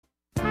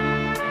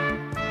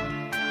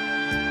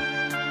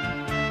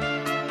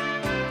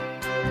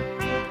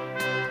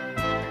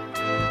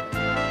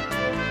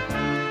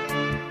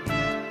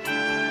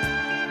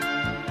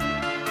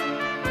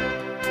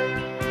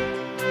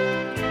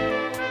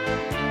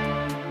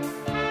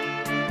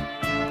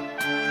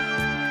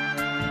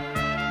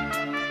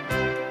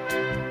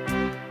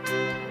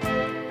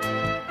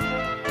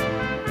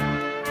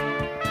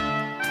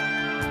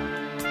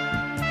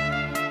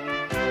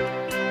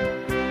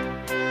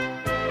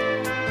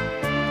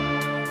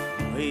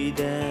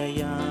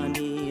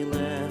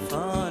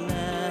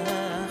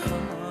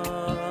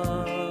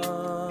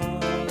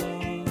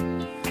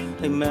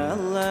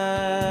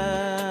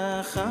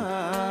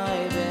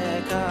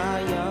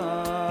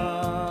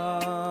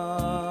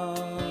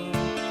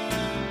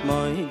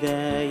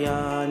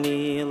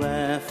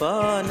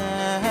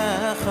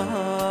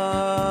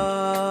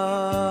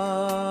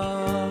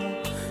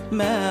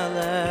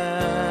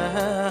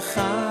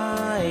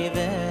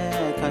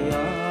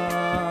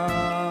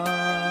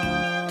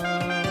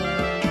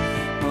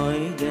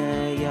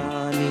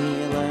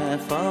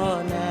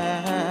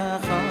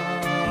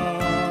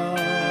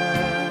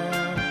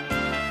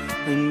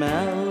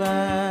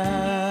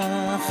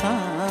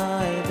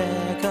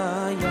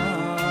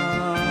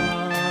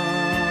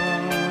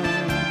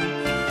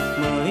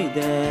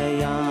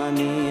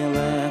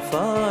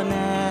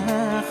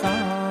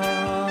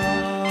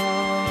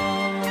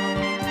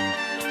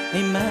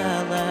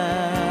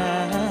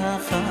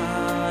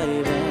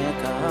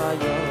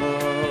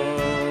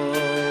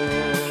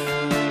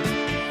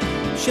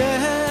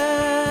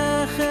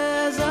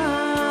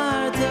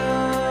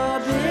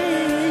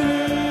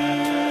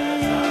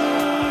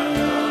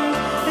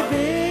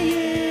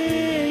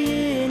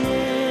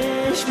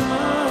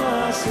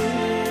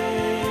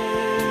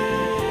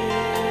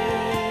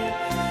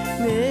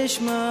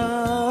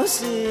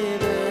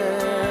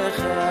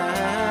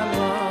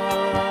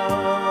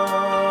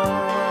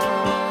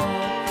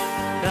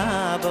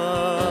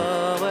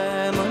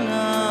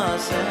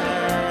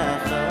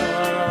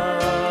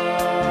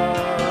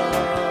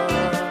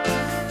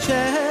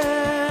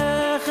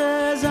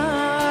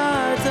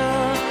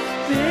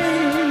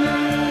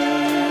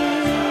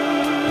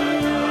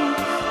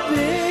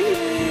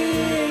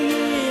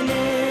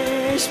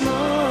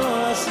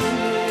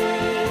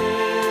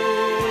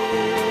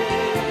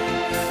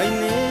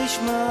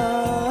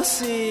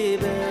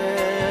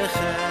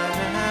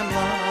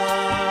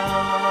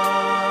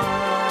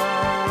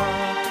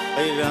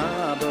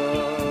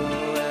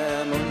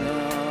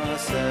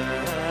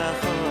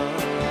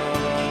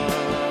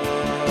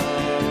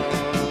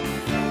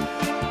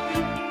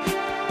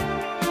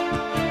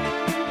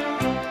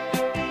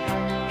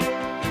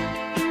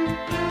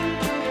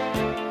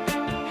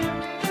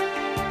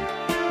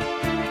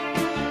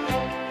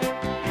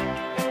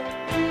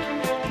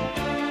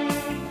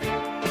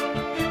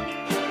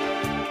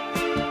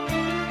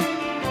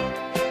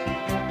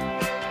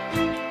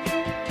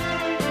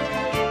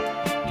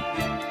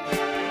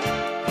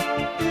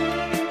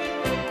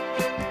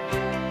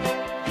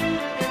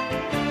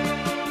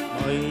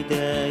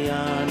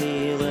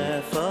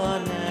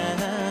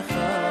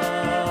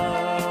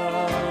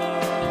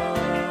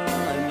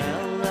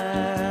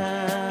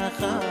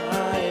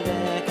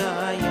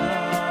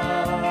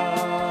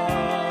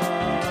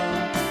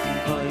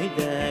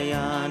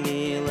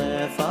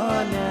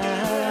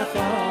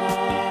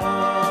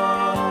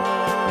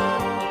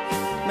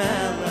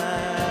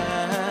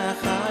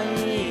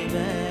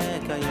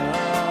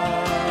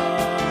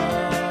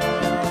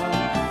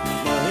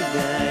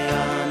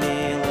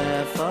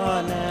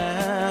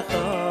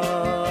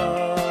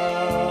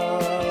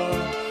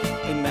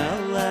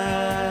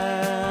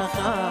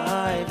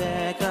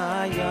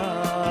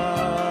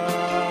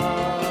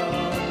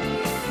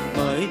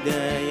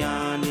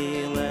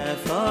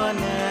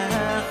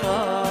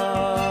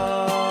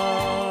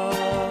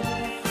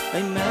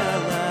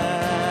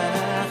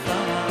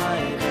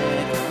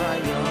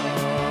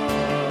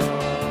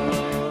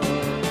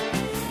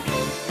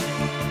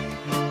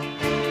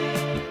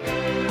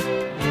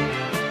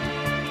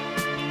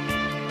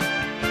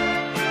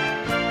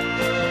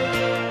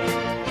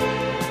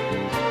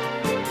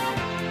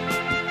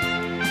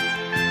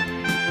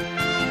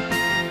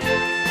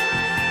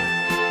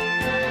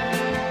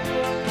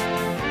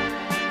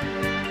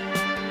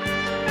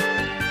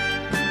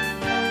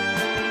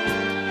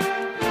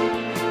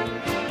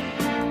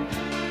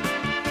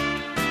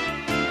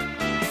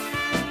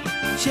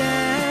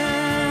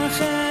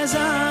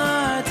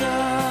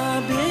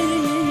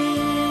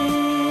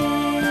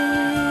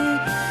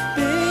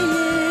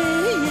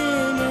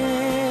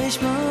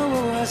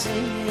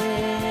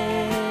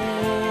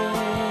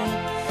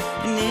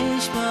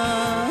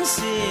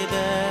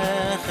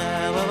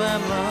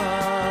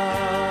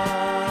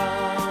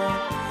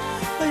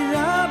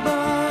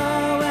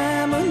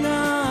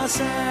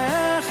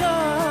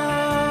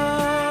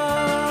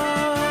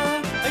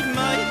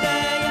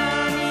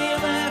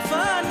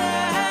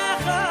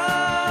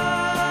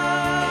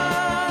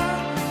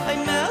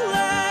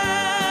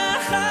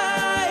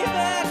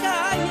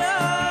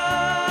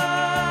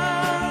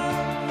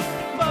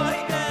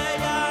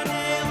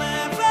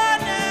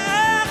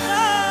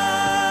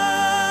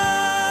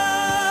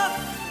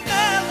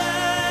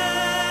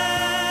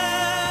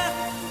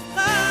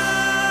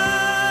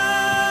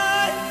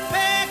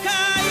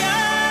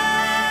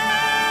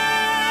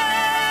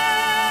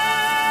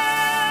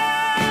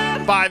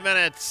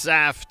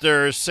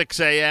After 6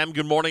 a.m.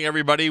 Good morning,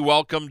 everybody.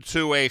 Welcome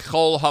to a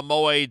Chol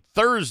Hamoed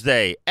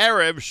Thursday,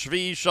 Erev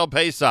Shvi Shal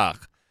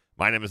Pesach.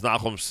 My name is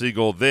Nachum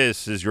Siegel.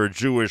 This is your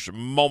Jewish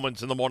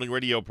Moments in the Morning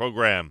radio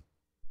program.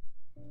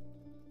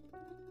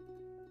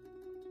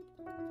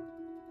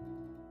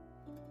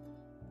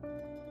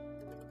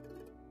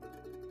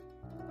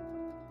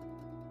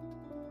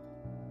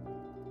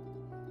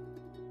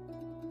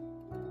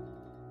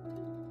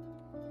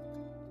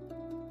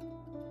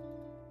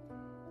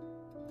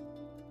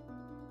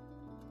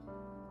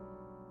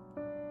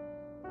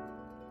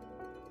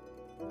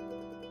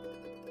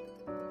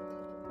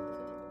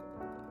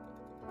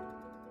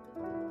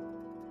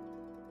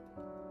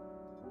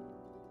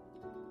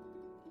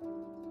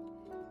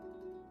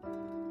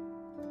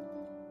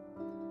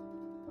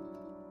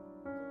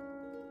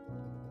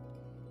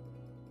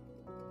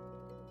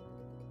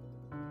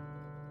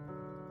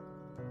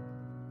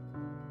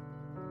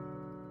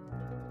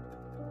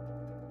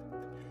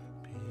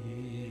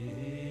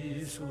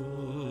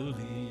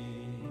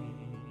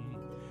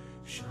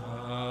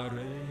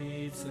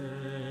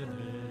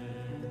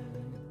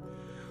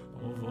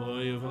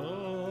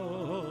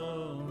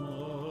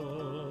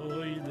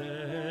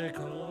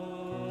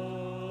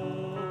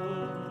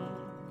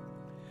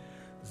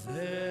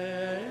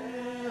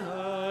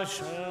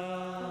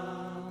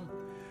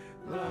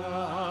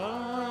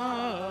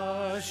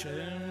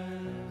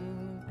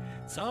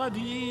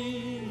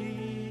 tzadikim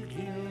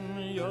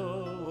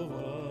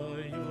yova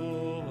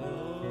yova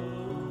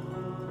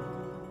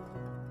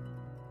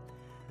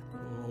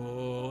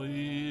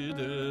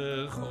oidechom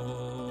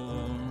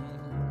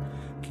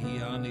ki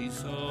ani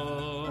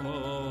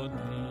sonim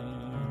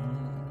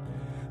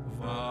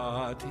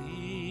vati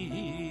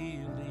li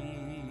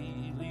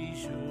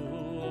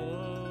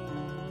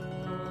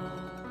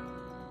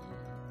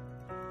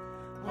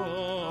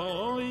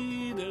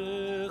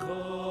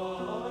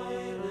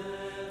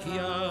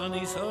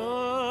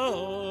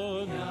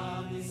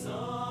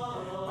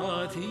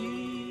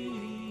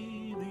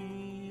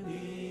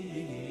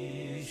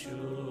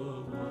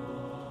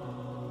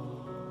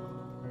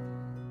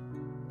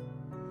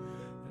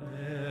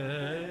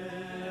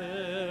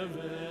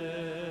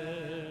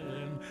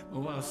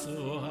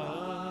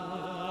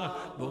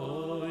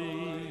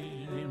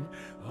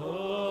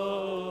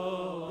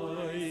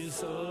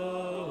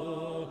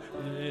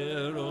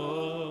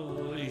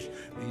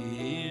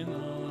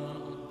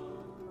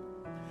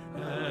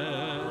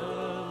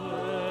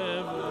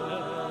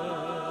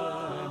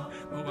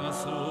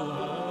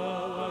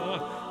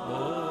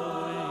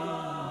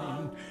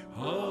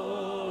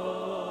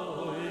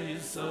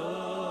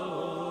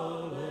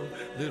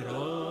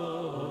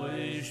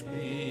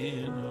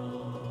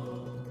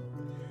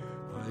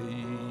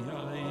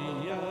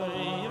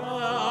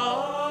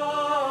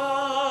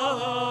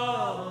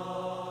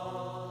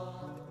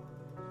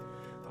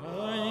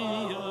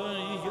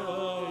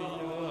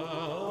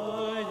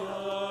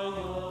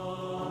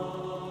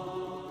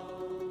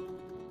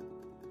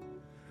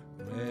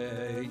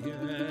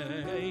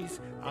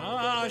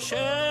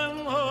Hashem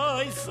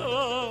hoy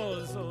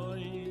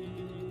sozoi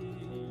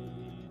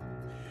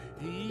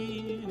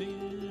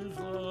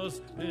inifos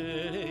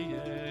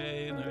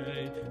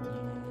beyene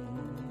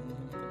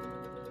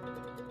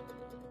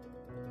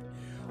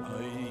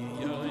ay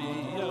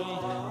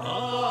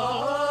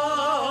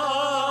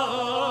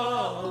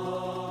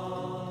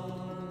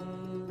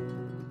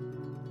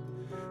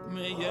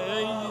me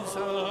yes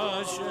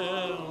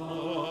Hashem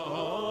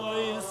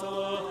hoy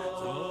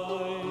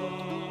sozoi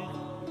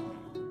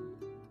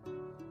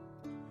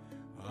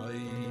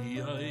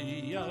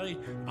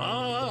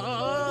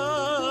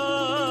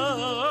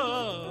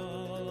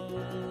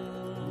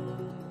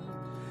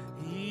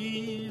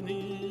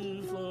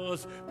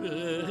inifos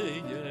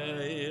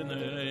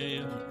beyene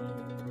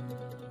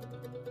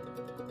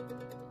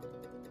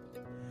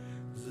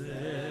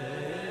ze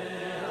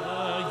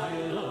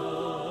ayoim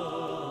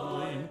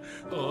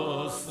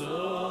oso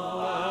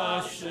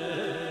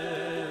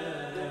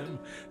Hashem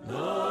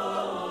lo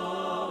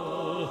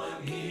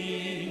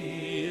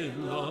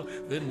gilo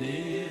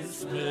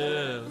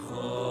v'nismecho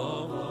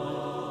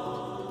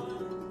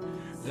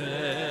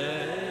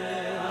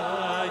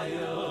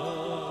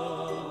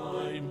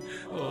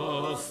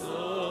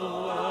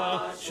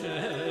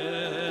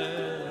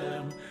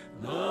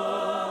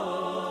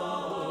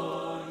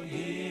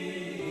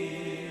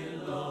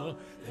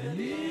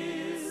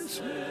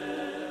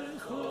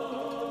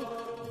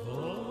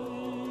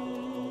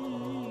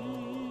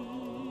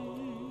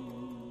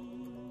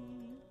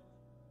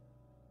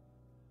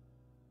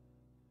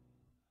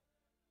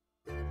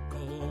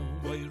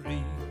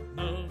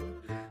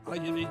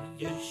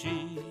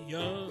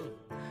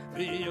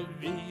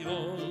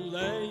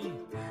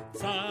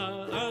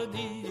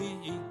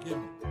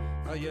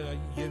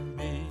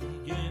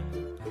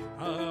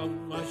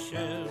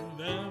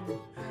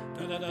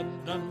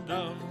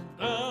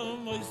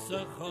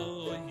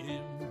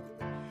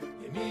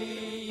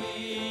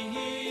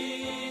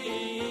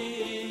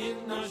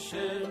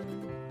Hashem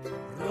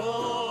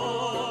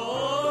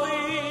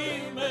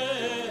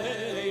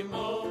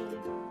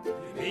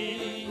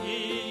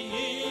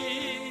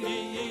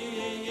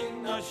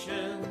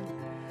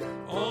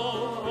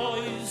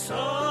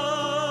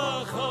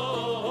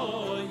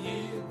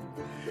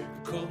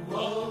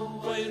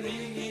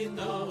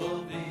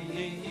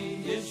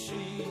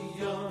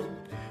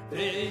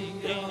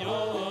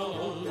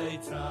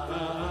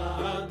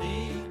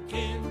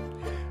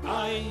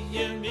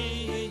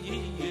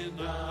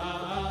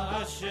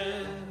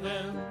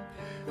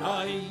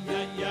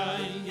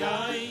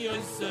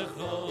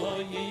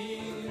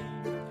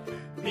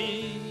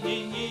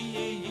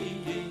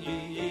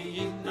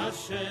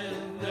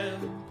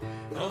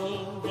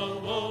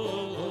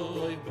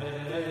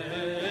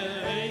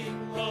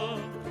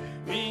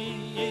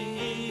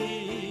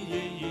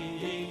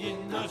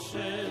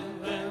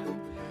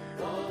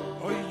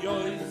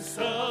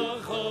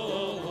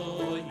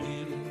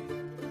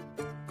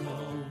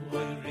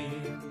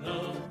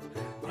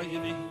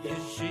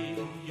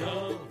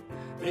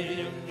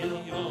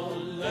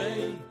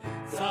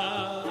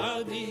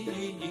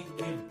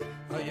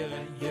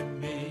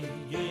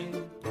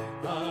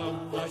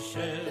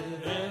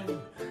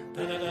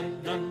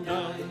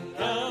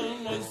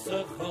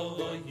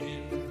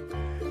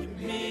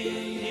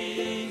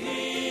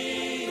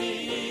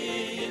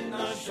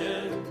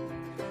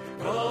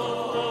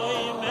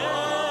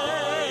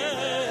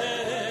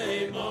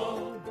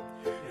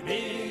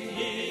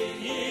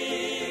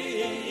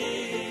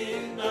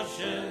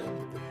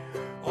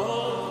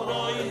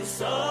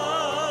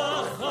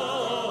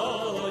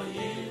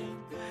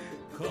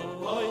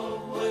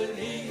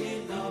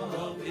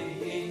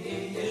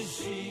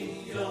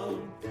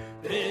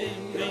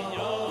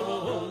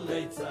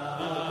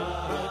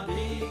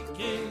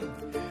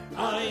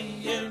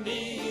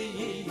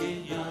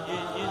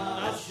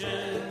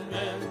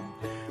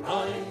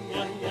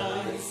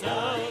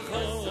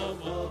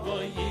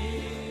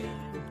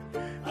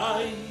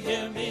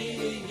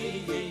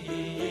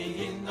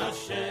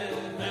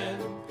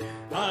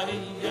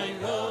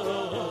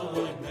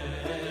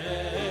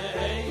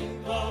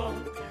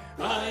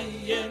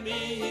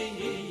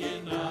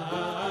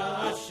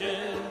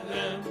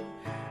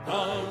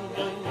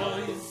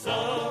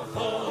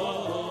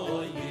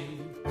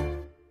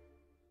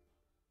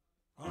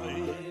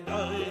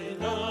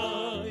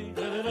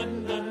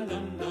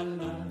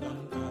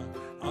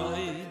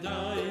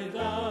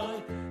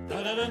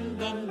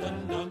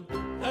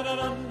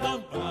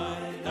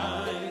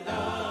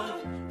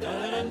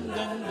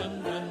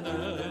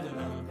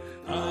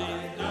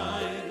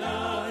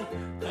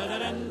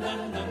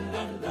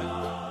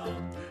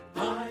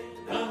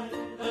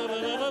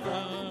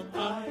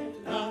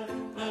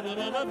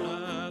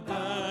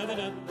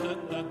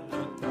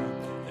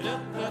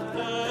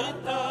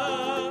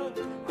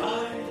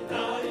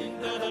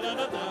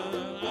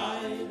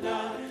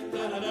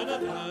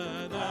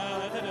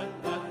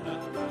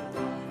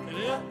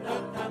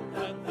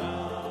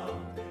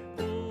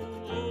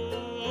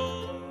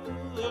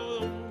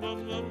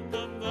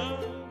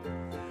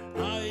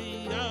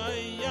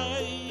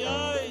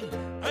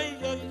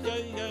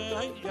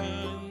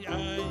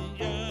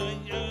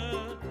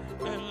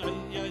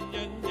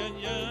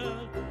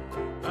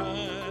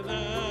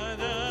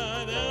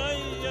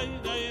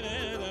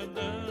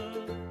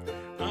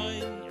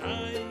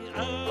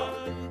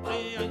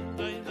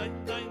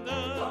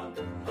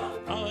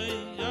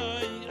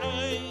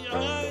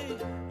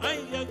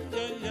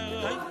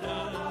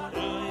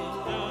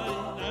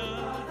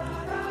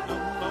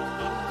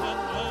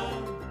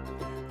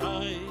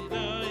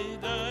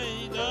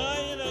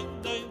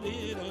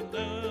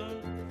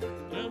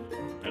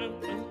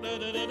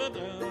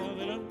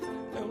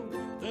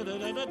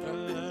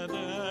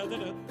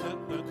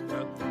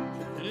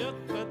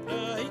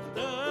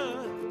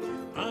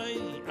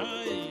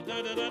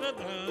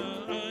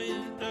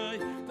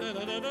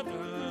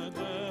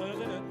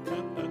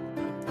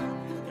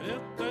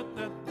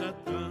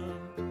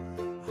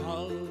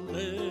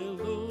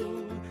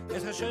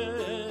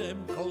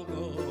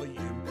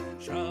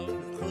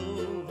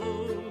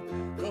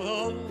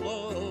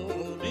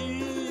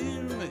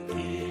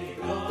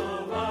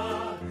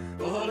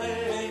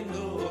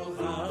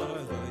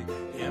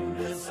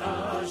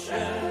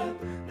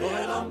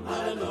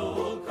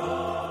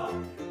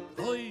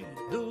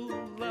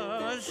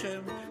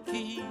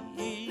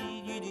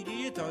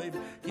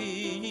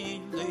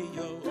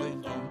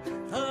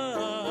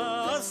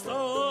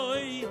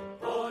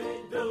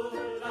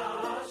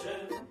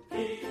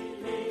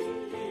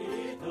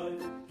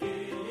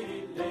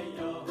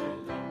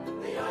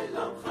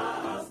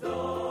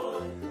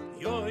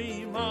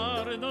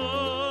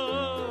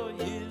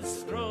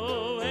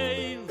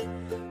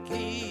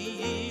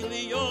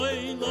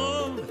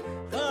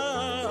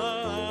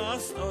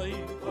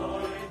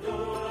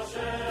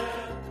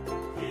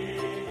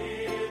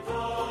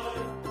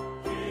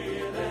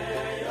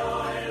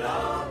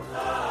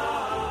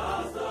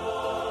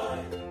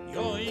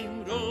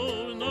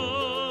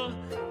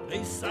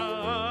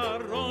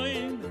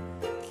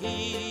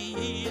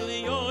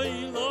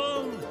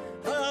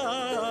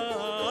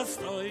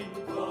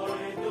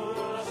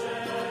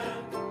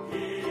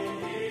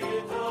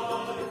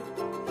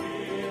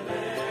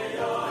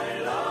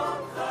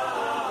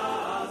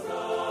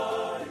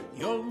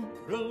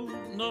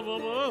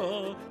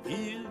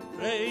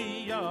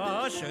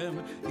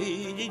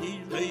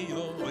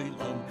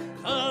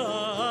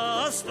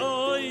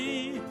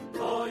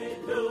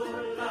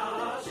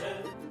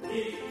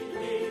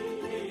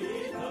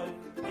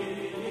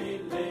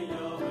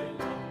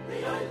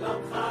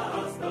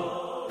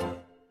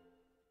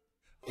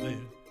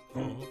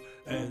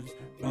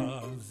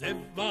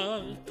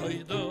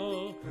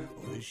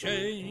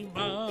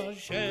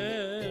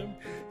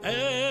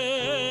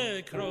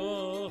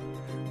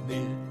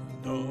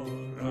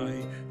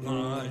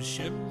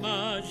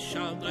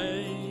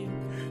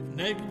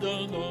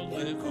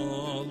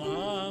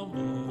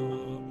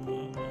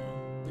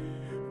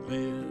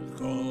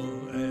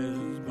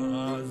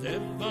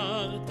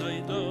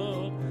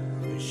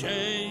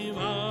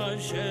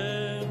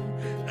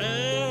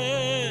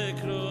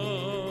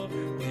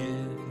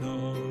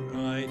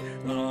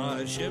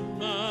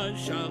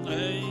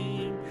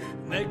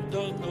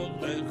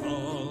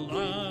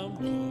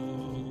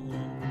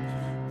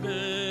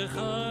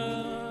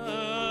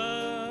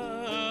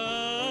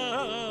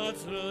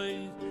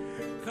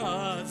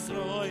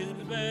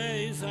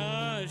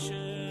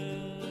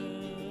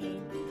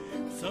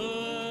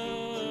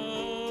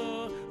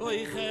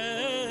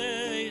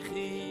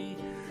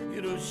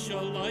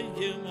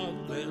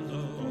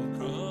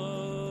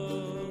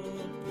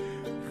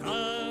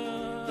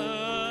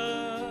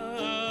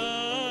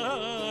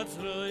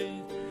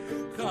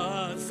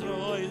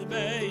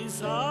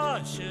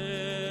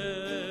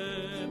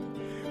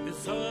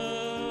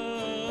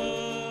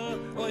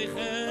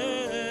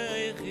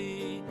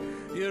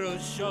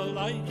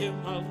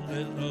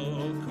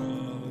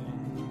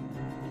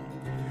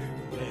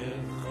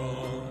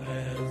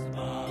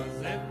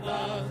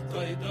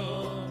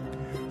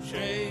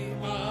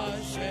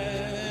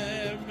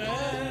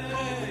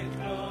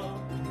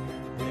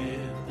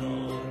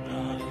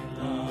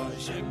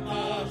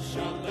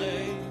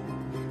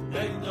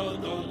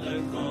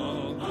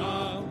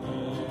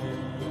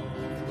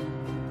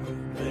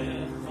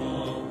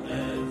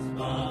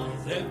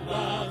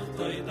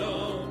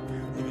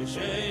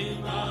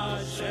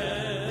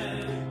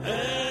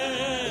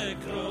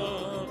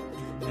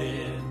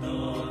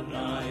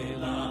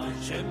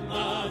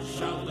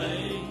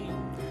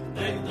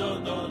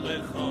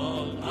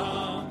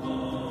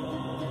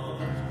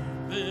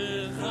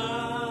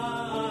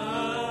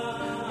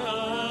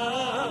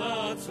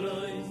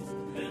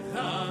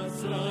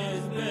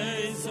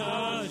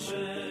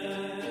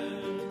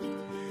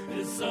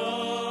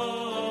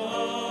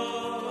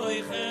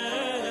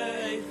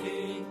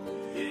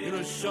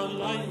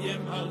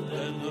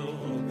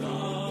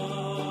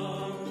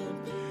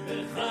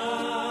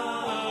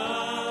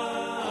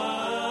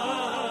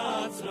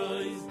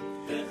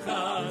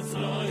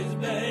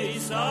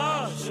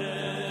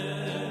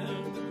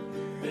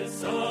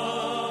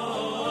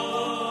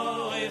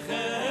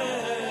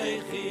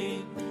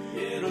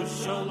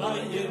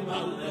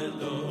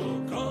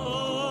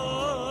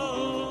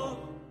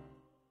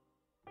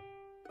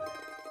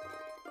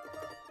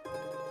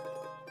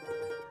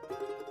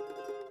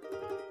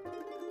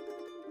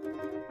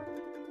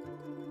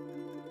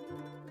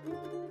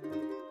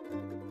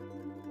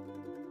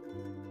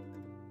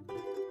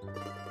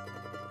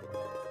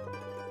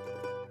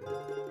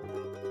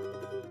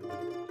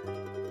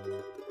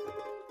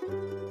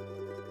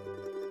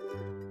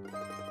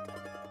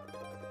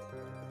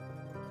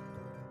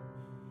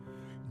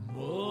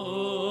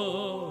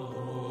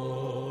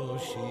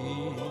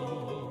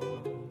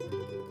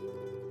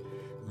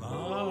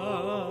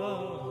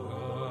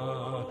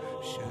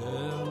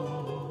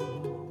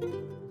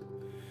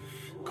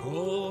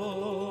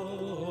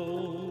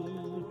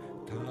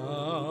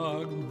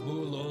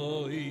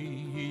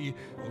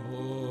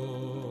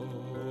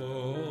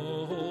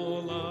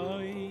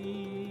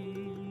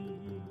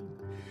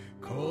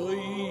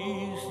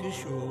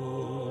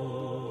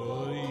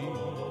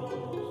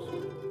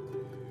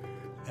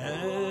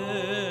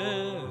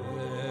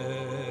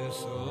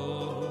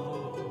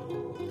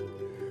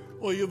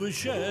Oy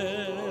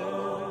b'shem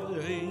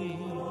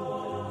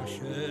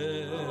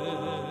Hashem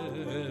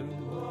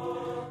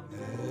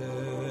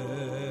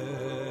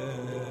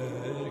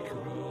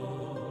ekro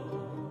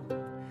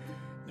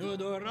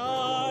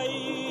Nudorai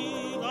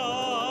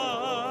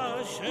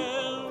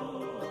Hashem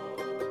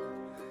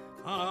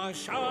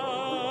Hashalem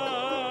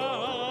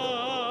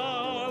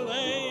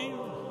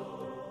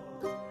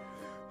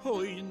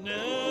Oy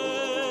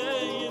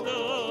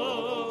neidono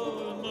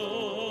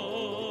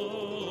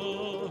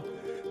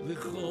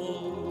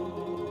V'chol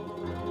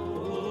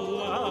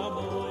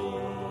amoy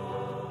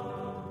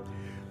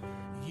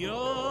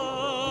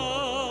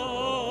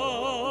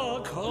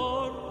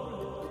Yakor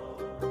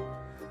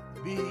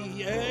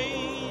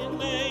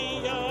b'yeinei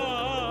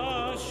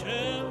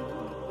Hashem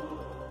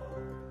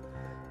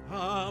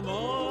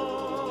Hamoed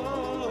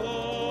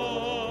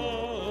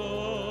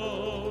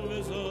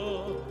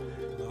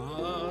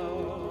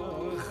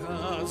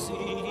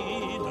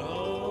v'chasido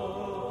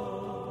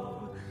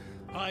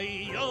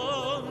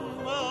Ayom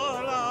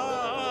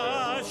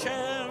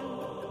Hashem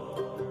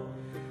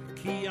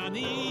Ki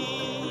ani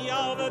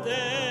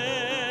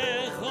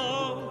avdecho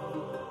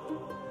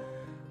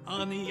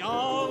Ani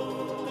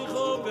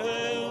avdecho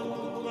ben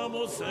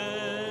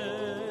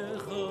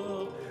amosecho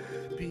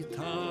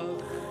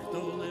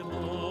Pitachto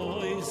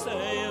lemoy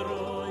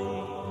seiroi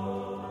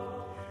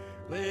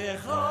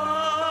Vecha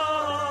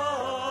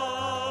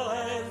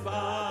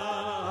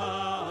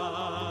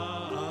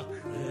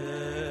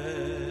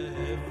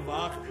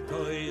evach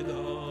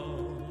toido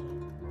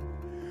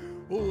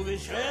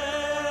Uv'shem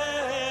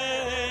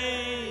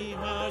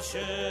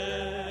Hashem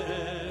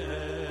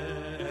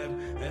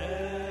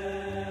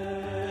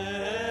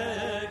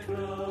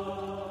ekro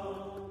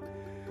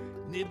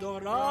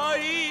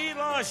Nidorai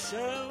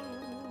Hashem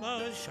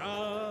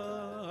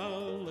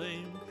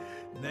Hashalem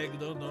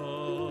Negdono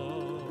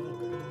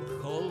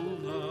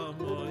Chol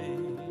amoy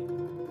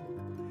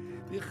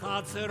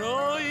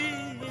V'chatzeroi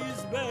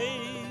is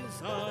beis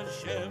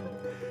Hashem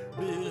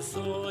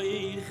B'soi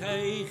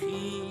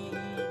cheichi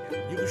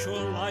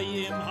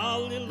Yerushalayim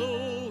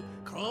Hallelujah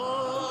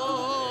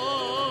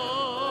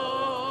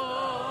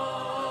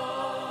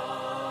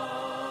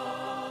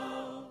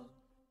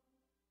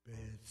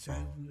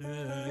Betzem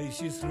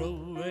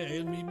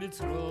Yisroel mi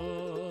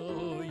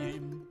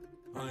Mitzrayim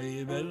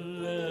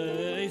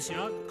Ayveles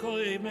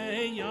Yaakov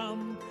meyam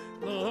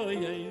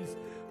Loyes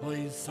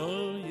Oy so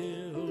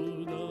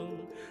Yehuda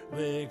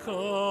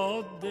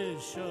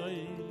Vekodeshay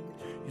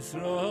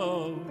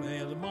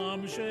Yisroel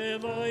mam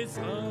sheloy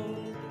sal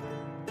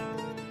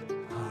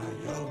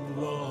Ayom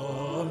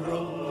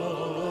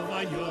rov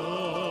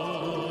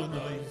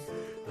ayonois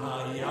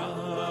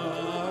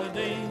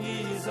Ayadin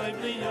izay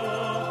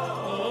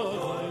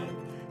bliyoy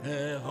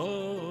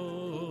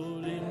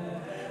Eholim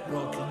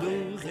rokdu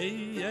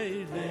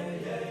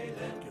cheyelem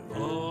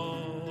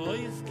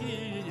Gevois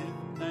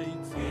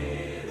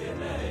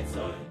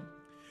kirinaytzoy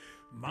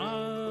Ma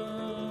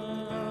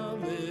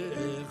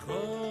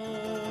lecho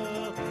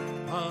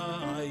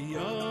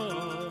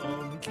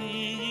ayom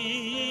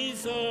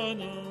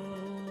kizono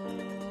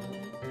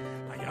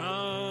Ayam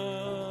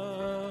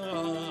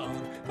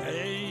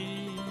hey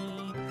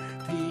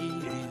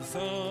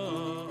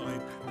tisoy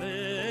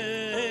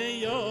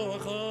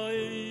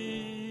leyochoy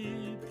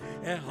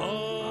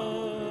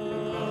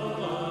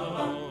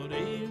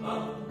Ehorim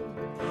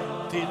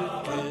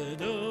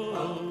tilkedo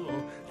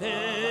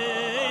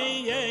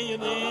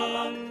heyelim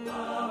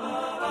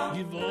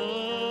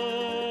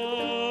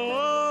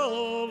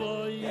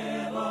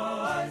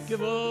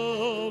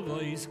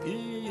Gevois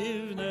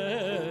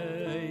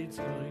givnei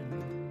tzoin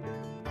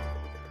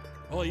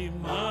Oy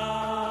malecha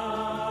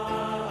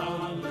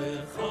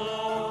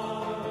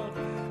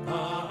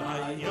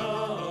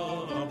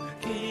ayom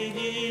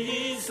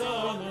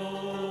kizono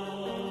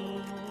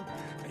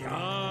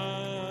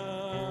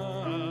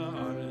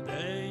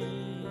Yardei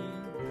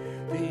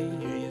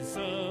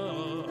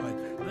v'yisai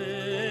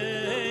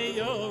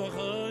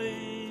leyochai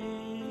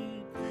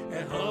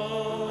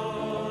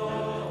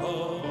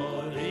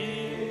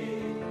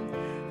Ehorim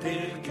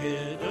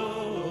tilkedo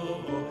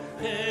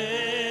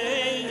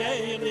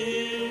heyelim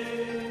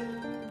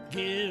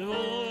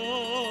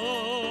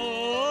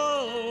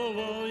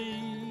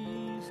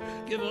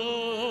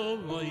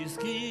Gevois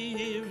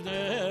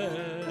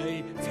givnei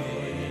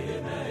tzoin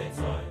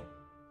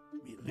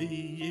Mi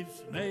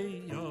lifnei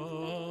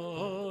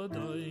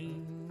yodoin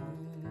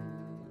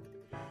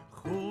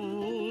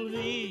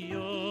Chuli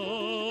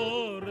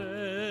yoretz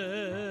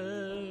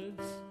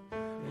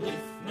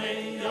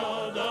Lifnei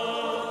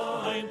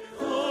yodoin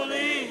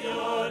Chuli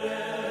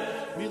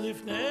yoretz Mi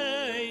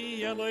lifnei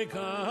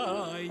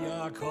Elokai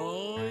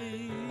Yaakov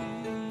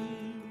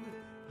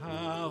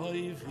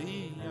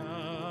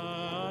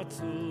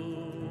Ha'oifiyatzu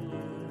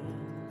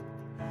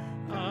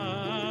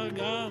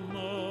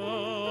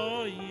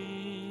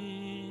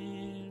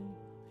Agamoyim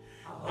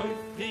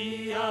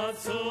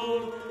Oifiyatzu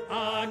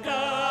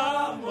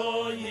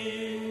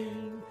Agamoyim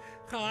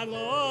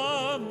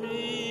Chalom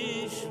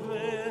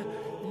Mishve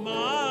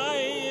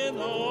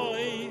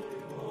Ma'enoi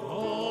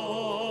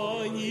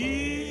Oyim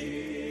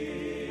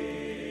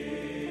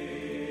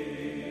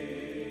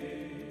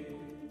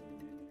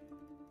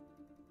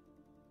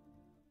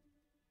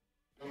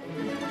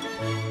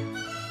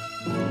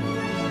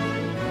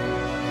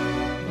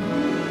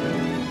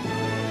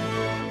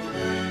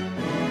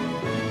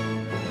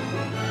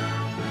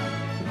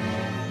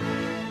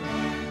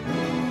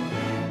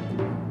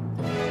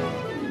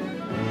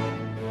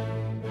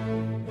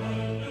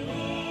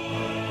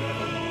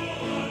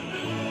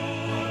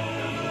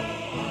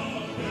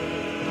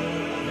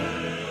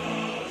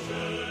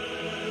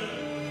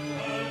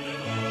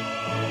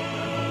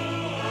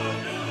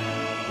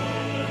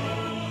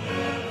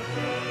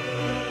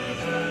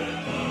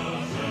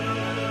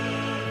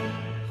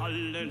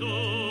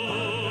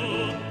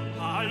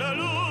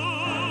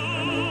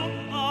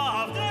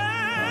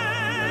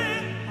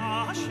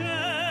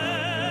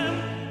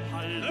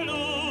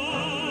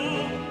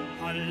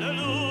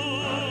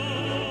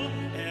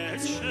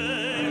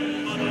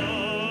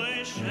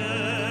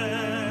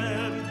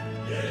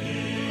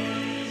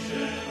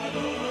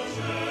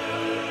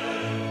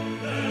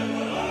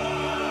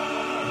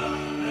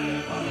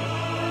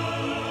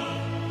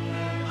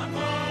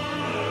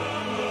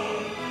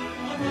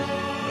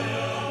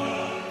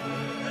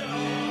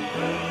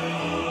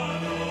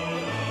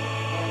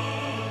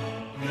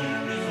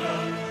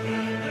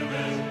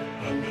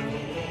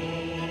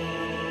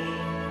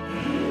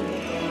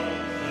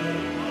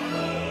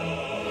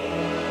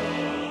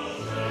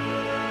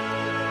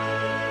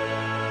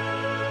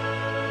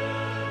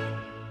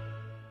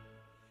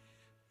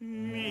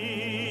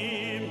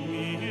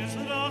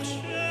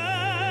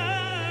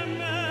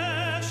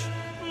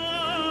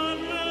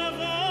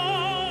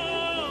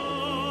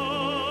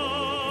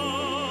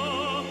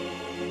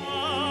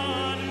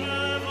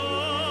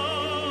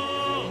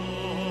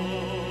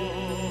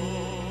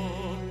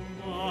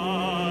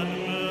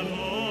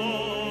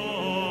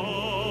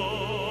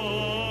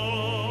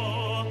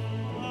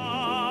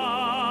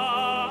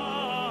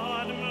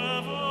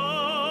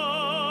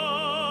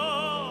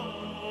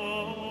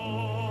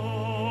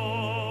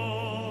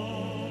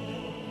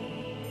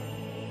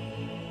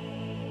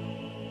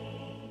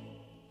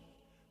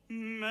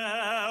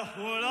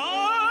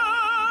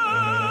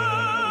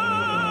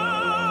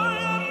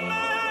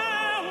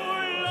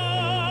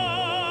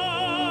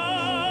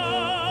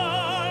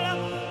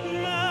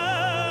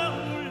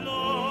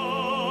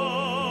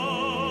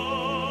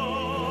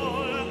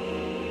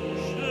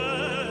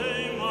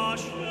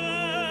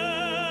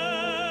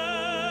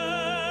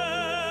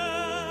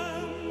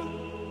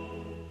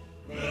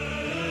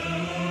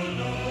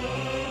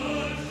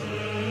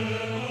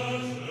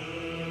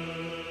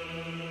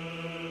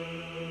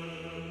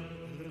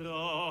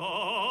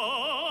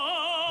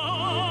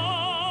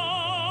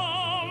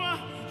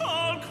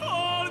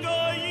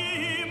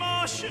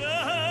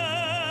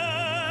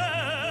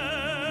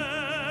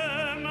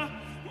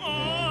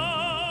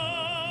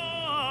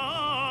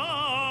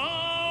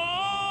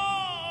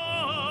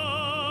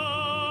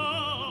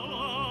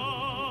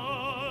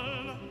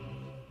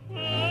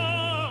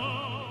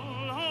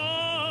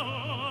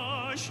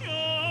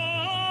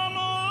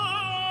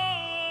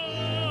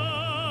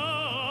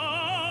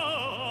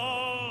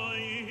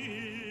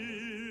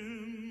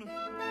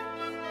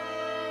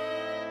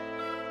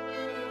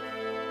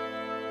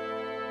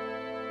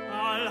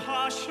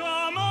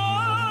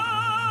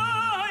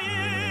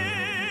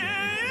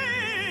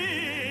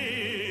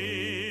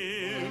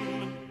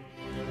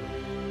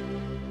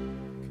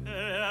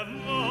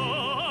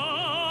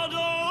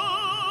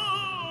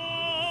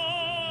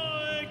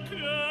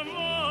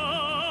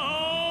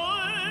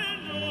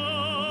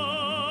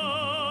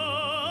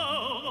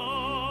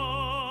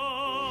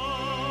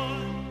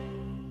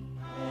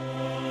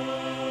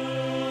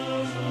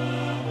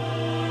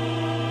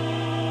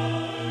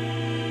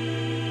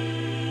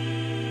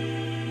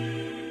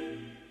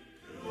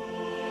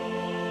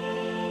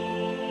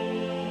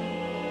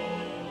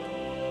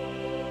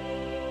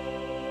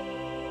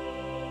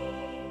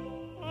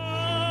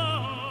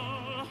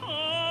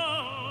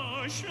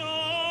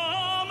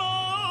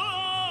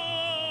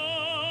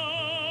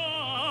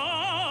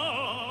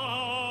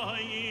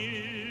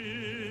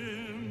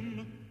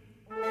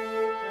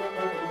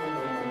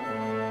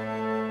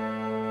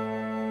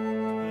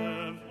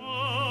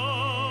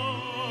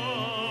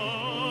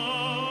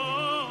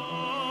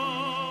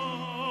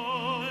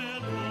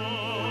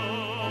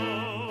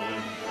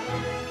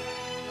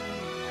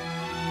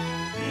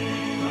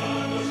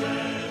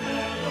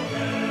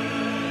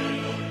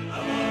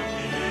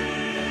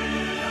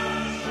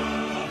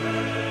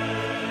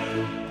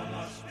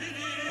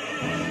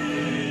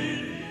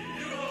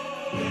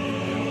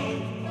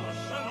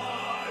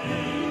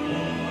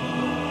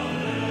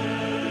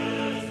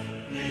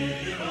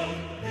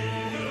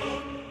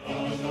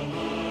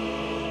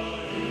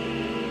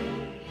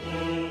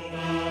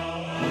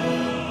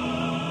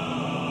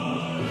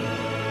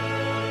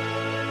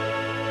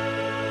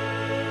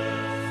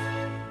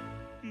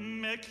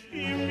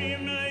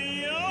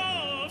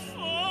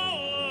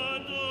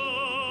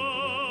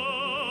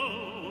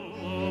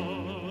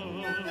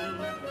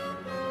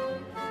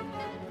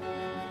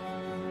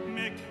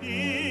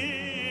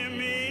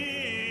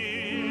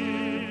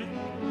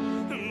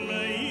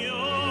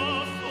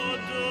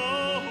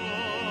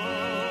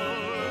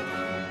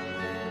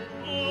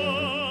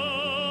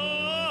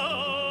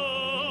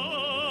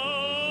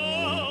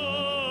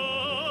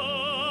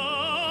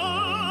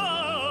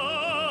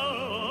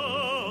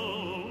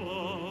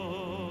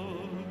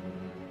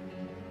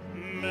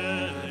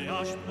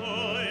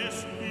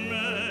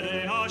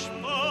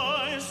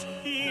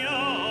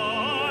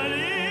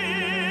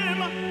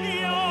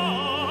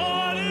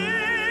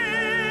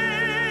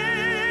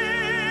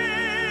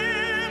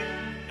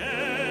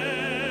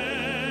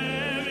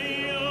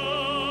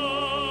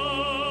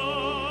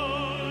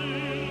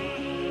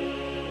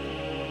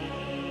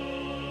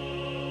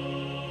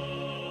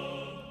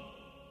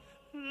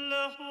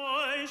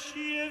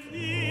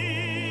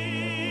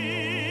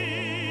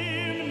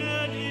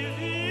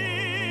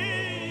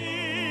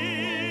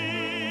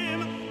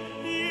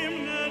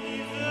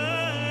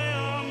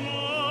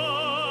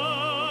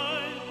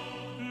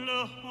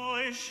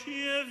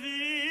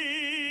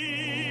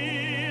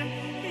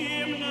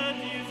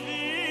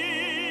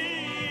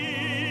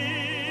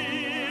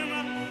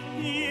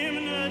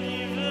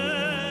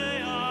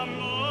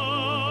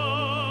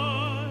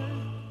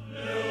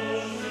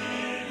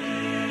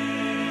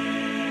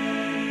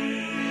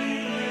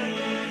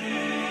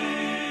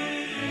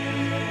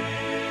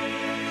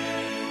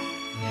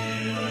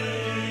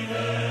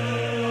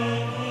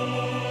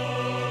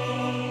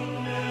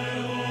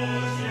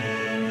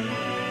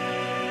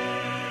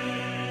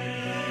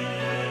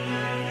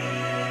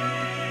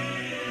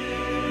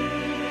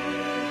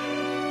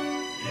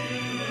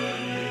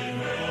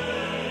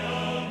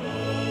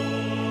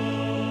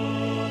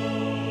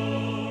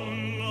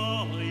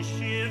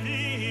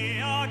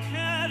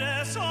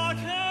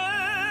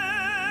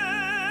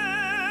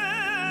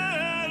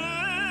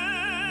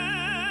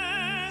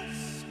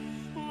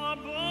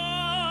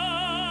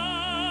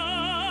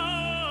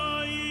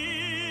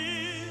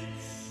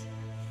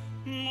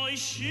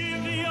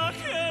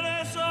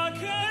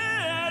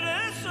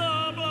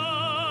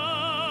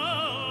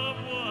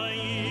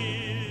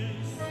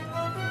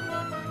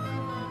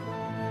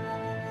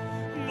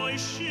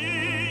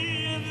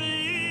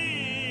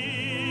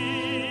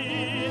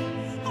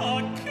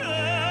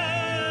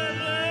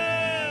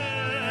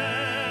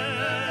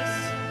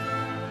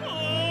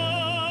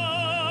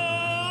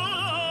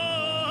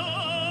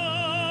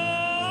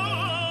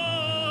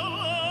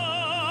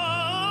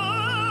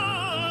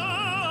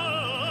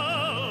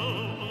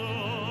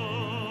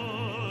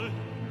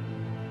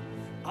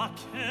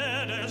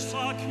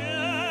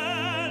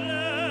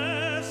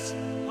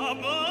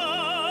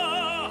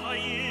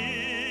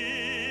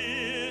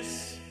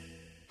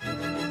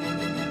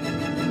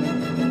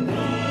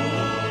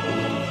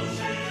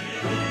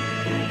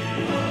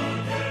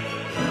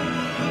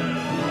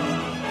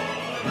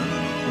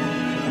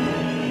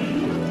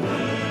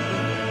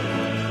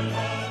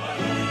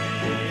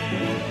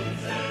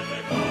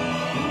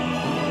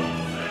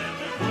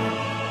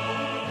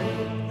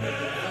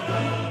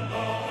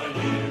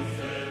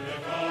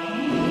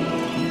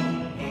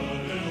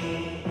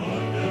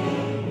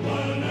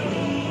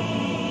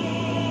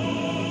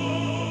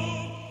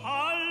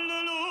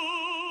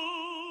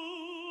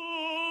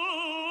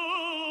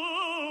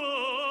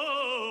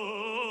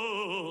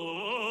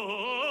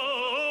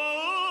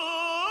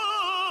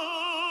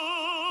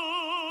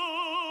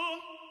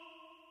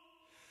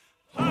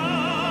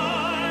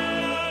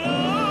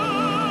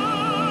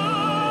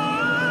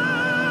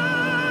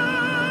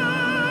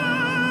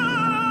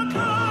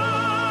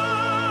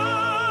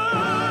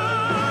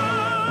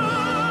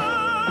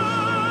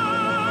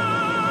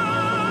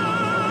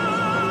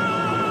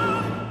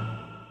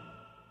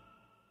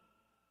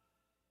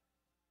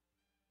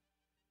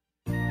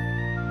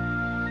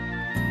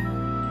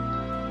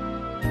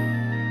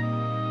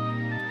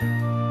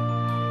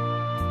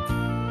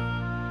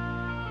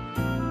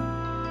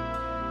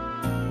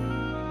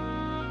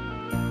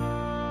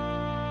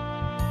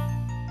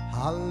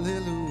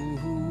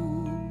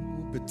Hallelujah,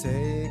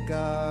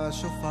 beteka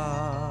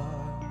shofar.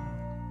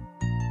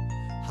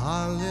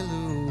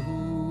 Hallelujah,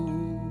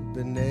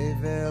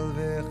 benevel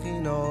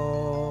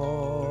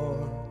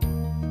vechinor.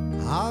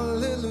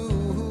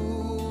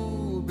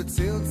 Hallelujah,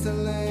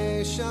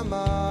 betziltzalei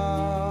shama.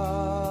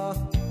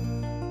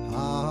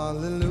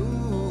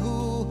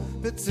 Hallelujah,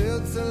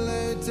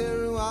 betziltzalei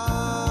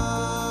teruah.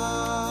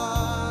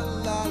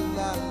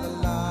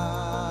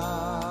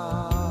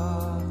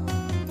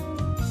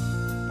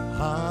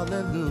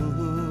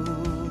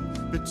 Hallelujah,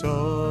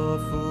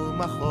 betofu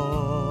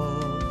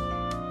machor.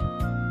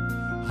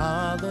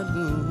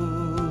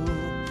 Hallelujah,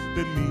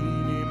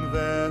 beminim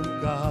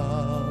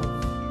ve'gav.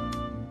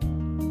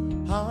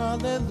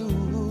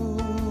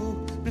 Hallelujah,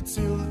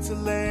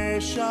 betziltzalei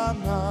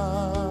shama.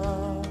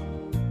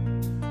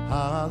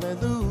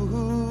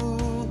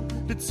 Hallelujah,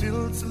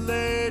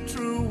 betziltzalei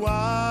truah.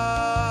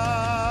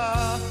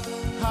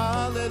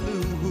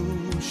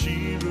 Hallelujah.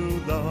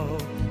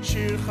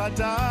 Shir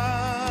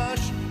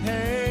Chadash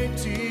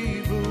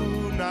Heitivu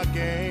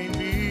Nagain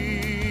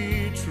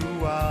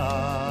Bitrua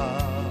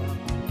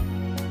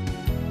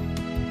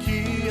Ki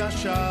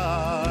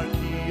Yashar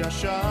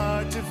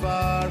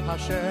Devar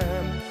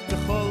Hashem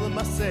V'chol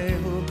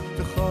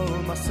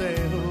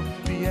Masehu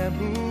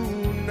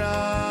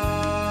B'emunah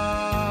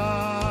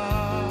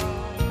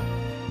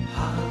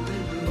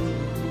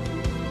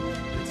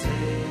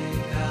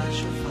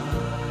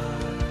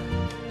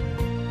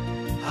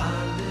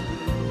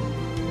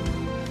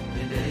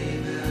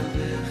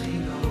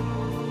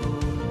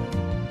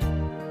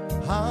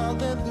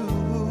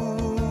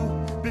Hallelujah,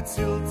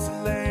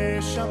 b'tziltzilei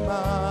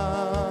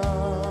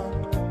shaman.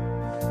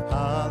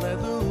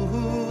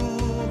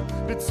 Hallelujah,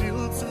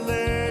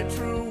 b'tziltzilei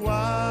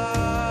truah.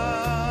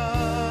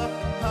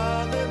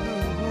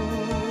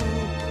 Hallelujah,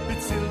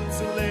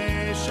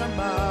 b'tziltzilei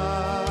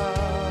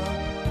shaman.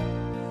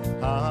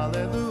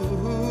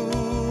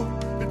 Hallelujah,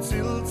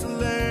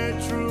 b'tziltzilei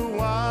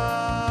truah.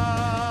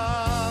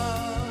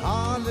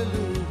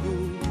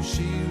 Hallelujah,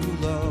 shiru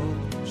lo,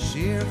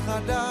 shir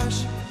chadash.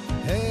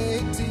 Hey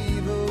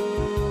Tivu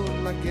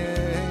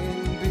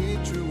Nagain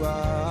Bitrua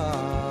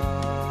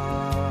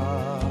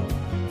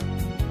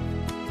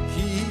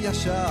Ki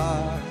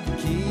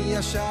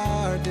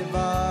Yashar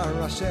Devar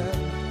Hashem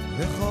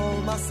V'chol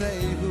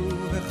Masehu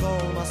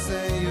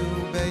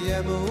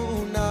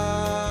B'emunah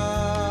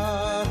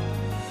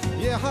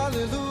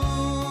Yehalelu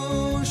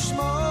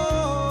Shmo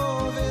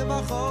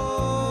V'machol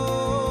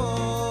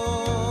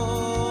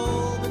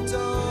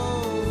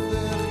B'tov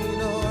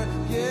V'chinor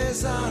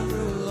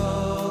Yezaru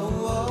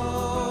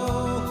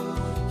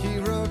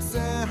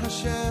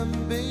Hashem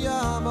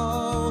b'yamo,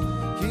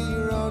 ki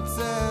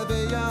rotzeh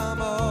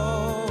b'yamo,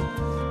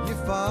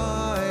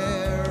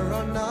 yifaer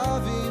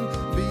anavim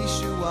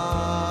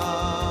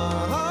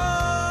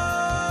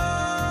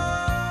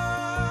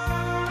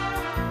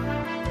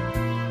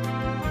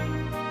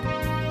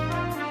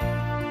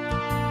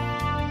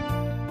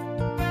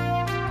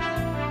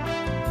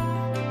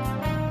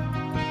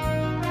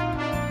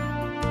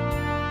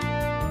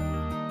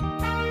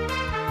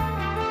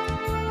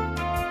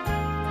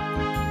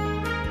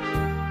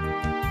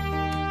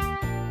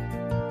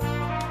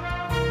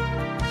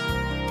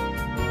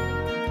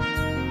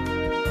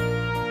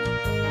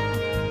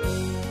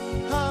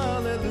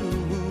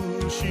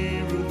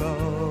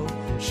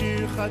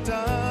Shir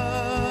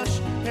Chadash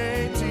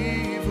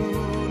Heitivu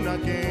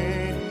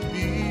Nagain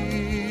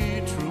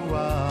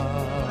Bitrua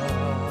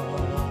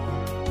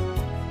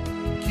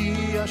Ki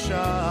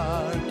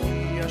Yashar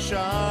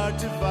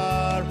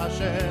Devar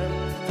Hashem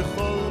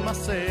V'chol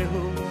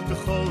Masehu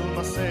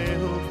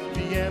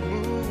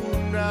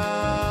B'emunah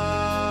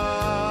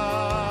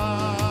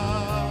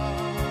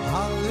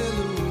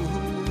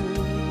Hallelujah,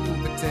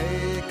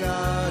 b'teika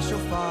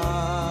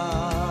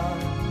shofar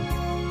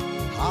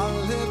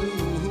Hallelujah,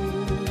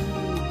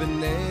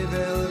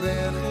 b'nevel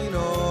v'chinor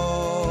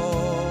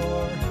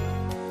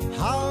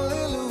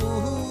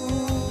Hallelujah,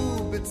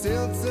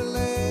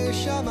 b'tziltzilei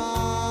shama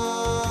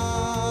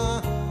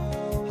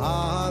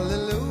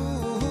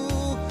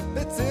Hallelujah,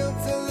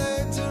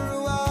 b'tziltzilei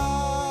teruah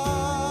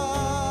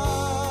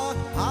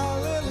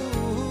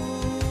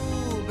Hallelujah,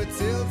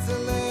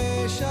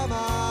 b'tziltzilei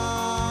shama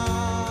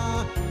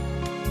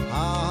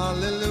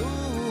Hallelujah,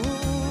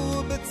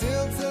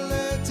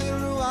 b'tziltzilei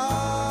teruah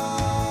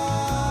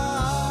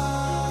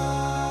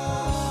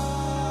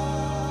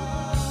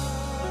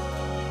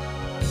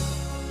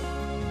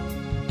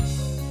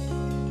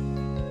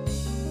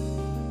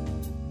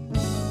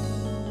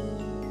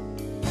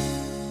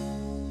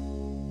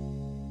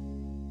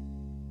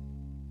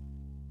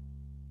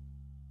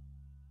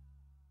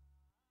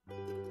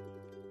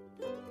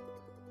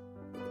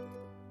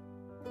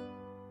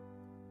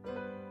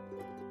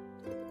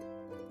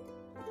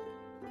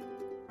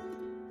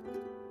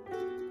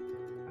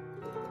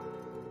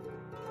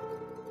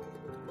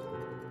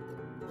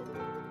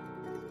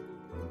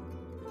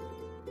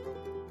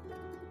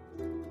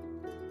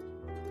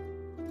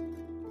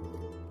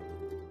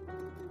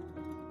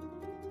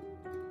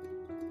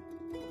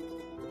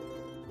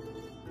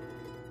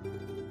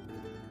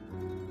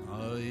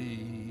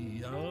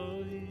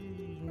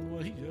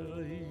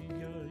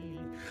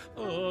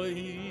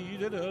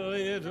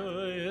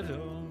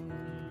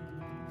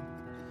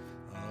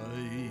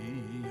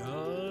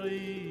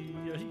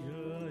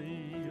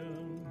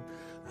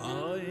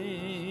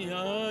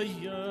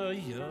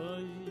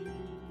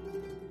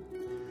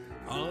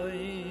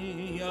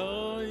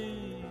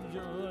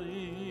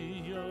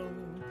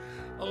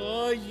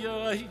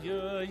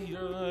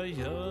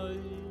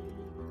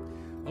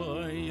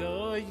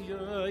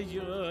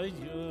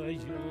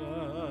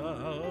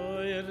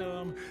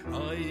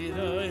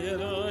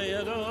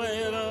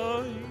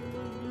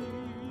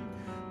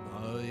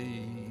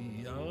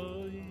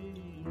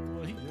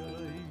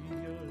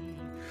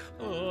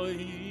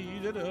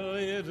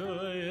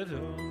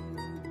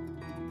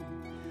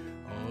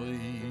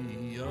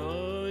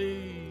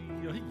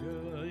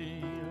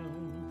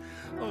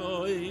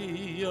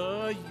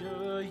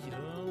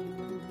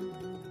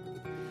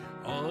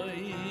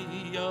Ay,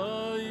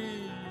 ay,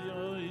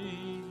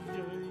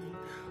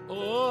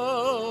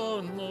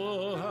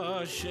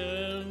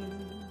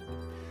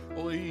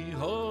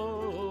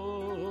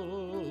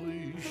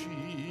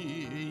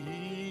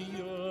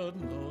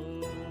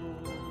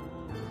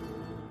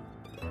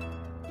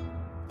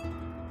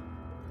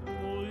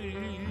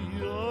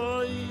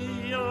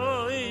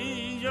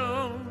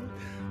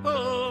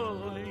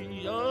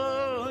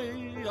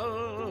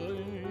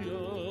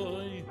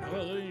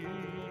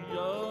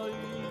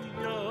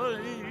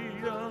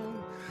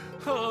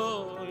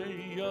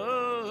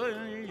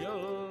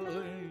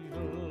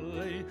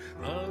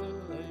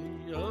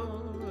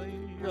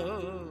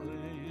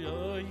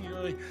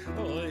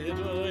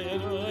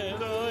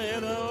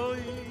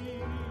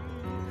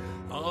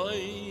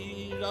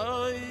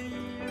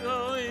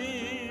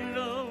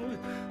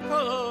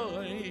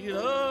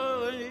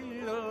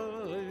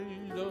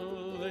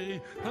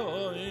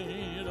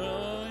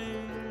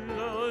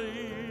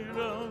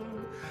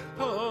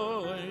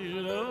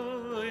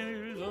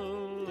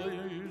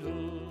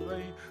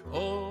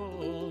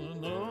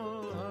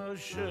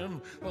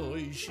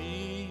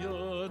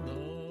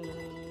 Shiano.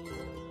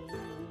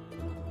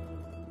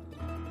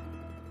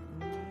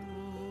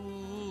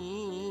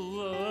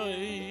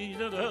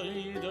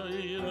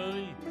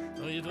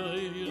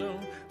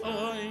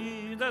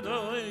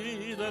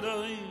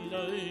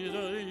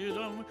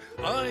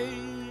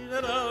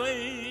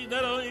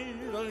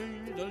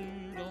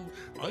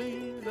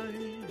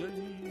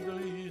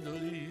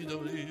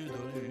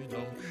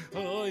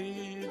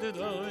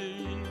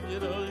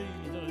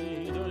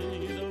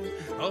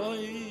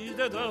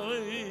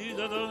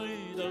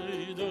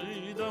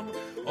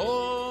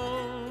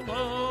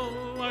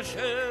 Oh,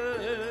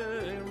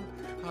 Hashem,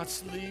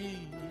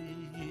 Hatzlichano.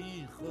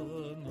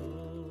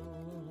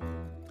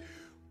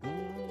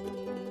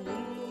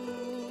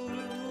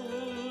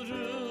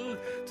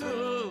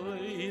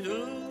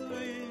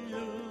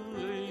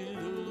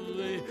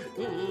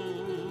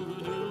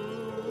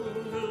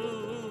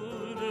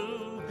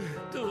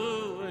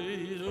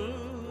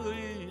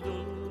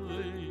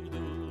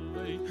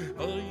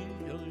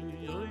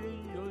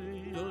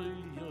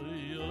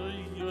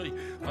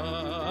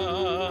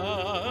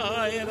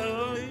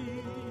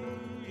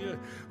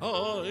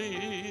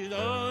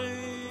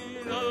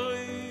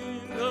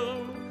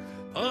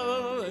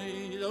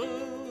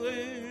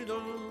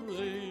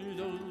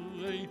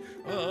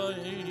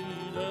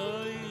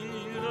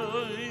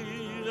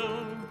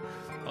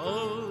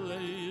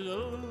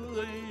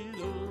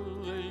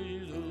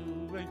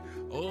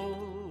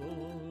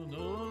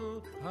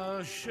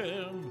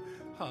 Hashem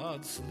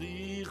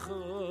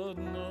Hatzlichano.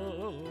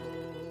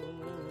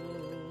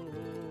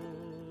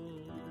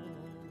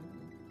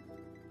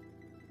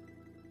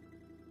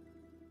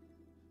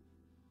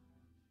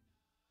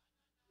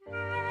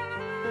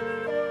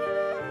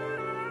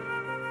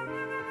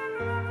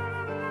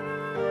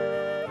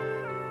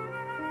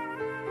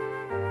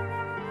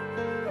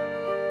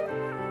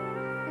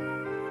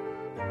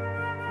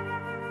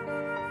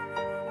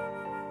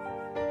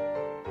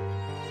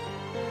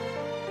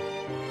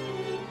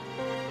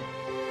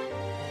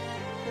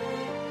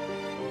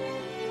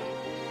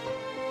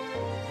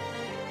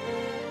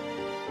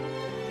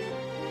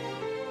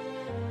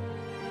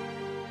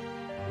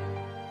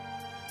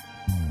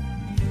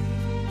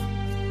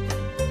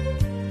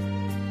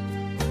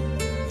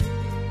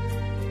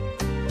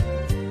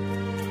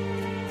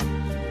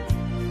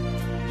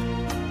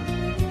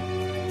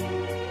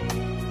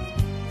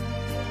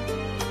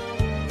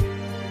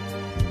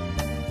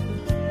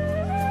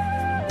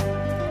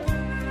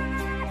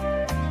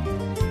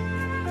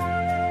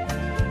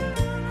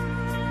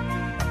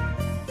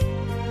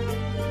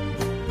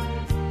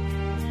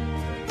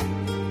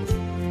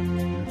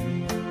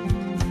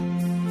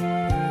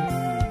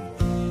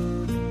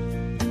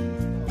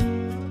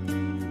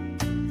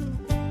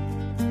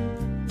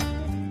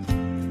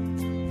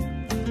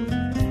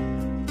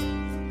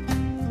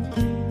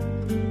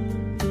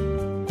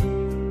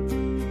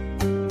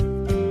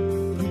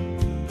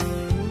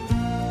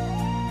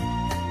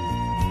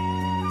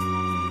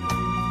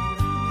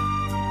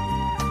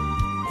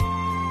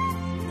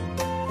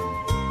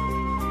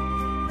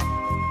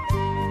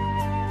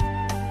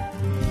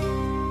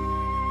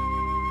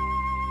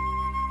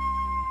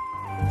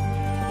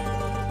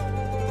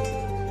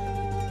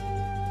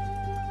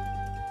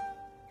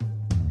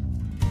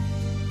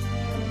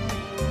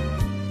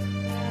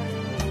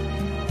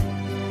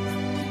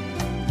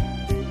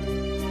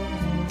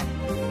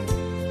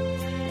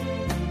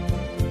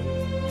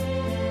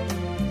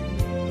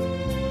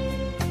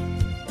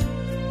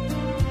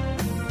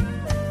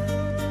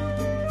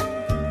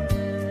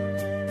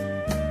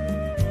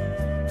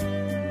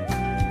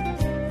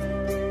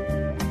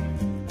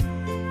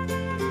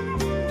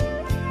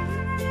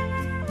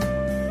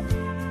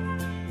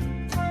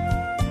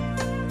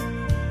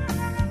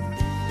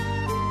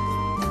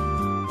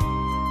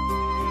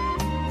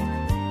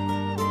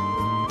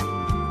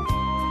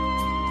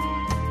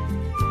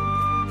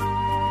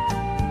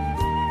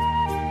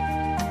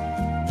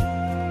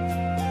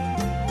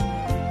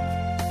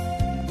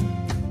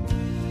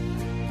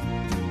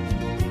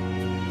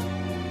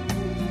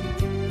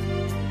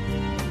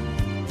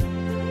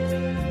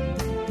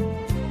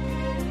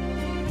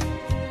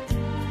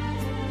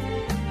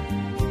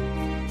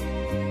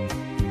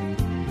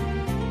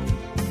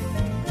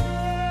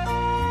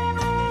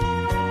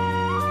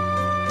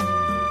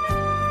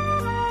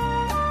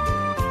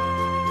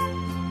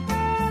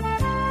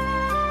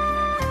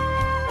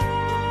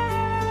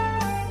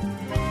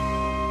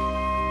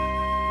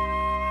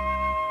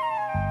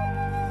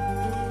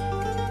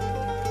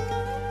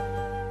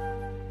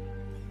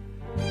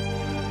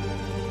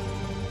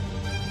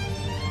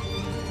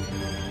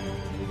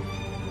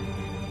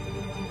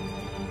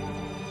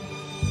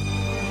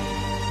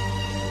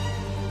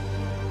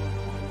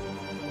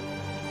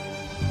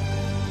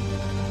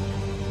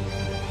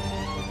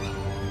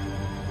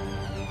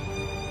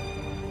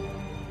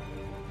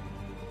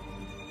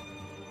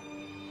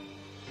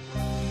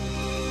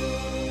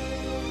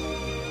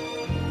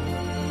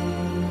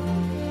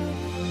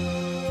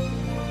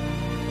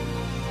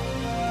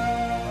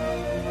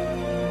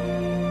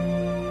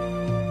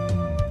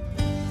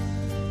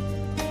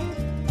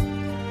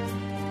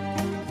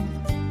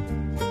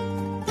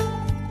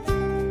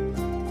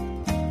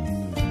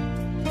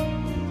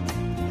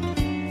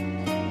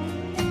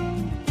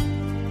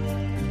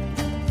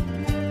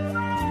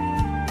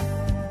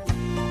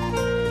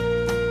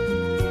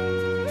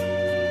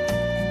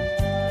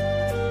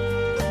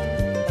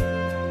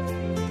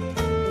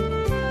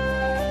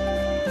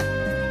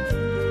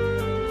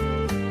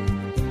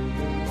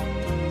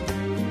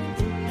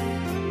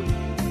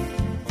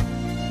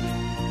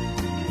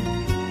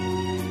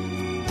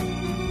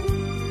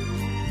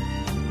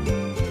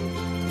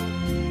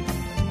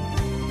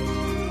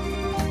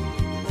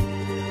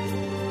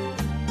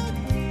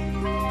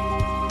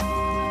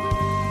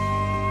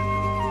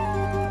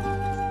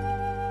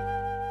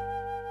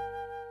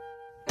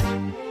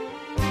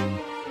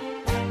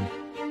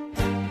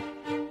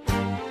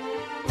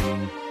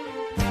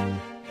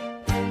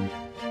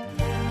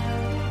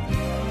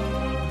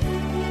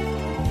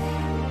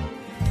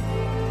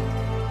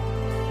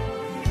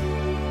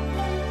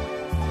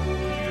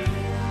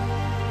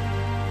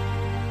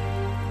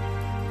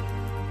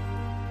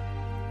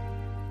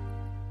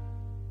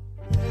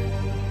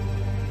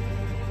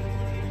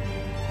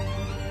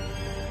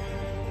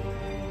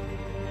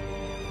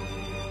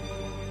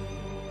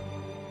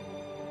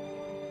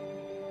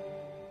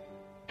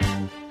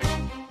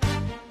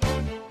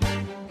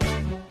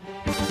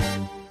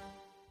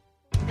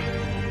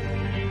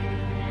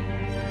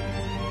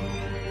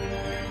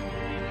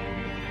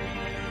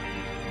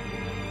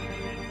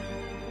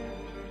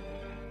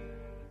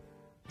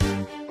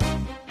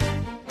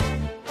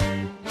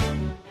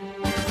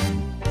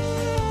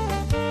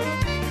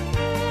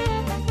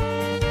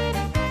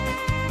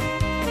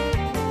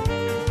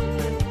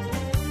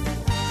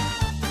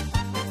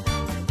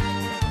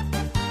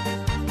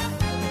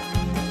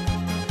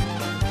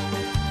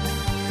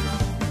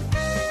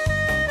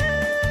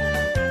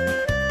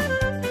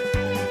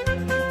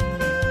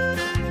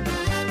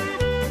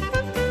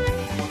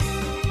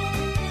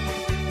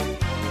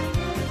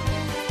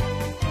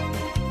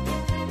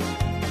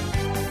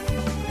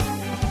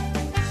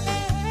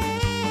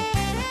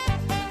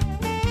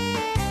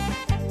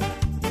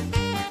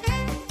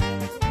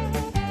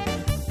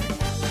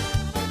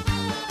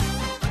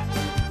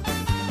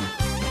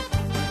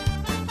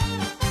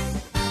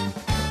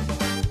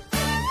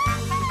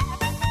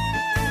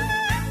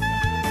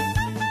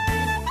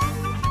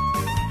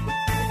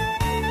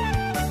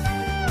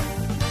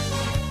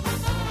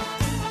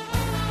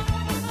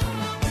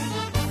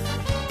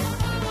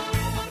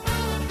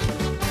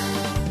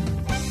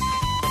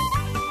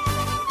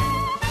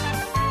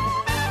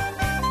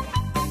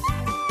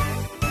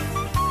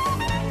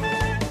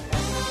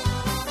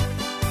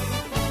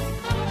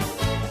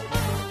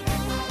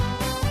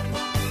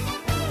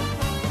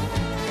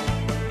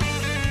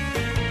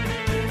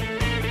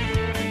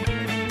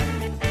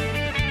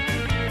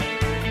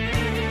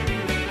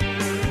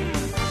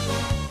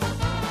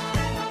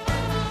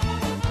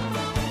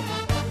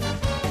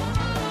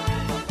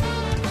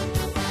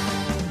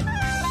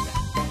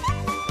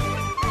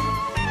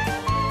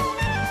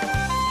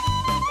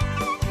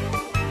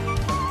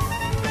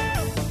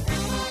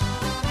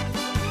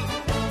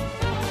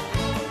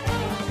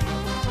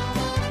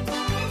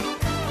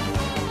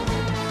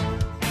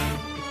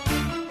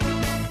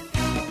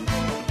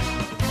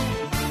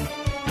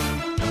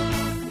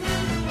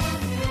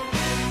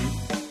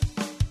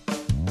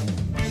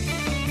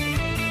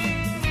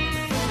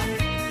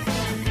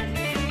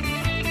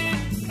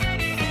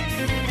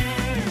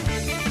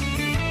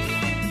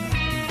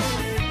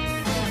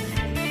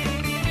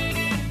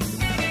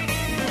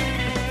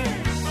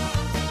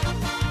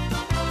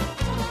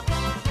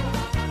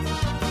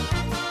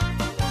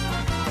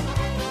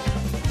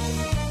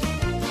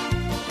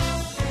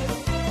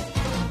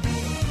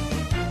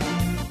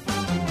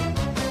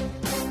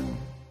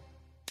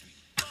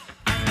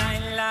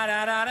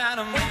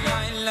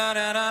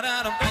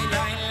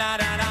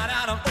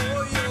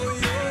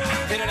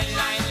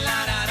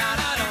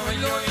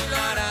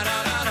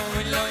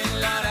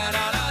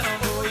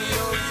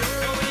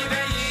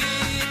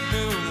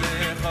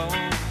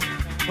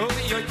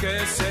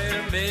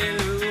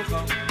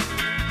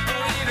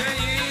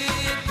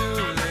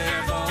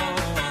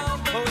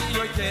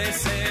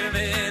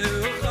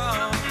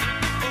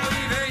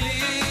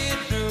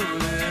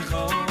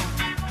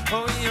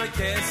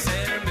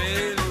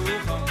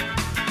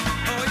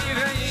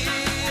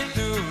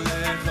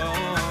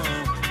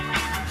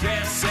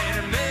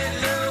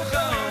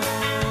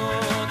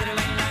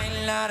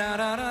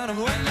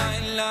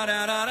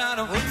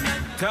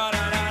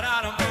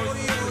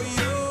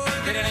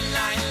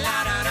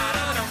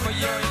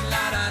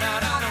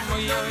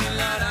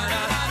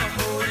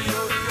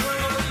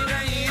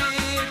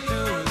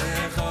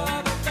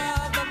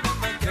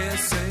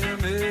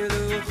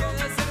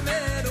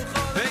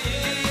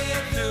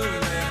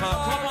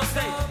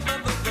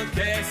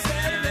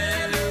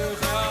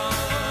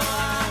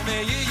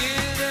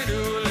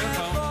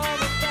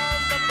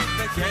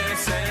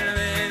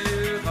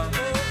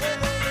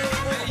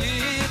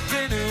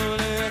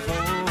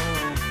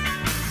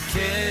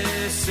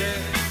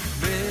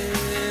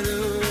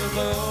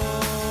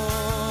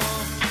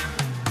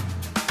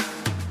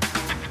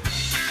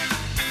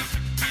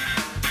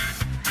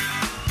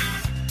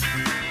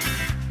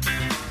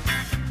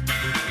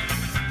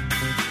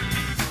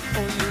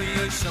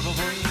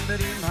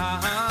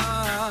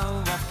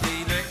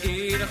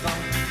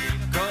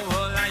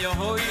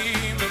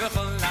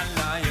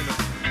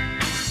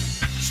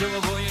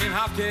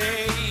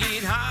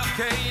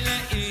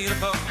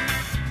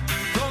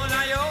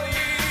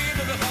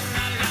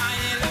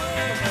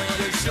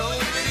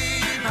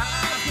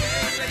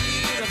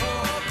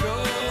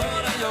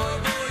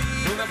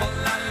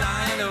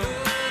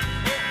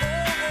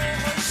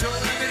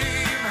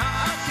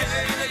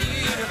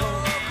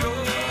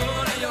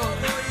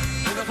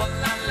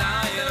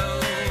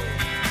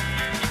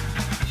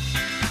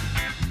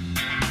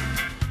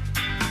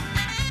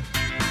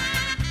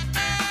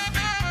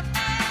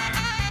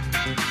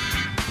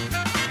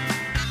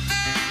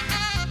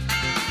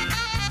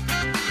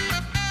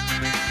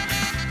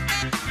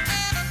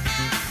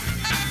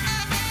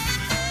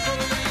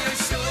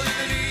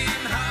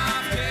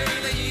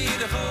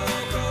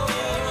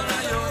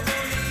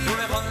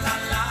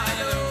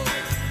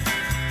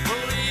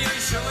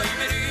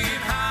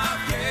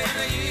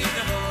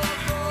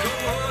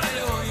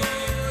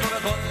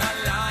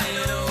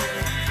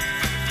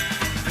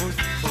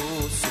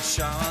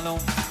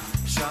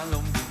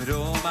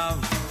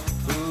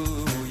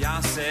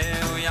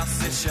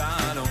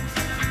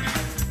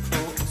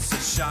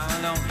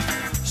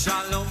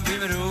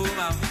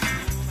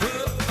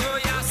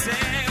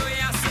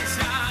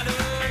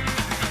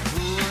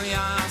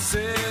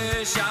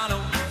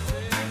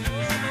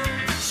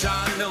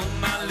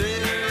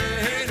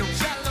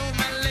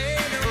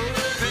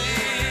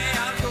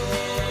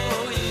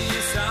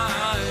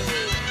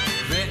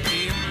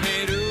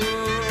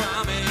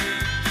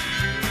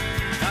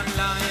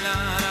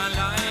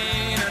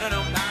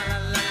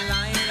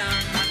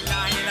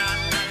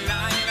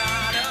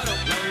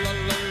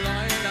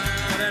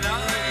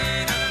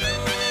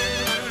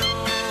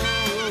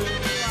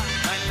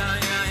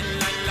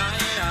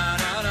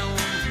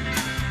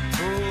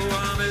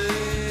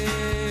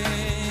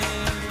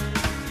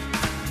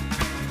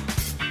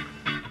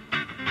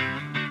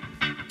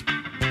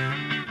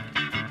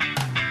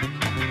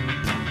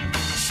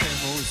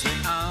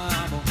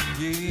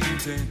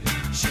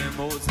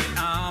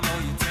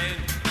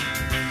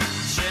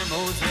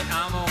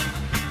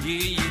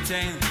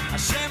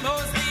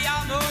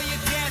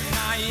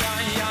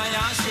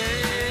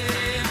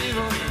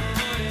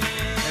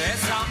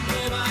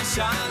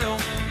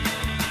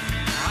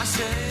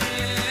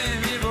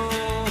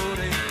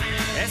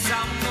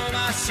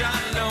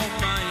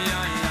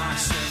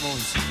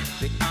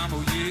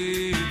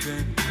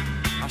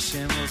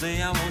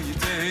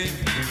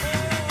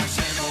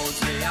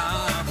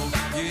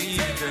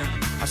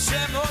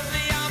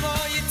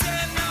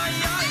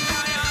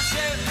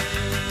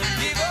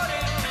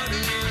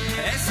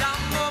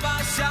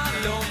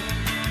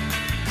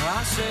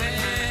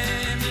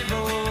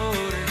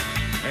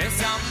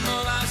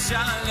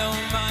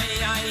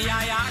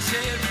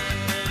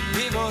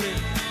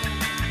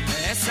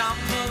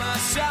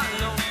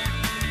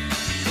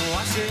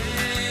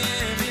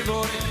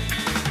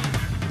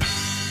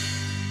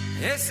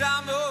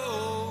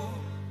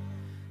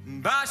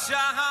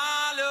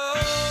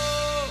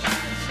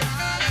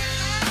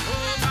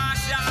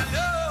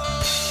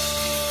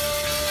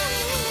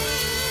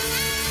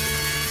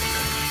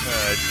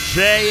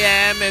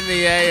 JM in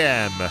the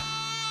AM.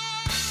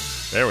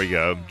 There we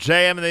go.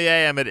 JM in the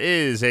AM. It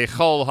is a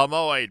Chol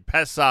Hamoed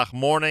Pesach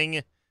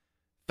morning.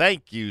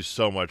 Thank you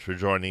so much for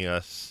joining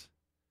us.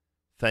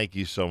 Thank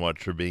you so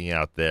much for being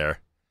out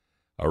there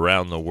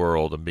around the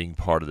world and being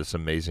part of this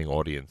amazing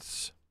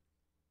audience.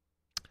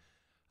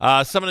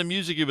 Some of the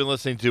music you've been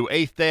listening to,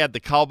 Eighth Day at the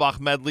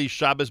Kalbach Medley,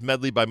 Shabbos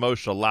Medley by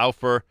Moshe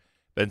Laufer,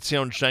 Ben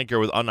Zion Schenker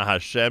with Ana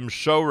Hashem.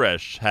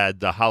 Shoresh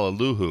had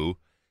Hallelujah.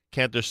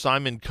 Cantor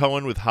Simon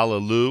Cohen with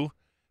Hallelujah.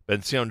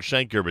 Ben Zion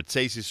Schenker,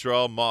 B'tzeis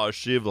Yisrael,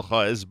 Ma'ashiv,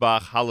 L'cha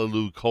Ezbach,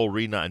 Hallelujah, Kol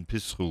Rina, and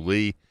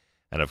Pischuli.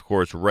 And, of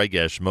course,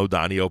 Regesh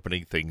Modani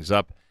opening things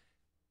up.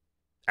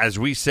 As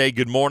we say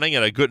good morning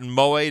and a good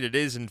Moed, it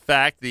is, in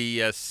fact,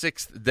 the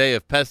sixth day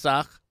of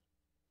Pesach.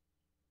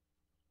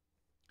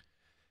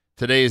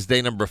 Today is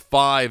day number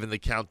 5 in the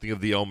counting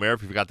of the Omer.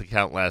 If you forgot to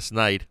count last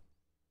night,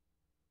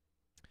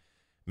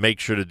 make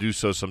sure to do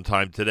so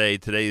sometime today.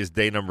 Today is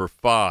day number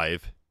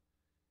 5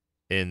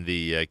 in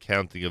the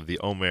counting of the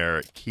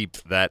Omer. Keep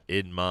that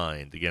in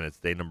mind. Again, it's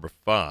day number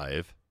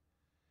 5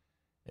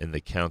 in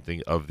the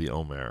counting of the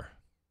Omer.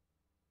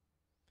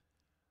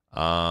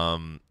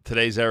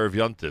 Today's Erev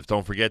Yontif.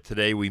 Don't forget,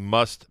 today we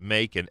must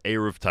make an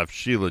Erev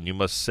Tavshilin. You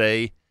must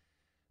say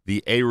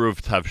the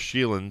Erev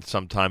Tavshilin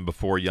sometime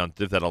before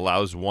Yontif. That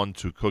allows one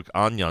to cook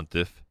on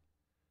Yontif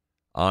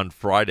on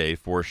Friday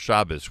for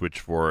Shabbos, which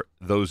for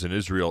those in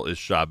Israel is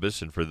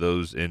Shabbos, and for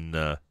those in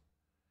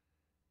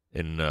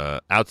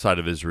outside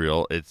of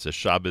Israel, it's a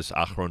Shabbos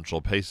Achron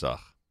Shel Pesach.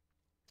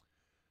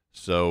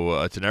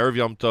 So it's an Erev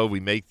Yom Tov. We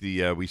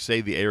say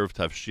the Erev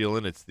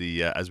Tavshilin. It's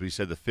the as we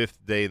said, the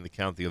 5th day in the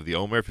counting of the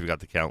Omer. If you forgot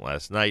to count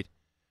last night,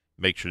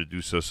 make sure to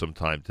do so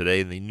sometime today.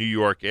 In the New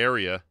York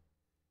area,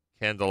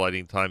 candle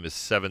lighting time is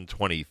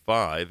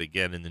 7:25.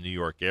 Again, in the New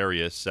York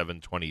area,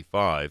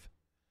 7:25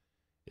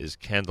 is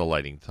candle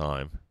lighting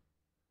time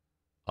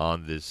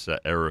on this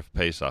Erev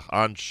Pesach.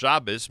 On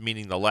Shabbos,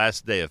 meaning the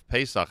last day of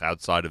Pesach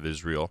outside of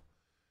Israel,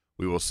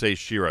 we will say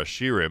Shir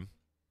HaShirim,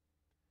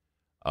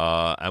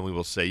 and we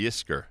will say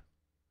Yisker.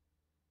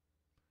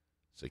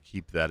 So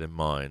keep that in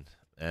mind.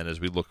 And as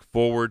we look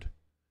forward,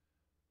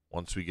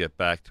 once we get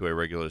back to a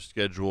regular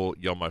schedule,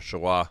 Yom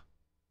HaShoah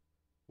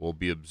will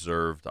be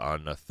observed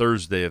on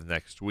Thursday of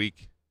next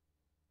week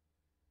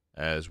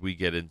as we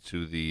get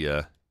into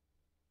the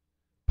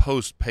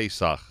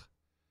post-Pesach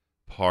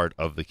part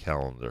of the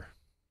calendar.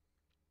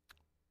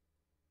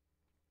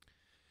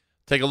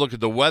 Take a look at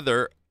the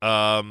weather.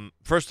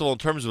 First of all, in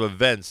terms of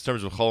events, in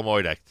terms of Chol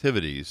Hamoed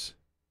activities,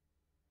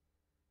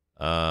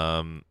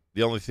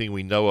 the only thing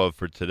we know of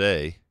for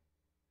today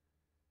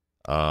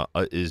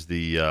is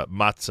the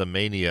Matzah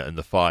Mania in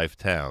the 5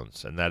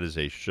 Towns, and that is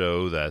a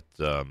show that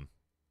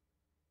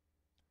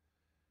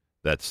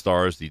that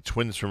stars the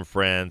twins from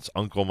France,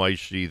 Uncle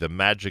Maishi, the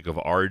magic of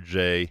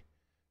RJ,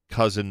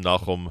 cousin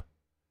Nachum.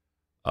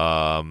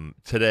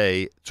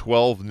 Today,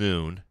 12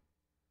 noon,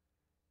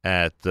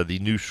 at the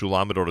new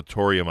Shulamit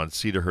Auditorium on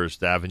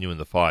Cedarhurst Avenue in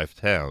the 5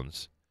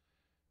 Towns.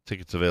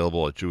 Tickets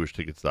available at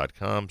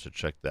jewishtickets.com, so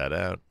check that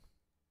out.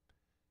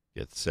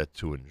 Get set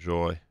to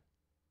enjoy.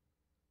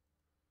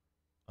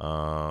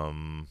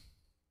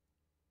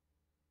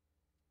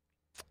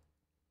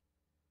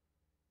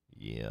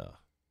 Yeah.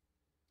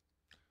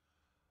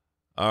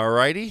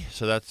 Alrighty,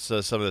 so that's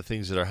some of the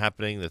things that are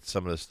happening. That's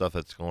some of the stuff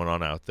that's going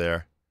on out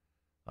there.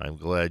 I'm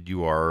glad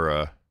you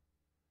are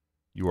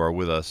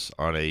with us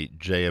on a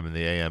JM in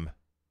the AM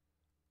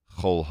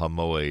Chol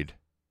Hamoed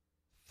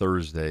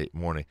Thursday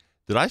morning.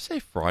 Did I say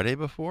Friday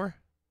before?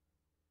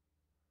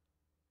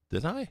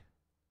 Did I?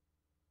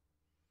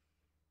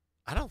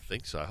 I don't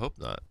think so. I hope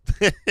not.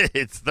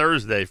 It's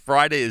Thursday.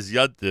 Friday is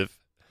Yontif.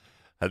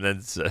 And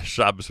then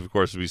Shabbos, of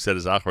course, as we said,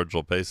 is Achron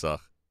Shel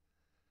Pesach.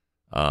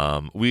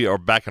 We are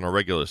back on a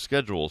regular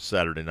schedule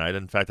Saturday night.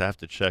 In fact, I have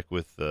to check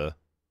with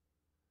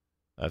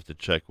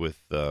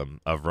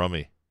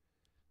Avrami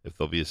if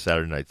there'll be a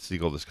Saturday night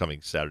Siegel this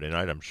coming Saturday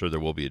night. I'm sure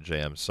there will be a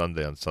JM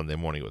Sunday on Sunday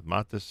morning with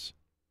Matis.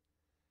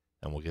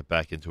 And we'll get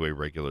back into a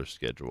regular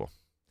schedule.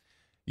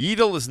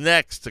 Yidel is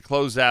next to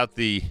close out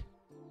the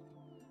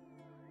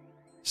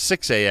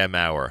 6 a.m.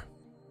 hour.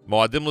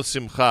 Moadim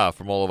l'simcha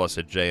from all of us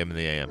at JM in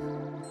the AM.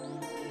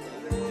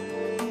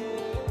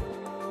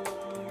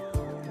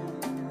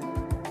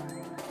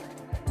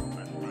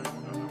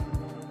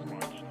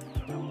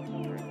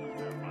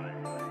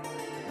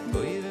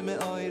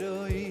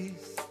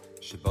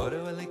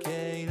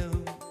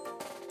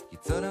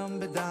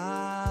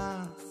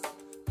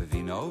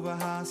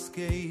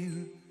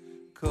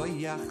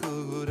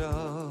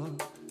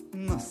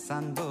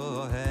 Nosan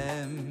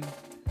bohem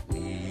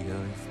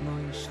Lidois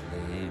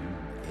moishlim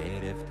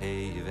Erev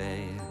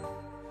teivel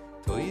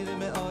Toire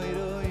me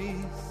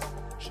oirois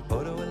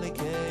Shboro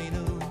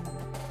elekeinu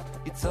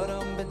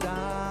Yitzorom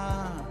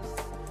bedas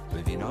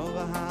Levino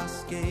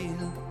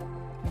v'haskeil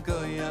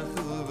Goya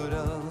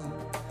chuvro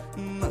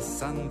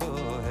Nosan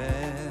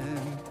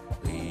bohem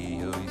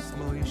Lidois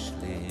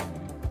moishlim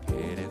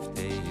Erev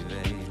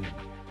teivel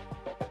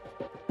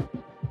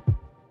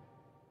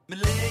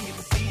Melei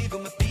yivasiv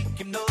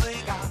u'mafikim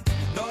noiga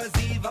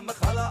Noiziv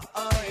ha'mechala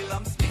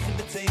oilam Smichim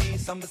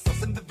b'tzeisam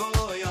V'sosim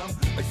b'voyam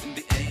Oisim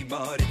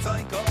b'eimar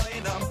Itzoin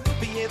koinam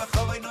B'yeva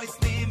chovoi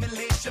noisnim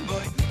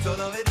Elishamoy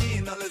Tzolo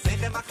v'din Olo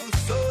zeichem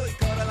achusoi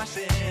Kora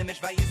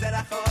l'Hashemesh Vayizer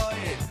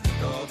achoi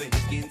Kove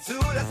niskin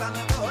tzuras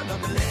Alavon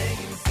Melei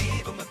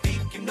yivasiv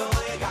u'mafikim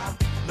noiga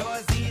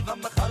Noiziv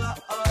ha'mechala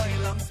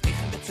oilam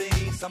Smichim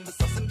b'tzeisam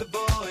V'sosim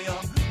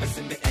b'voyam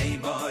Oisim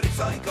b'eimar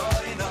Itzoin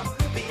koinam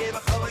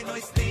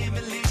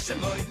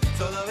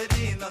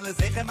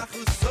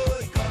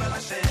machusoi kol al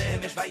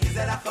shemesh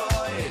vayizel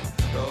achoid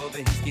rove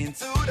hiskin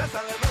zu das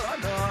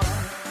alvono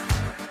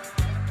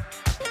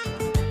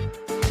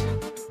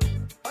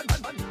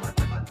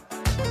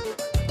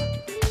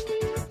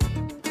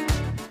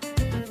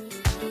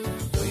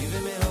Toive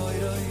me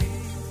hoyroi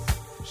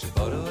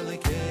shvoro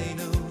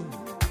lekeinu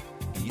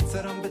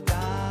yitzaram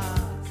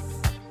bedas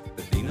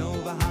bedino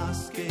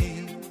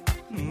vahaskein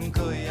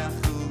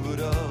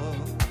koyachuro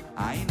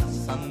ayno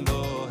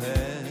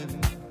sanbohem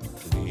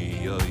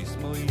yois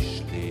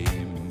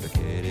moishlim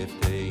bekeref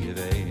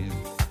teyvein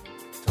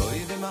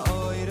toive me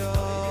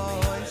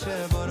hoyroi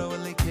shvoro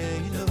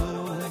lekeinu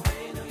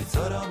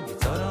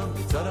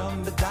yitzaram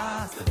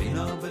bedas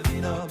bedino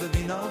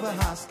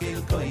vahaskein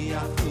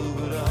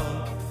koyachuro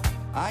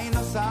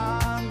ayno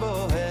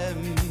sanbohem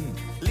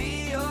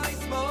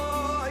yois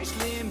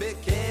moishlim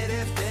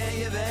bekeref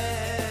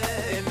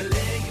teyvein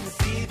belegen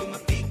sie wo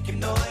man pick im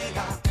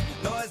neuga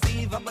neu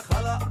sie wann man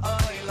khala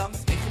oilam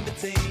smichen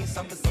betei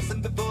sam besossen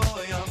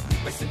beboyam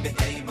wissen wir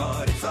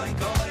einmal it's ein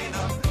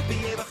goina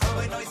wie wir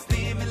khoy neu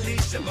stim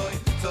lische boy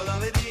so la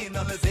vedin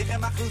alle sicher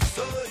mach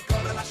so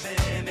kol la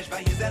shemesh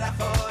vayizel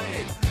khoy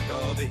do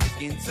we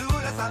gehen zu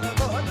das alle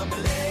wollen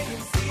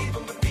belegen sie wo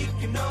man pick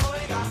im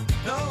neuga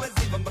neu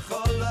sie wann man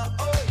khala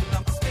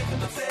oilam smichen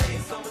betei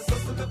sam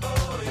besossen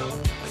beboyam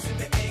wissen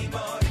wir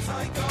einmal it's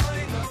ein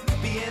goina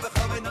wie wir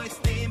khoy neu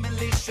stim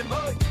lische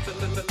boy so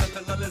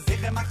la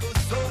sicher mach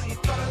so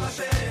kol la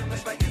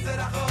shemesh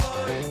vayizel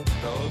khoy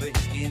do we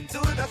gehen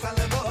zu das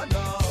alle wollen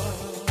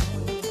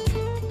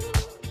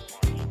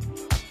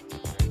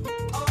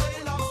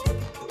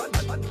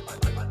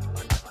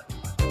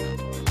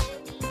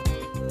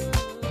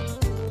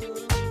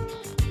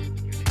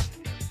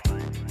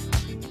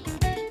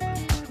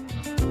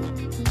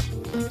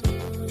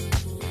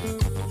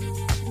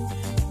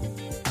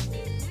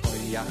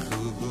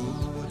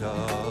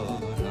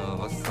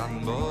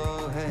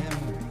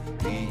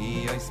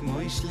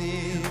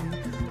moishlim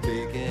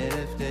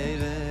begeref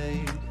tevei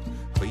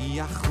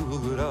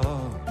khoyachuro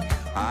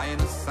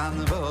ayno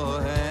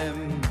sanvohem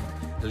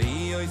li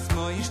ois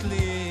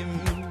moishlim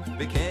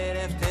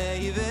begeref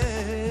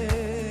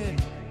tevei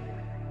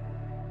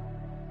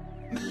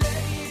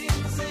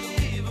meleim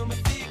ziv um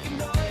fiken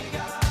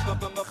noiga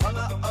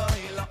bamkhala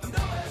oila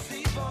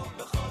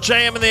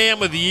JM in the AM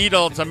with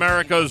Yudin. It's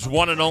America's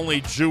one and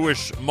only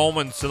Jewish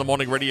Moments in the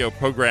Morning radio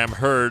program,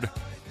 heard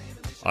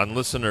on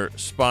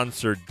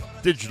listener-sponsored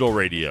digital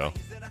radio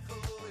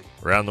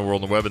around the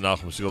world on the web at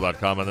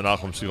NachumSegal.com, on the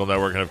Nachum Segal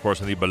Network, and of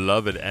course on the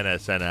beloved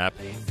NSN app.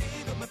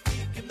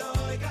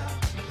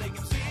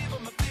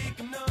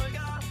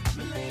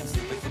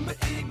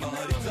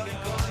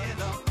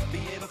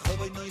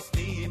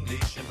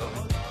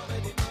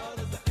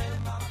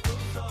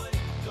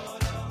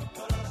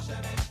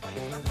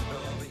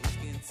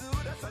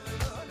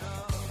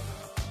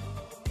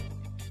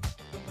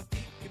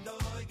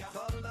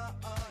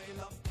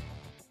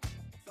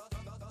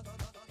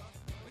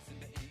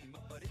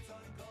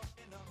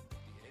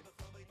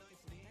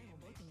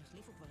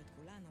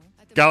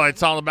 Got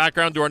lights on in the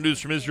background to our news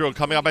from Israel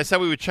coming up. I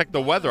said we would check the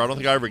weather. I don't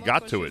think I ever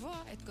got to it.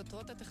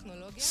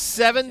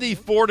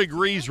 74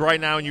 degrees right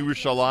now in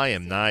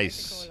Yerushalayim.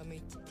 Nice.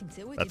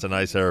 That's a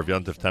nice Erev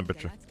Yontif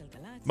temperature.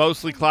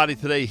 Mostly cloudy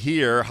today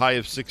here, high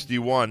of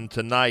 61.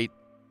 Tonight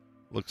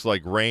looks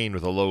like rain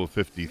with a low of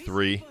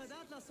 53.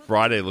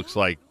 Friday looks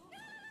like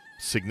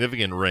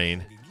significant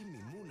rain.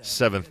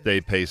 7th day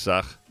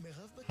Pesach,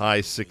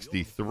 high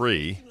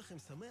 63.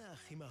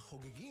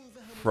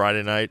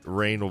 Friday night,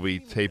 rain will be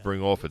tapering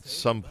off at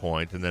some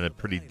point, and then a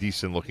pretty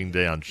decent-looking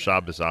day on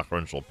Shabbos,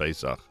 Achron Shel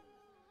Pesach.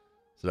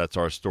 So that's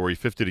our story.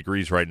 50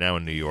 degrees right now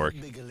in New York.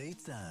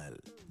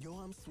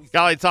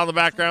 Got lights on the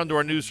background to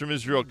our news from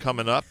Israel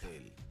coming up.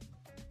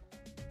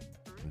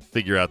 And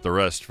figure out the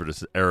rest for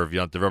this Erev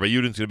Yontif. Rabbi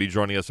Yudin's going to be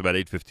joining us about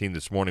 8:15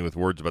 this morning with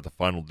words about the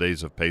final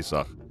days of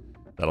Pesach.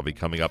 That'll be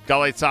coming up.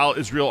 Galei Tzahal,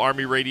 Israel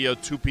Army Radio,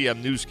 2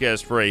 p.m.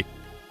 newscast for a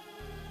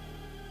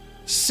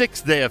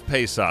 6th day of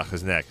Pesach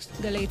is next.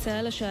 גלי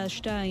צהל השעה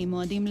 2,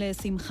 מועדים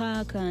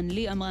לשמחה, כאן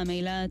לי אמרה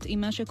מילת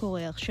עם מה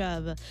שקורה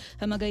עכשיו.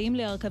 המגעים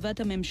להרכבת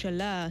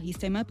הממשלה,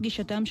 הסתיימה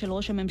פגישתם של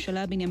ראש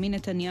הממשלה בנימין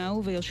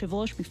נתניהו ויושב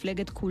ראש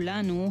מפלגת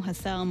כולנו,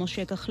 השר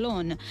משה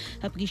כחלון.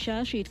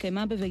 הפגישה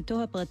שהתקיימה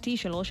בביתו הפרטי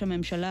של ראש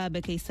הממשלה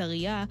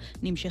בקיסריה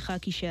נמשכה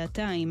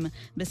כשעתיים.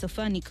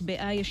 בסופה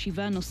נקבעה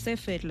ישיבה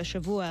נוספת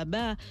לשבוע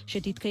הבא,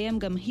 שתתקיים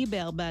גם היא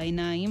בארבע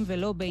עיניים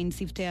ולא בין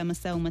צוותי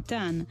המשא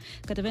ומתן.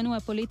 כתבנו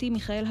הפוליטי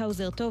מיכאל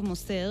האוזר טוב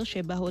מוסר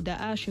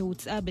שבהודעה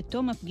שהוצאה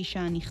בתום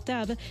הפגישה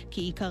נכתב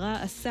כי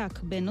עיקרה עסק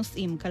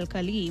בנושאים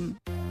כלכליים.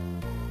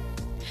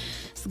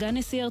 סגן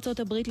נשיא ארצות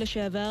הברית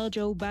לשעבר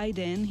ג'ו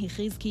ביידן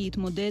הכריז כי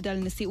יתמודד על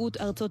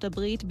נשיאות ארצות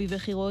הברית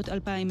בבחירות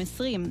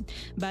 2020.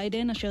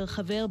 ביידן, אשר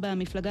חבר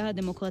במפלגה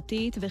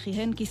הדמוקרטית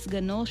וכיהן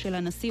כסגנו של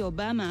הנשיא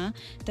אובמה,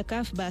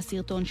 תקף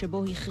בסרטון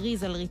שבו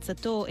הכריז על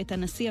ריצתו את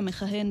הנשיא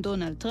המכהן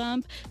דונלד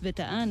טראמפ,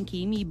 וטען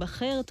כי אם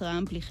ייבחר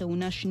טראמפ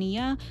לכהונה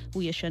שנייה,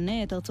 הוא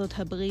ישנה את ארצות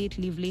הברית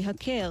לבלי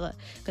הכר.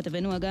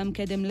 כתבנו אגם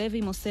קדם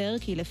לוי מוסר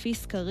כי לפי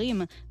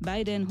סקרים,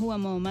 ביידן הוא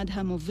המועמד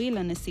המוביל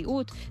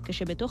לנשיאות,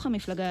 כשבתוך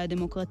המפלגה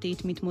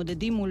הדמוקרטית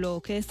מתמודדים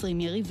מולו כ-20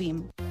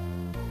 יריבים.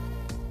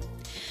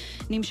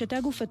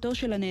 נמשתה גופתו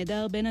של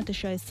הנעדר בן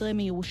ה-19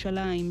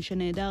 מירושלים,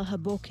 שנעדר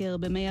הבוקר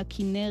במי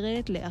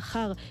הכנרת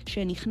לאחר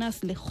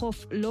שנכנס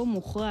לחוף לא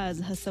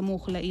מוכרז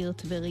הסמוך לעיר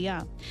טבריה.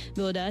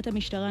 בהודעת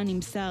המשטרה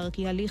נמסר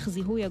כי הליך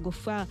זיהוי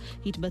הגופה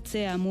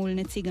התבצע מול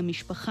נציג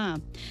המשפחה.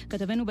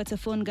 כתבנו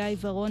בצפון גיא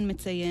ורון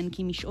מציין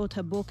כי משעות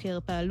הבוקר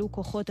פעלו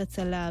כוחות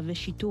הצלה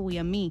ושיטור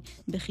ימי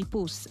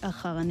בחיפוש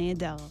אחר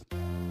הנעדר.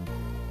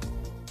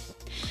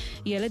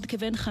 ילד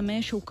כבן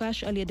 5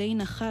 הוקש על ידי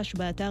נחש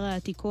באתר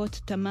העתיקות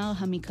תמר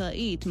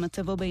המקראית,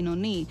 מצבו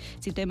בינוני.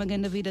 צוותי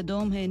מגן דוד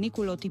אדום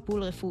העניקו לו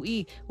טיפול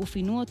רפואי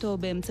ופינו אותו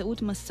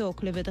באמצעות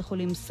מסוק לבית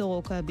החולים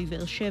סורוקה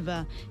בבאר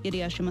שבע,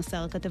 ידיעה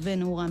שמסר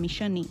כתבנו רמי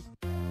שני.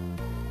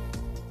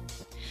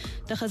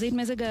 תחזית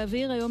מזג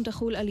האוויר, היום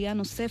תחול עלייה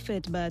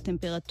נוספת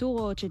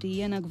בטמפרטורות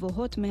שתהיינה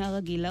גבוהות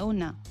מהרגיל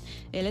לעונה.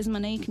 אלה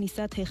זמני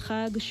כניסת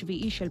החג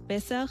שביעי של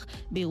פסח,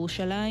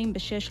 בירושלים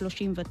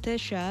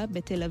ב-6:39,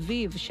 בתל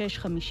אביב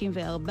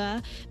 6:54,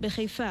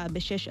 בחיפה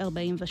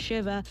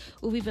ב-6:47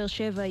 ובבאר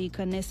שבע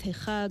ייכנס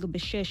החג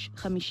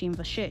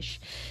ב-6:56.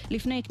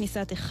 לפני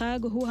כניסת החג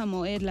הוא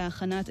המועד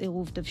להכנת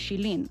עירוב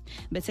תבשילין.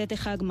 בצאת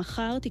החג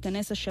מחר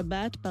תיכנס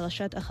השבת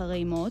פרשת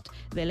אחרי מות,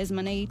 ואלה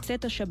זמני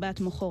צאת השבת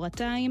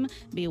מחרתיים,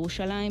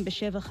 בירושלים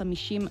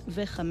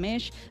ב-7:55,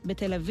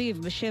 בתל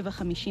אביב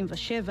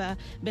ב-7:57,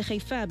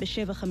 בחיפה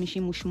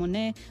ב-7:58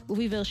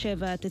 ובבאר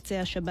שבע תצא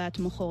השבת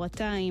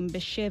מחרתיים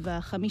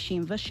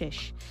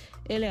ב-7:56.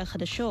 אלה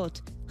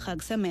החדשות,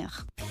 חג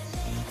שמח.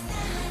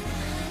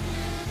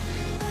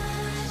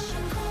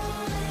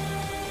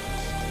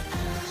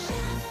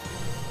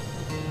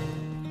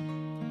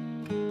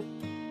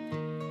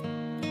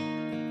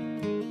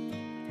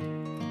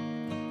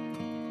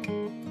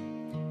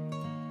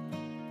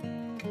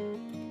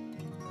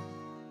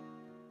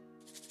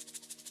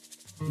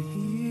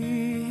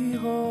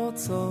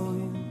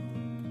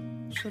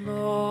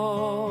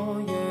 שלא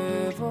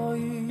יבוא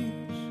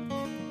איש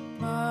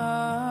על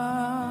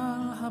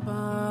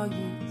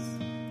הבית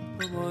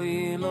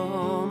ובואי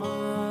לו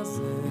מה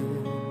זה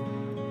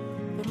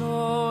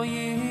ולא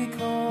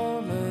יקרא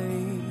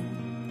לי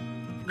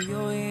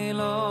ויואי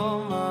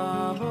לו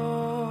מה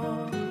בו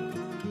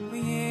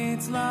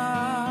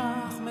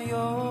ויצלח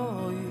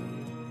מיואי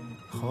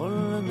כל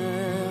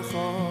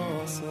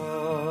נכוסו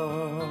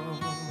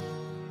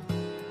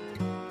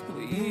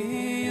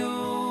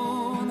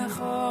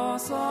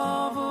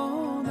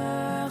סבו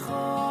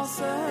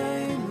נחסנו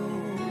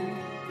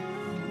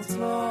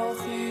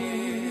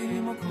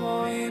מצלחים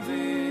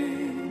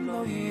וקרויבים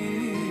לא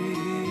יהי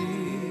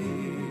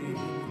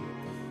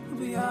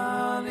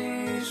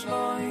ויאליש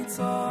לא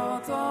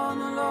יצאתן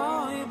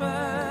לא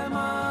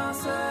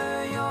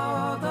במעשה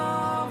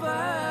ידע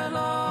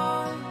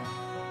ולא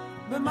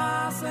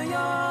במעשה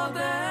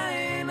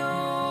ידינו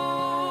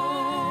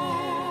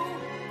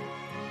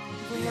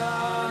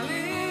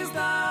ויאליש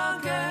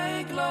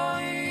דרכי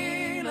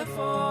גלוי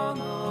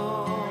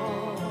לפונו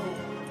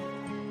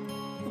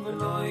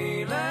ולא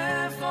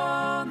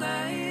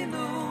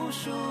לפוננו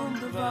שום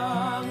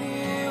דבר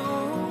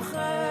ירוחת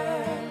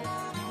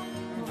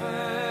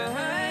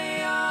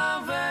והיה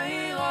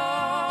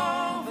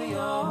וירור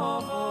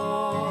ויובוי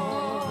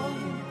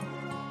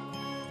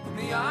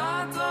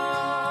ויעתו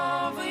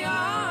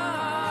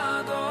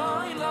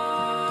ויעדוי לא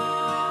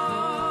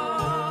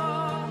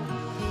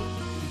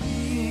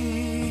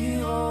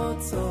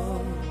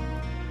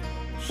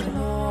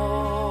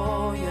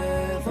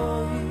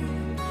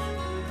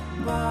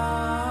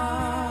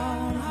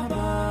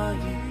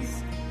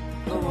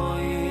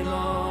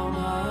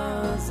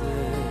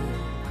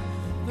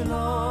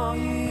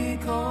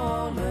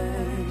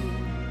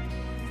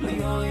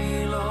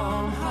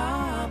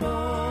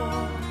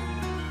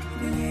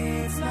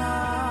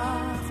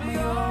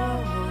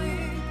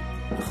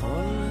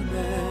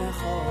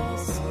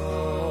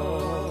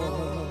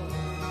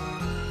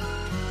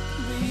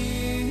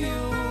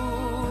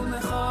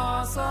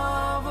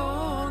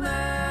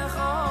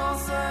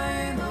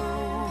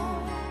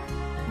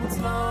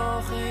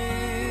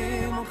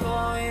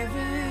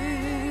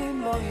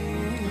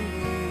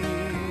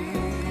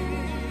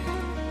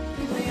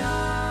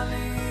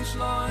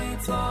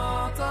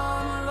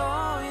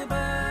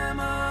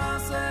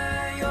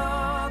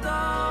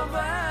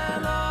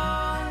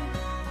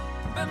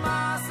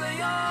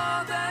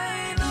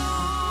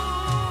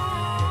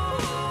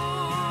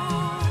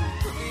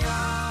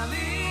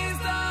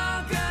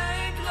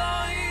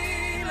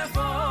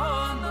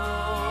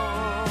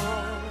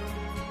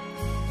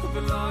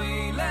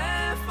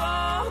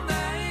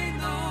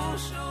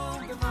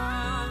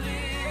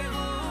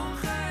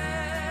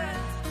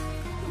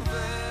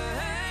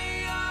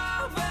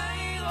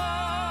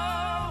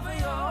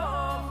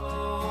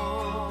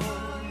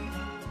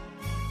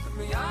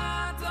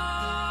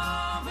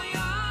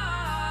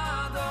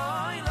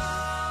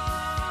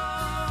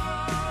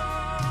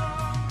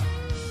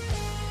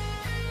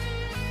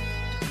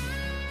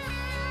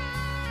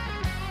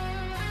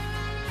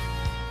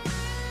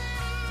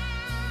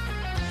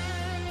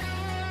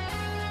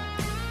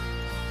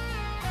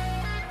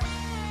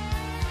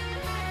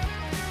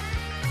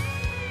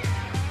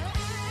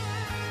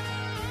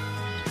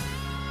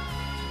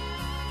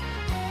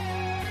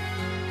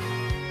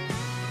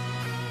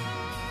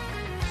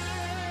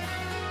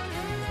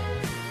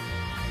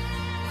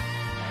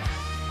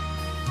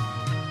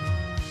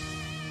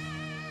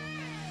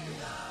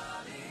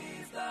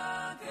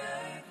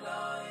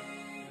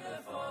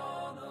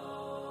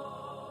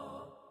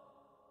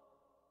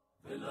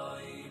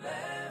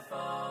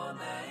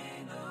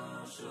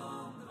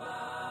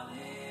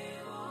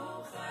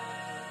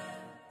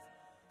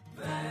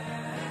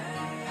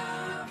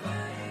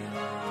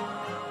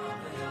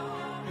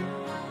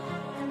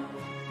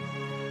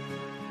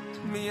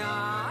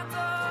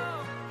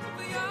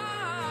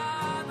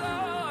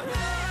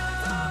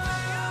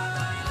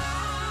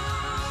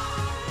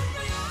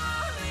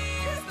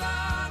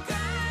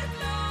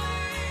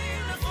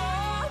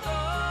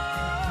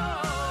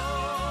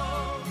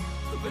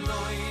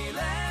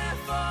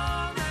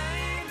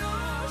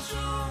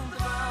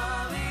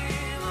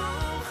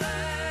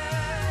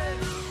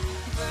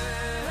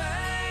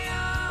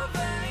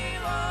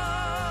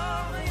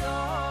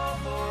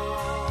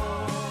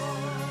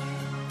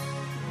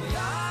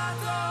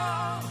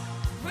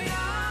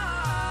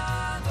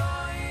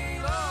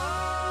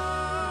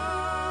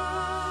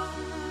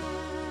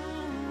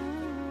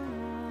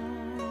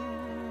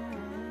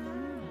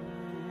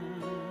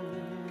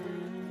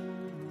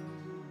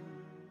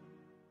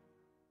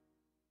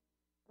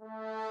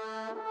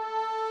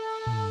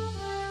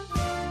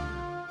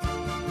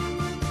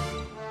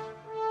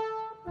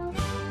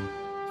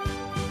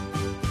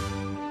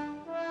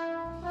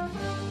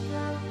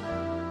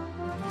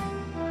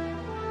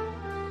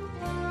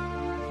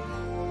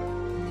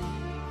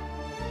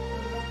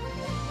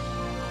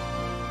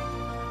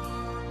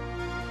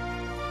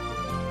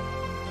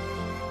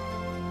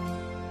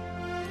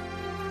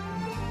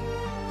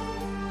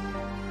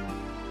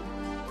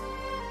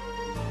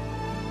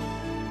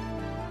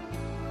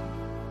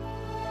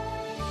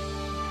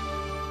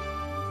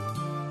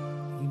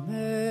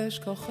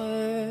אשכחך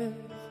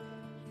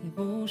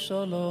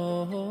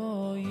ירושלים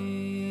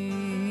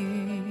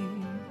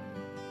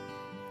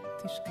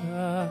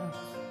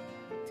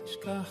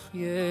תשכח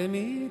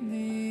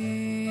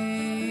ימיני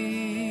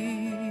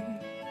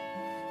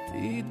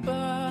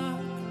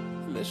תדבק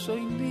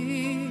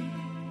לשויני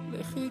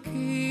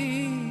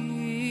לחיקי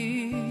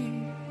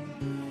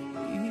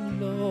אם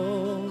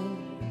לא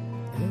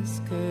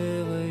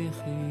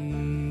אזכרכי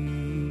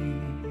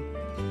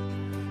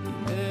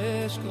אם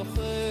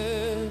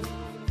אשכחך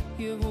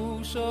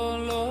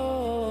ירושלים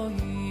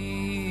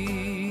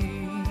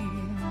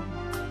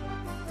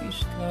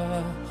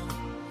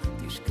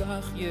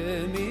תשכח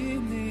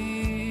ימיני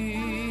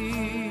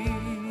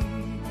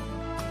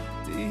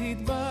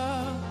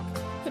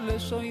תדבק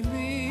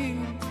לשויני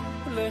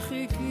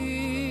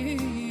לחיקי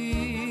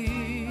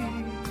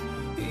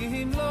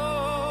אם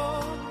לא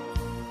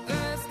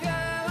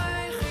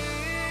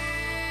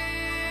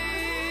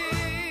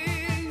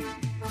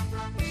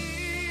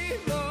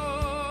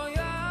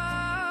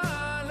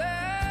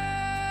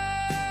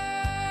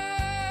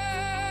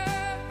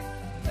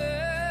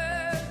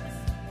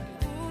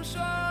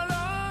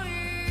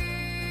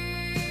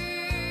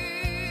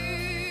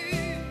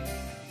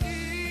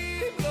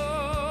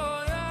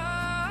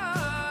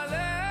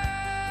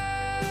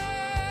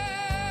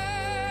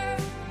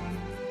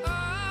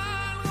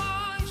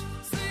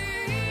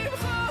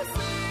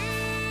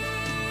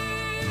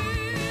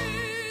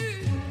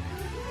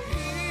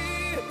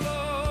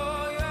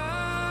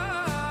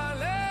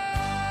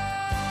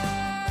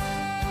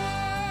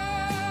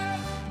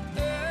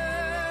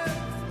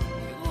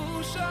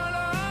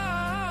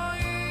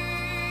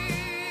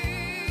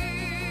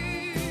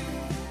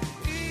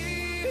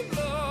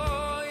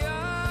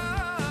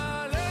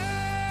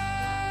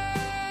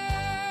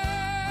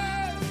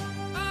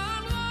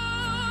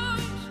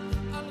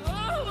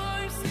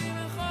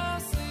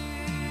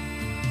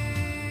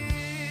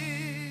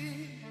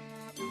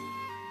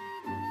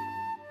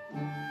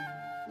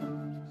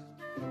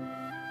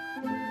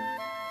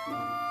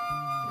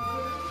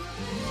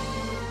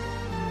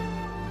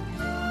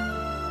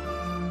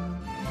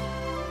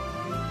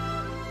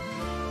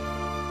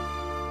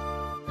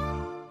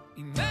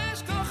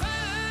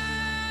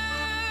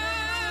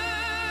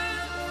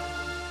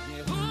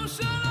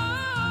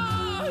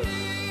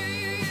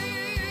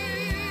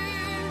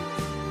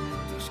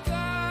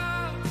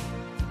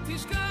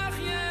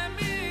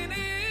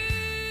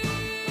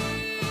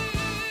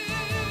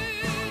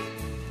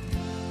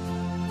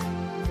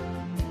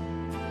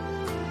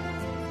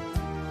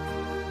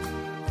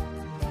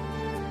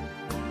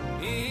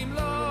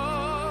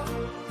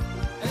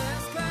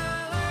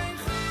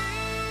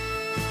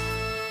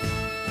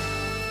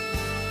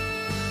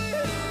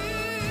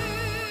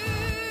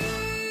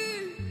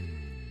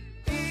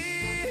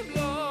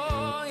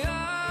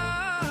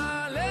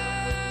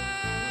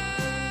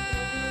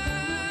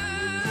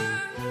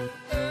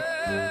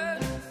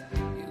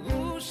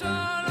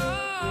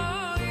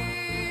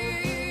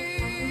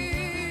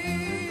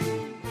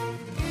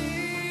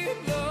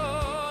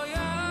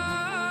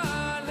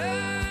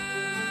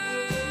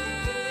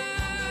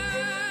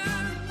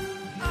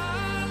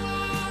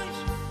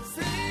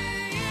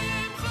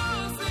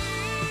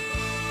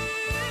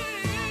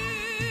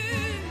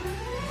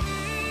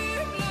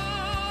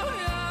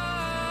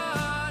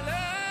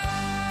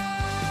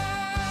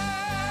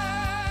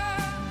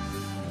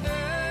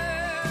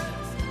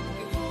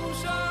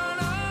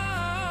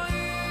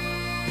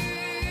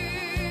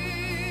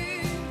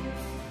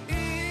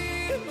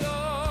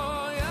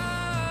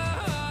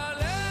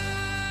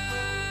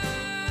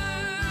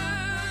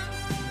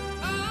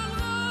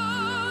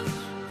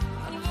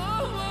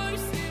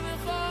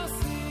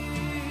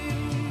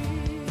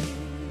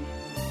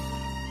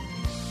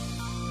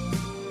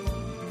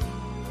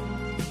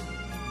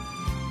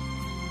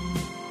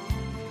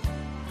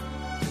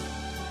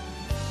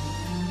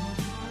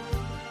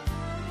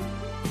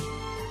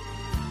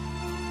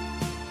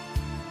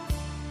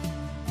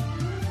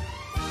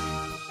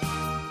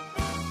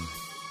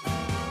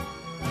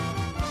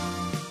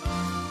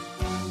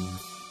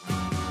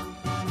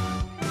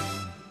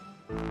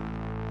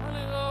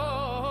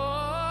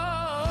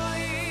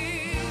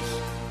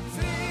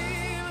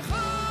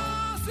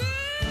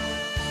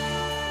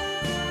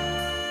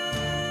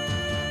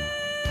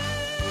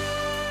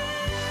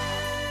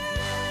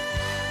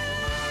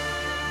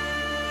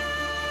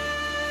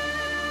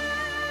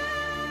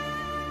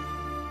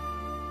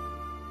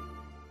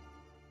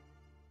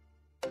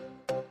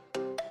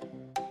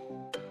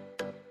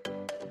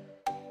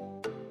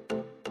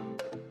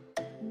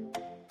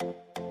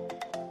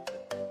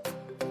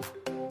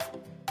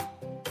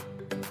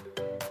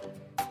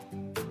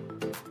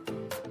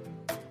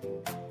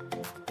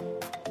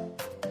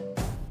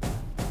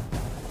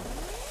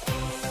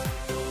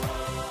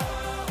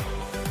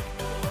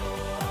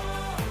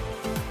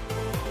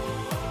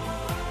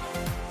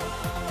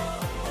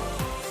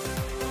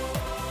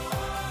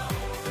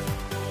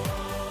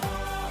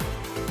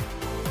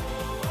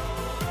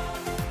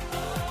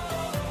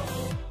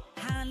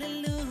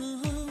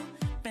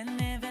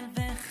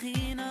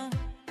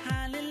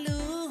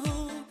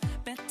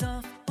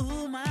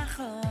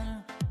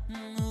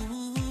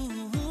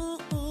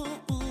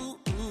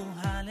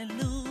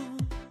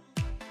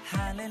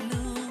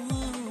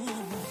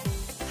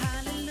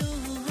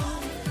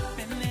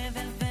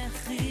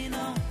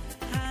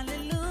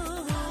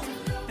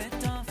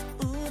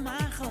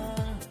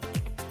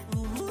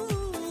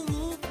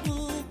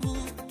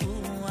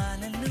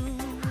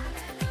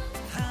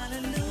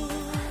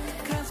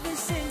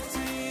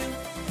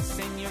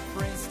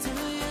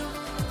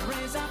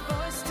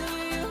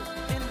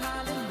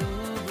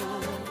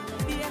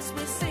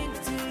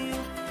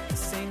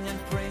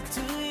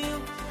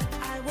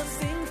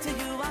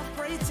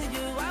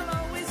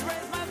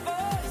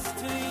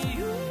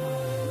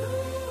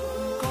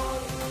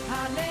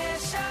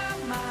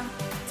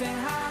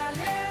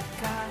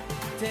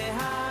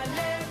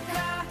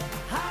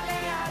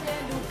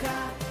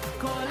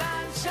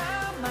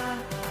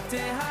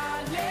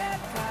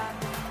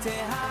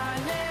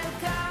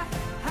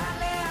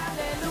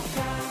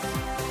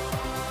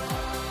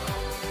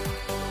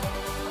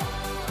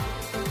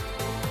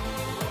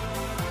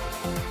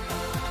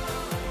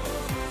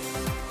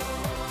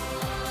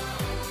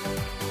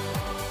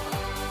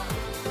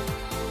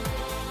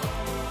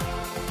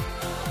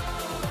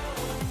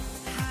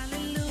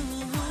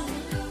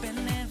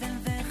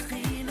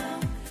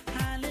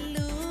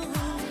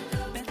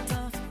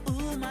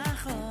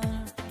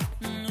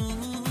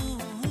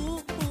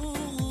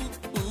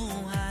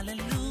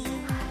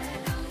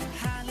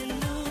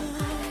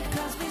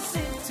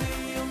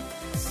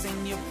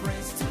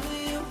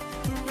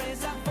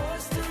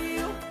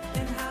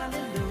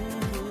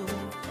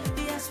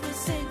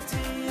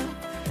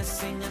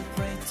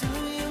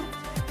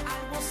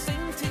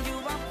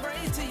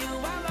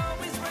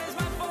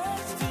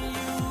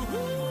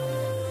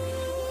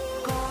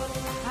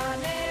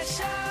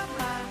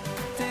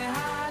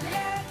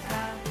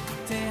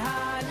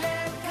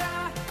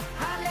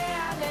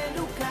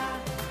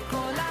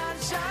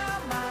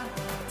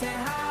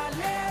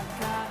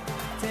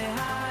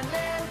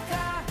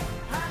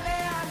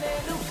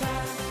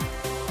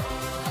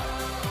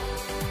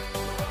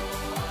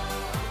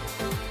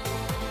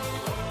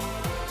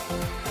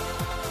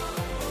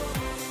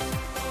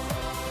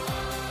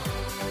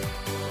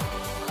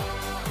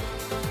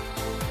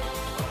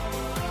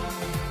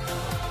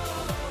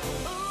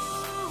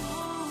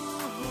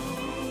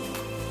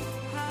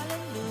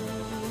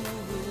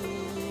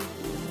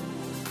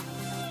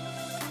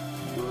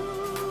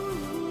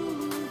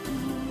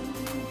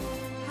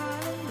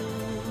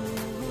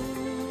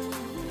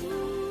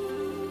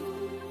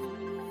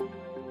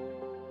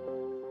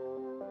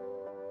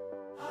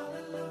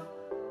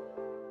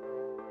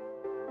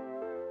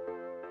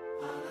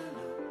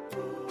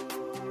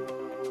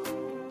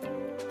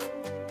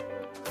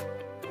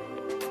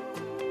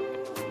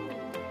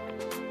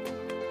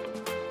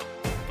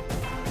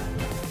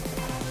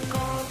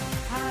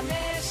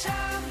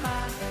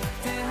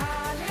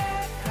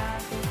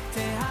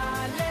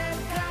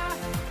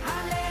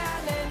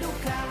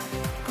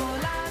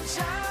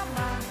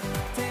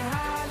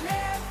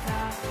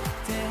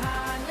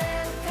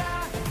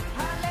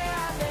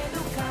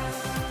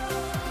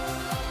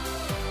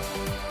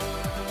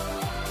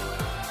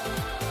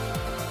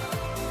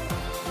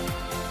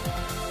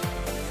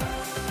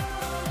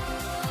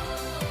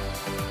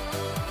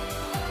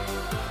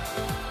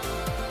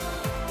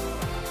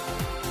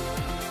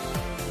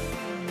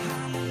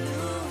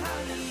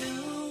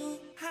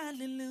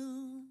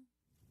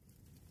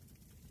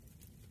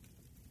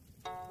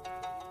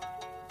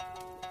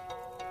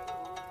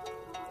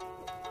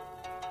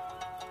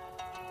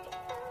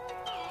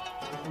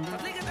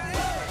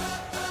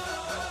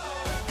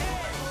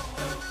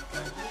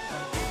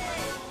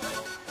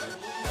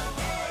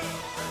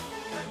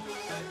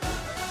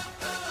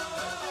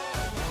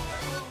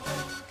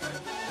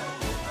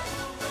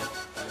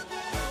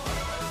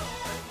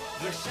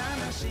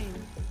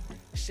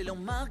שלא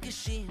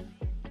מרגישים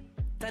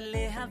את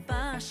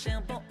הלהבה אשר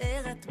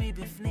בוערת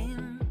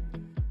מבפנים,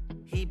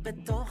 היא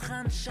בתוך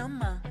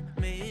הנשמה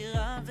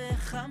מהירה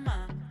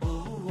וחמה.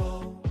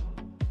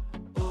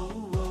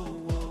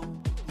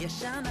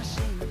 יש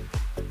אנשים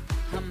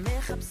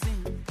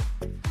המחפשים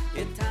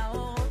את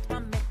האורות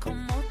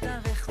במקומות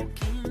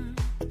הרחוקים,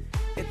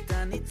 את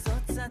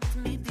הניצוץ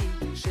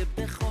התמידי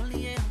שבכל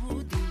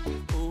יהודי.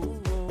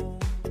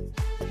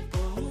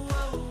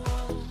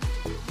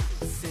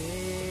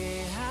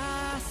 זה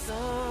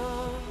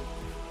הסוף,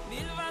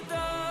 מלבדו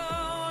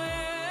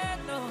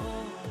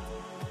אינו,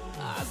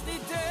 אז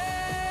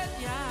ניתן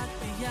יד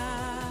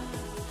ביד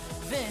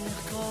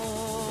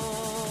ונחקור.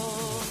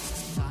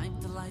 Time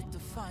to light the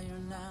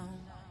fire now.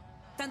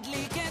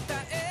 תדליק את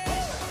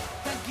האש,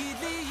 תגיד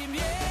לי אם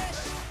יש,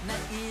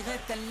 נאיר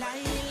את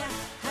הלילה,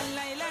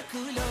 הלילה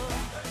כולו.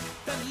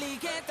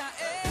 תדליק את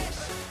האש,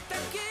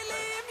 תגיד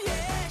לי אם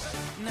יש,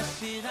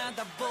 נשיר עד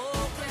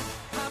הבוקר,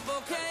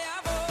 הבוקר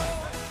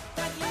יבוא.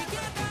 תדליק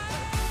את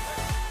האש,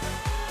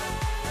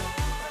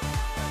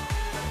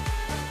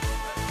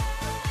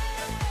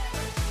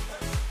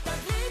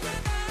 תדליק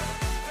את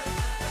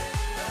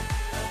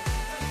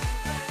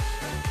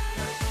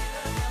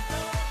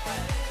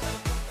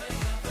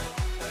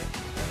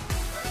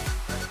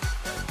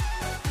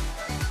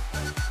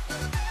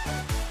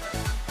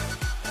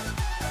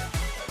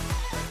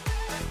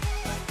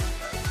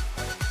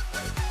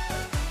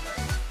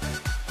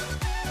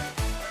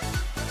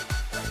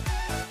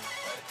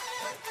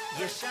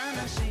יש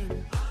אנשים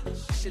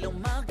שלא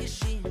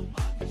מרגישים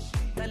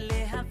את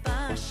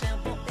הלהבה אשר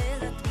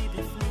בוערת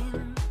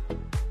מבפנים,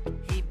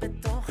 היא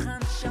בתוך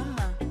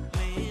הנשמה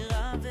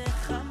מהירה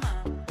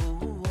וחמה.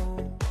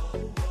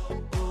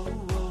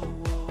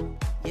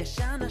 יש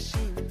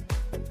אנשים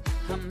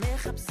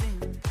המחפשים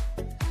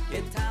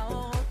את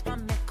האורות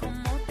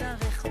במקומות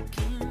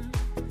הרחוקים,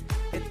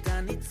 את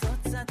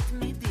הניצוץ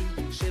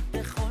התמידי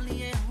שבכל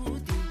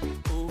יהודי.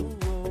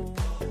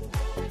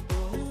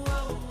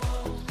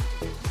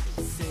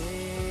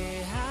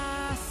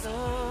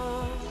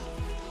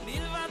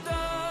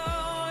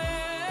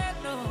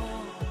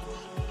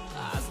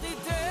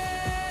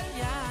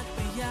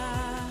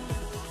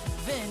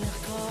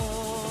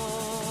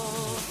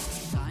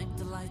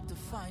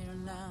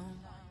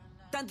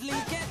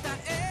 תדליק את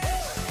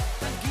האש,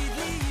 תגיד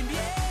לי אם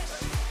יש,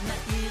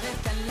 נאיר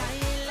את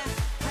הלילה,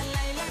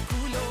 הלילה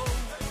כולו.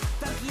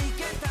 תדליק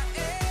את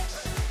האש,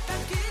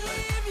 תגיד לי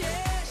אם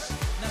יש,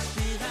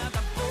 נשיר עד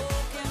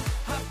הבוקר,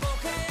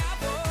 הבוקר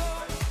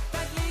יבוא.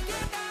 תדליק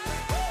את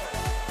האש,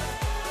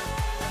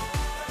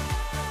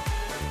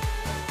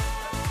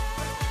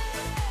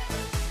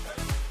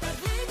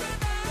 תדליק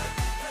את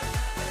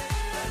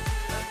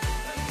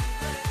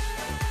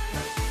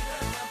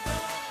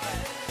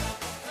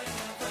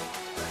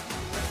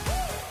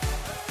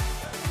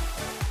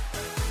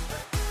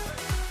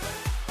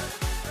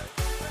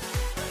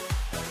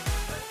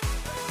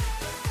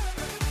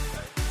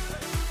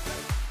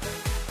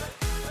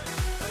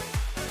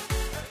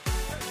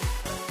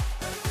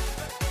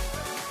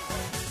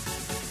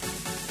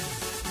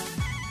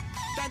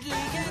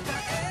תדליק את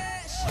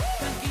האש,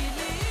 תגיד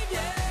לי אם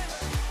יש,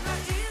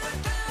 נאיר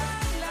את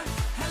הלילה,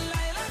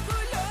 הלילה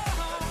כולו.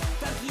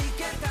 תדליק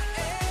את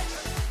האש,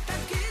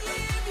 תגיד לי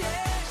אם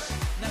יש,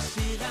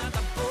 נשיר עד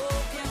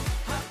הבוקר,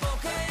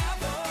 הבוקר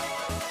יבוא.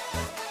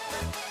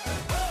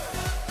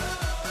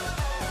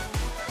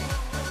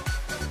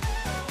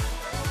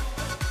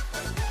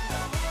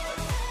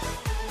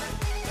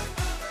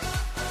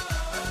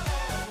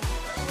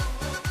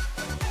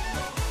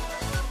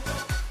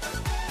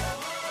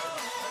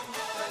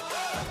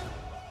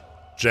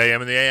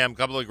 JM in the AM, a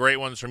couple of great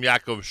ones from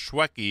Yaakov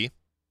Shweki.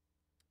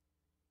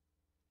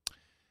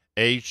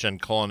 H and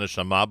Kol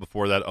Neshama.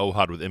 Before that,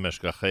 Ohad with Imesh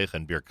Gachech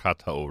and Birkat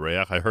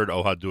HaOreach. I heard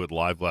Ohad do it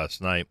live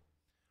last night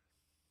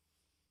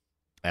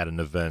at an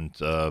event,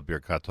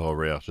 Birkat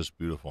HaOreach. Just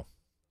beautiful.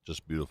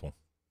 Just beautiful.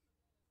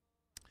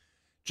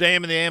 JM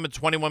in the AM at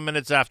 21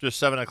 minutes after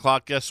 7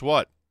 o'clock. Guess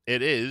what?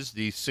 It is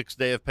the 6th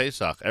day of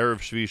Pesach.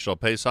 Erev Shvi Shal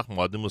Pesach,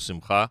 Moadim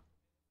L'Simcha.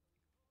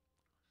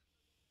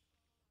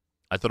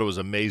 I thought it was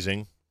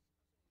amazing.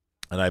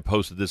 And I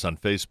posted this on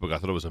Facebook. I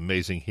thought it was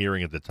amazing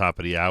hearing at the top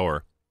of the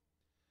hour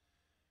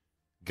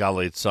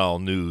Galei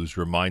Tzahal News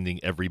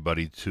reminding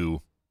everybody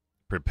to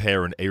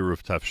prepare an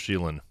Eruv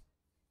Tafshilin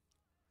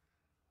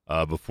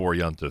before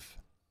Yontif.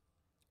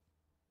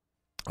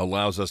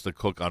 Allows us to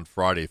cook on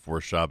Friday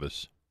for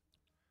Shabbos.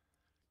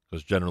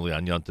 Because generally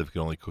on Yontif you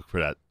can only cook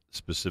for that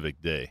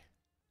specific day.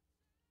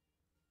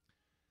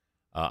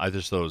 I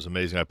just thought it was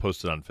amazing. I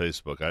posted on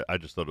Facebook. I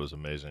just thought it was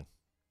amazing.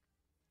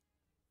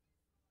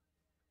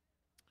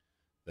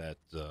 That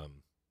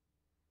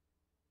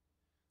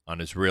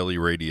on Israeli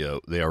radio,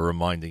 they are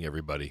reminding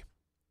everybody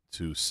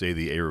to say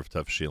the Erev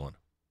Tafshilin.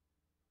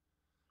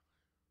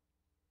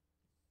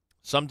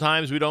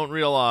 Sometimes we don't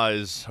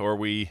realize, or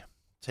we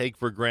take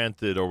for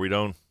granted, or we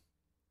don't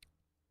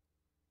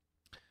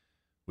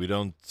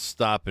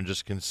stop and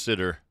just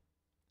consider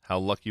how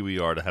lucky we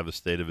are to have a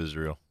state of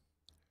Israel,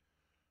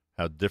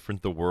 how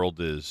different the world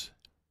is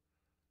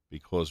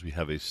because we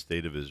have a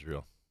state of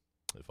Israel.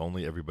 If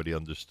only everybody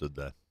understood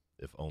that.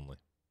 If only.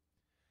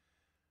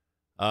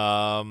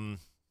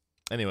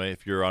 Anyway,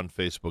 if you're on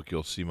Facebook,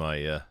 you'll see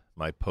my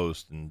my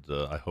post, and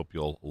I hope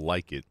you'll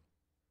like it,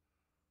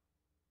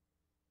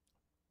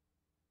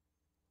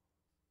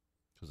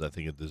 because I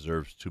think it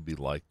deserves to be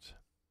liked.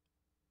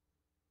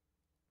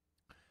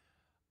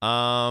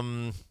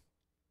 JM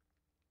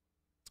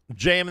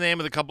and AM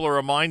with a couple of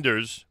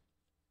reminders.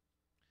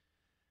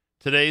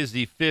 Today is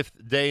the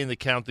 5th day in the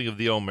counting of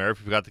the Omer. If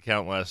you forgot to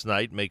count last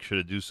night, make sure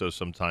to do so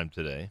sometime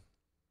today.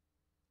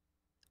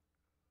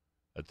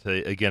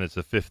 Today again, it's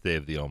the 5th day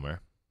of the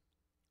Omer.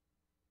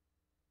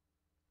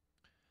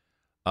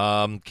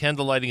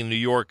 Candle lighting in New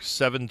York,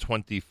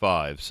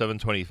 7:25.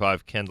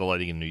 7:25 candle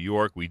lighting in New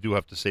York. We do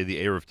have to say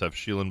the Erev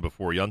Tavshilin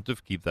before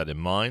Yontif. Keep that in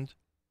mind.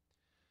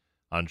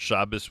 On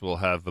Shabbos, we'll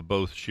have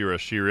both Shira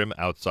Shirim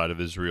outside of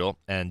Israel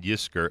and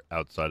Yisker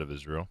outside of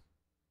Israel.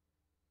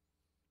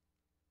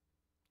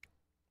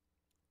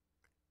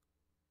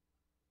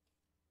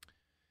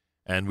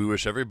 And we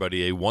wish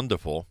everybody a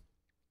wonderful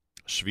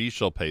Shvi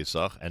Shel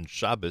Pesach and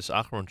Shabbos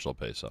Achron Shel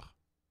Pesach.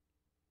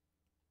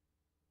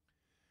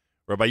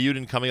 Rabbi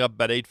Yudin coming up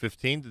at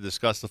 8:15 to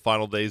discuss the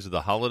final days of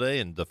the holiday,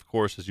 and of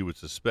course, as you would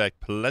suspect,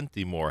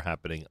 plenty more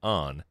happening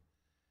on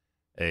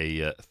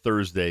a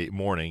Thursday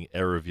morning,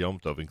 Erev Yom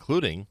Tov,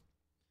 including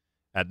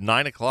at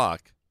 9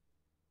 o'clock,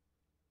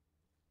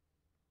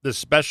 the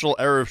special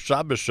Erev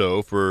Shabbos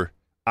show for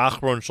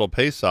Achron Shel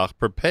Pesach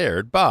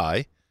prepared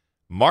by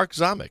Mark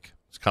Zamek.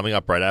 It's coming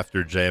up right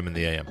after JM in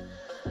the AM.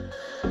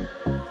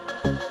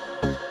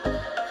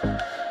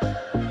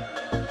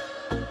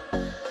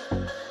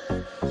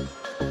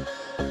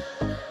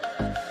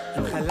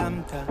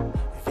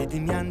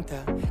 דמיינת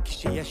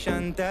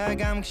כשישנת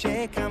גם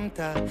כשקמת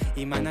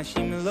אם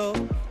אנשים לא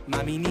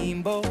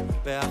מאמינים בו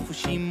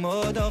והחושים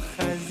עוד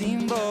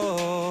אוחזים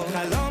בו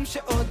חלום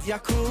שעוד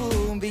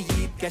יקום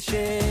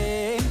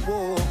ויתגשם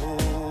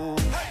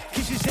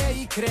כשזה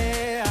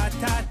יקרה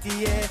אתה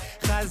תהיה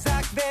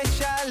חזק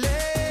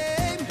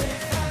ושלם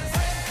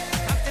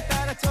קח את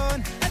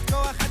הרצון את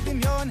כוח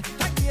הדמיון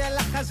תגיע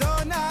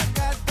לחזון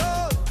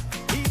הגדול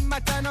אם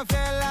אתה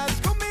נופל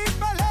אז קום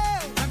מתפלל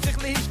תמשיך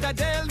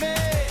להשתדל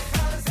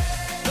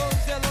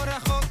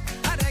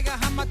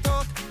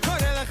המתוק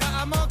קורא לך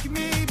עמוק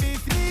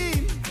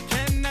מבפנים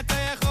כן אתה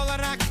יכול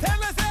רק תן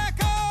לזה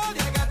הכל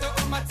יגעת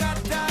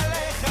ומצאת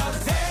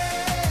לחזק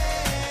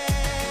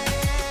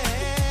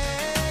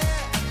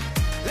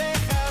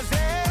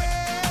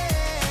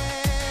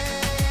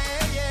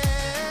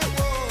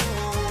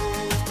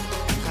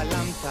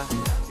חלמת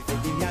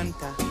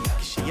ודמיינת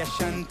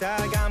כשישנת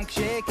גם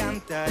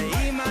כשקמת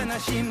אם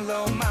אנשים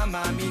לא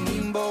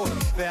מאמינים בו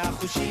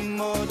והחושים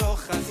עוד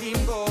אוחזים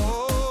בו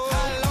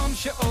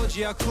שעוד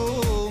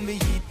יקום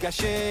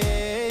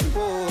ויתגשם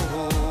בו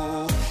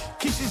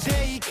כשזה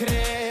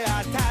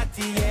יקרה אתה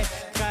תהיה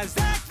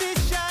חזק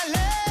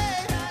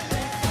ושלם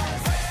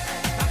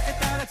קח את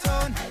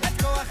הרצון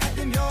את כוח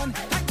הדמיון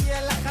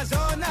תגיע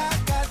לחזון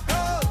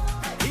הגדול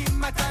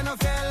אם אתה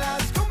נופל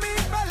אז קום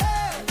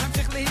מתפלל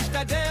תמשיך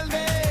להשתדל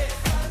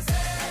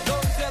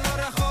לא זה לא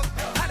רחוק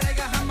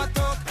הרגע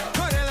המתוק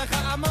קורא לך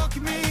עמוק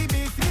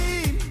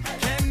מבפנים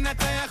כן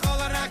אתה יכול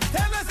רק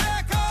תן לזה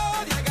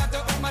הכל יגעת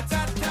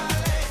ומצאת לחזק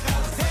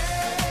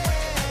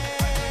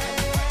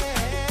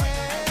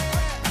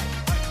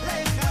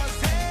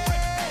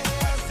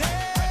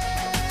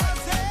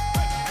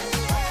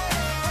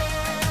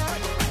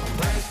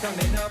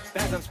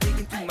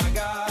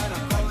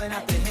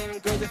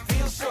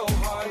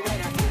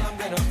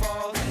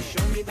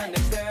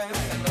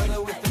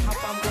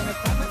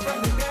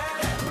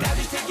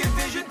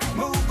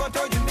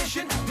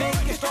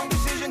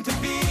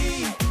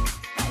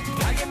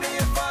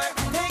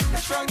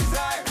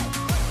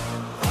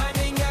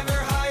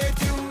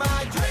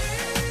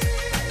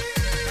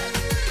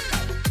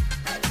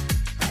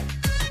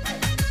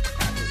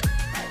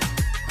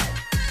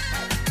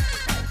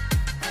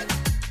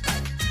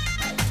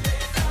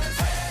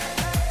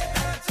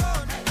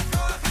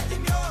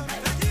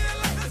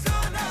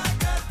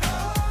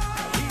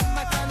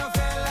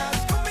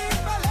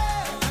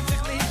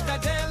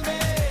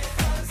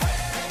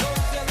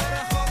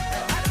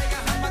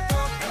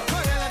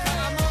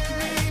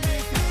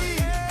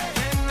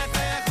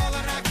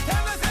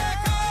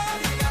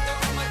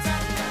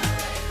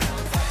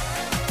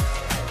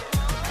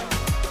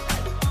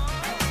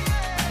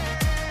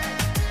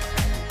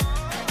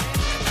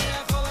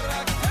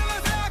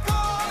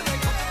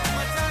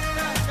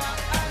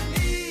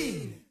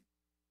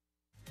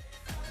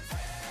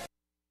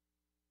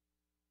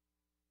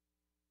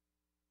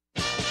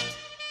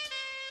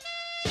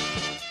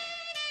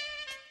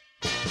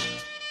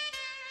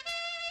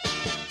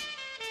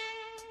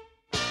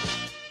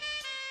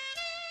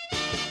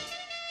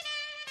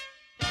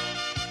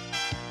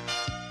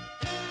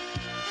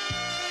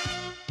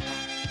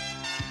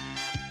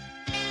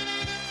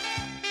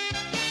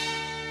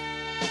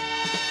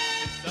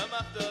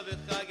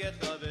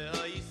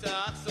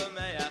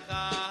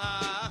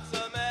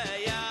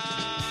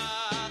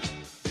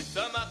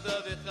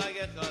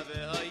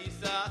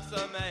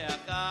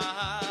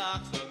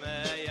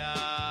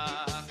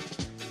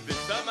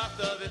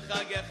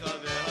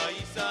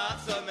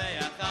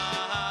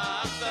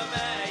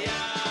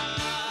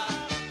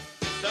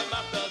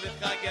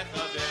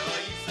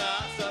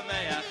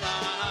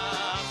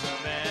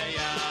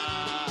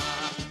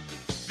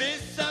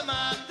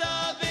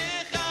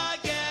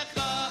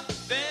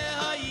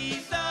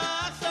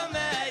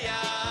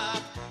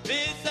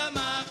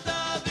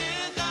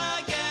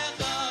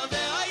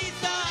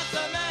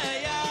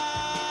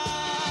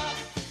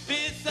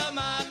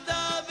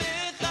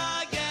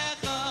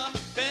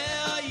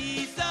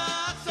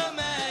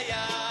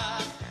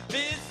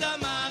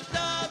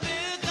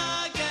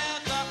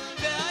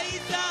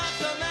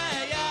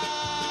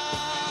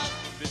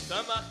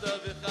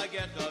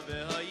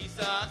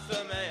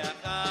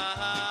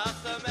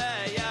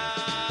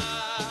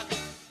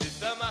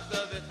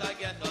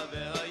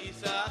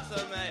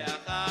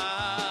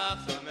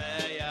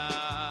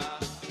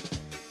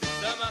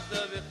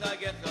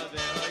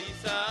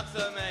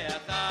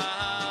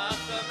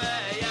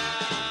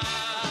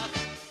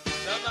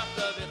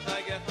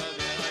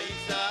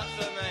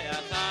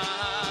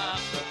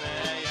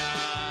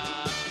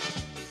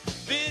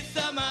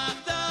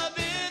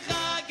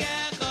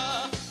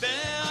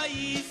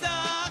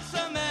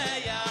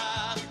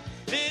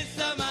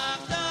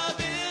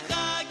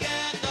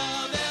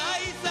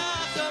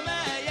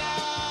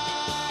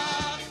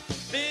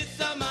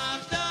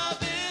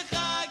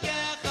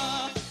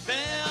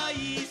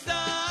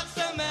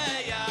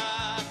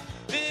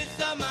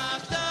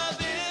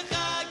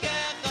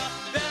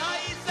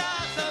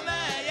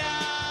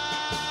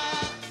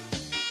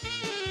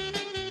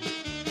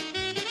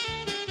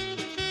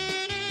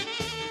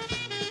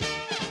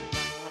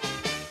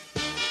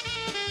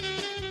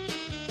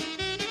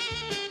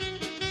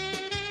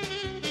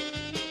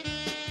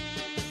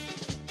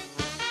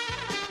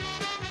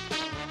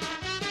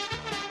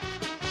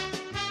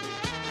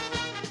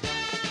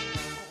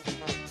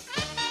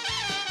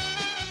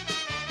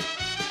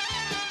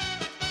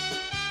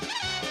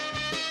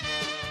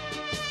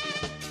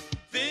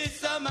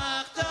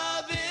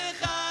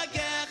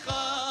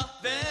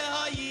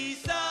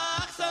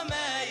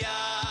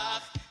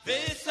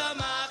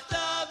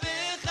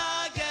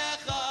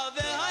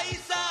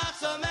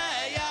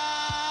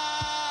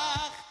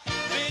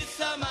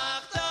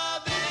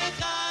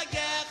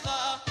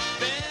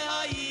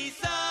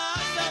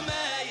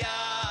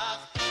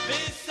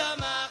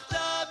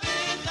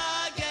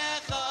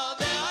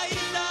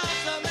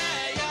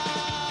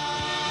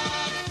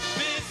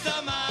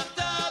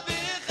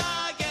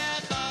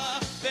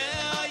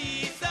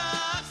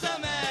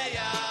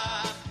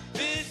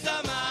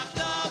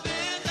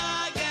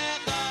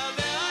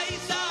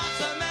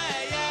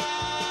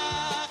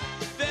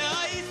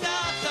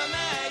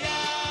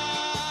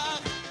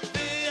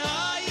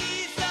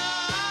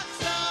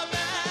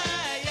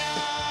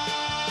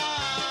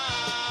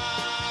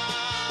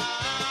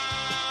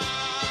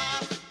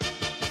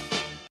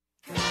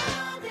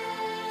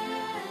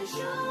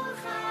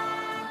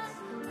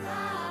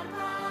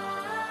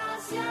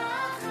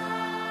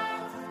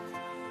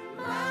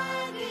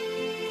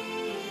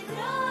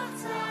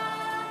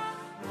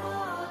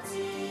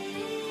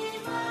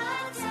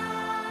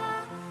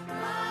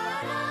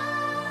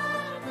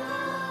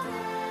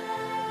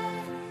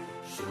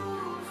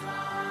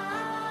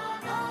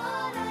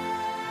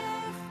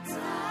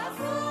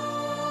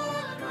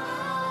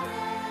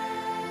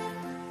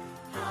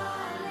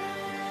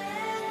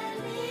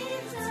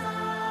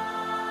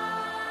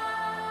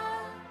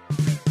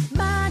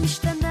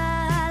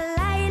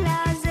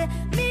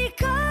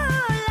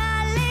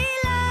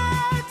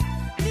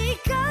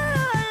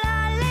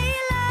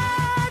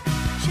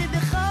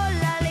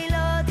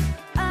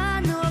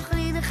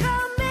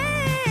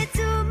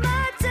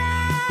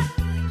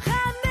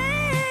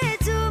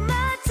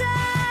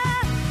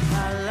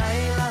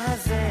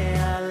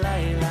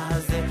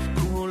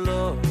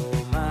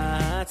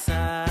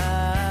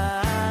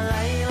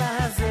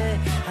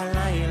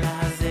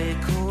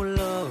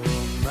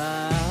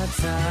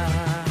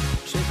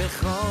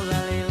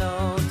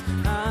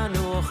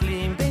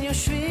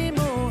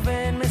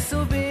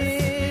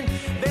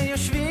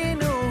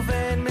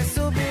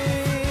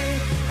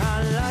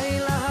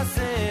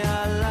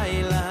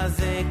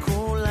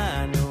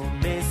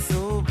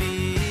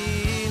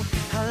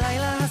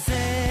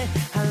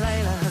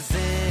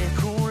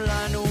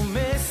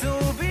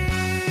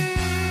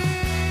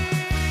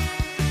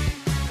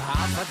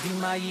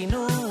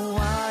היינו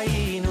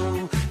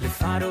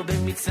לפרו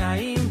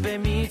במצרים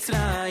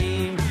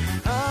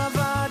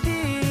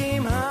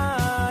עבדים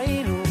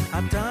היינו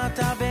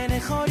אתה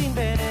בני חורים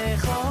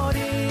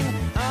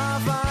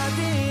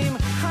עבדים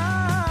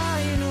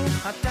היינו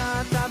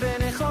אתה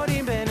בני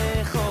חורים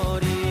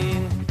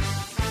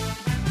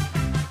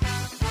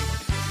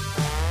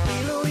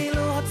אילו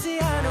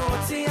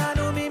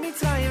הוציאנו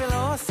ממצרים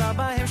ולא עשה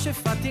בהם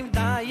שפטים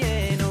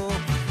דיינו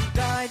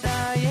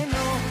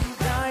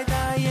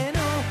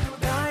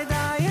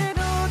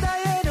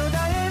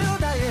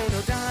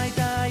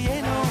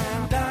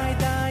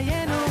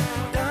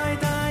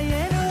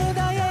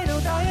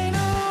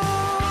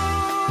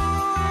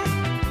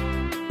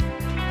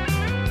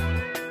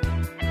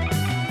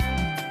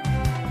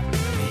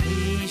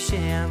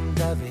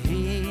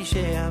והיא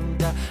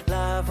שעמדה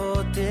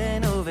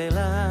לאבותינו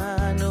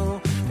ולנו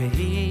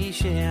והיא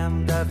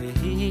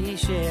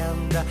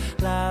שעמדה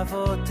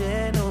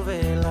לאבותינו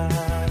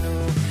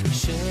ולנו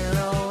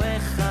שלא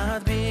אחד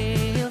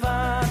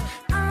בלבד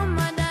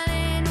עמד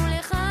עלינו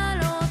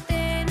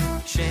לכלותנו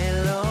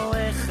שלא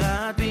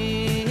אחד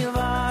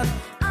בלבד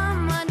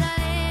עמד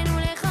עלינו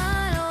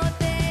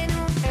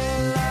לכלותנו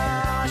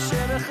אלא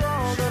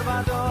שבכל דור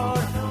ודור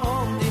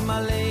עומדים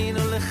עלינו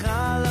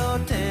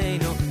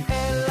לכלותנו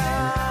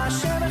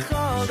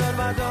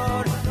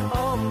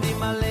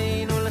עומדים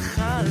עלינו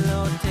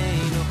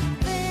לכלותנו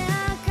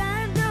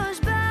והקדוש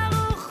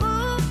ברוך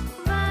הוא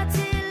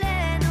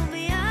מצילנו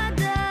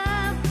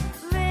בידיו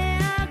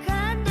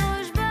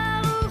והקדוש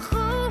ברוך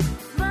הוא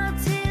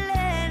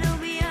מצילנו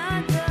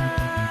בידיו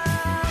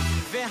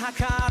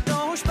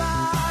והקדוש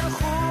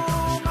ברוך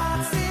הוא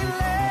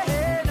מצילנו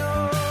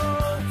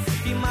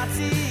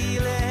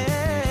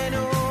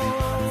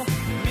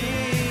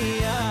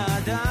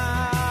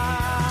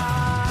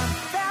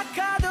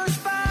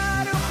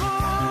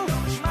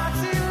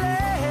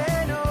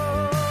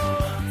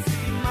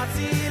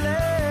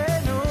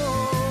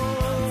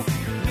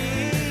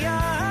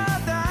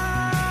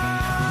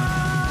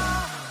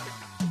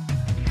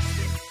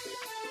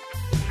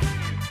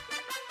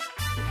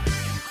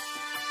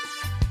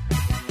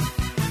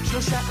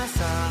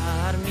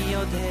מי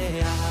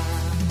יודע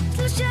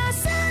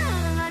 13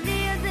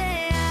 אני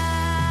יודע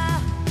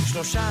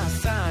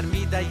 13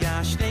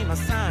 מידיה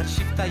 12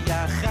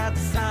 שבטיה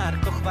 11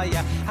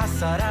 כוכביה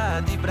 10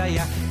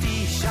 דיבריה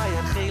 9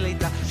 ירחי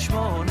לידה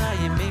 8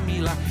 ימי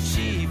מילה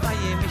 7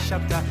 ימי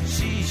שבתה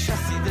 6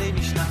 סדרי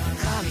משנה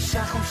 5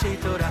 חומשי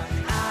תורה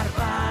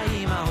 4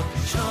 אמהות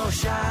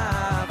 3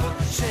 אבות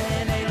 2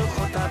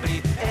 לוחות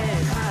הברית 1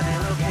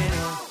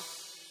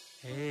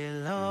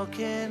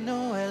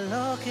 אלוקינו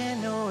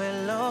אלוקינו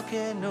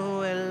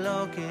אלוקינו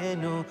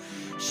אלוקינו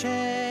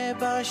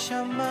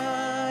שבשמיים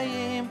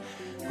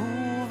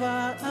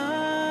ובארץ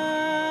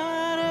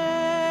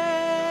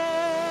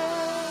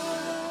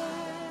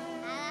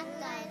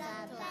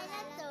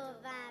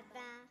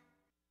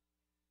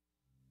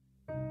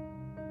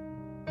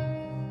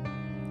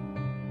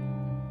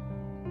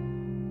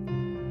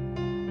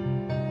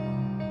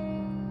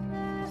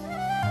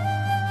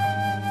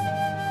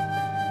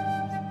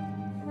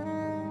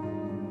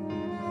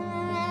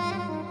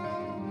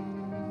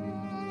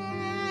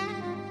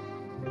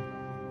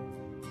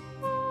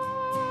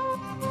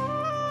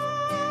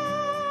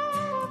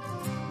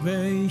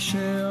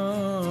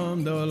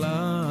שעמדו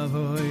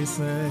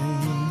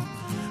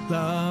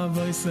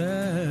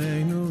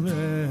לאבויסנו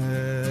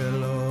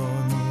ולנו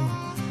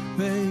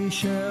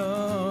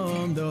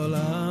ושעמדו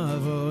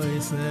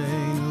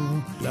לאבויסנו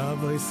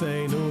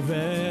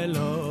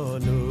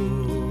ולנו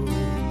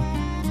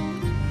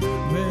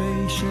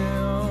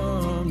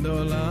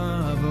ושעמדו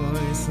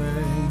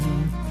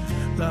לאבויסנו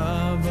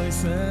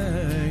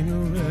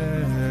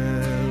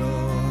ולנו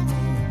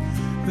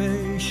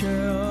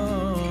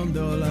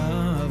ושעמדו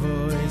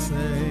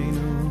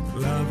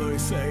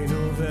לאבויסנו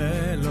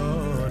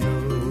ולנו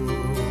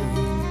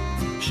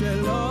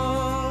שלא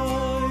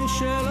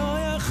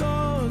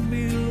יכול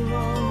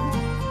בלבד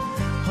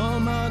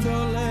עמד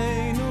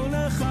עלינו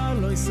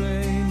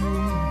לכלותנו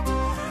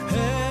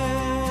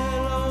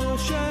אלו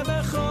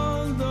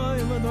שבכל דור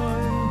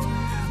ודור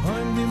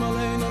עומדים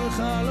עלינו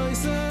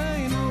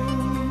לכלותנו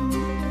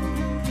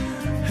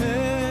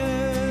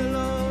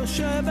אלו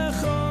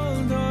שבכל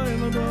דור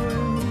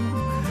ודור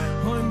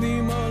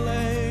עומדים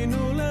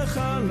עלינו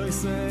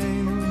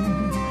לכלותנו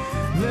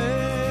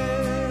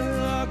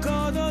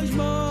והקדוש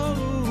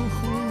ברוך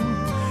הוא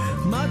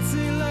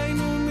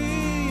מצילנו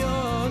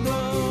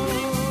מידו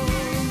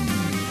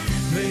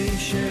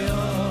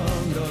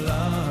ושעמדו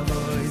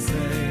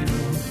לאבויסנו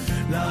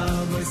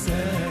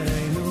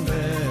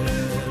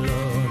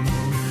ולנו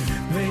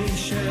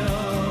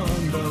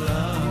ושעמדו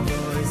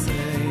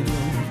לאבויסנו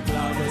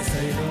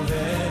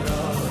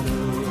ולנו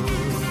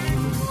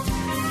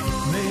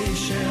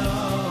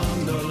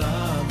ושעמדו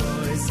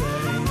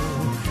לאבויסנו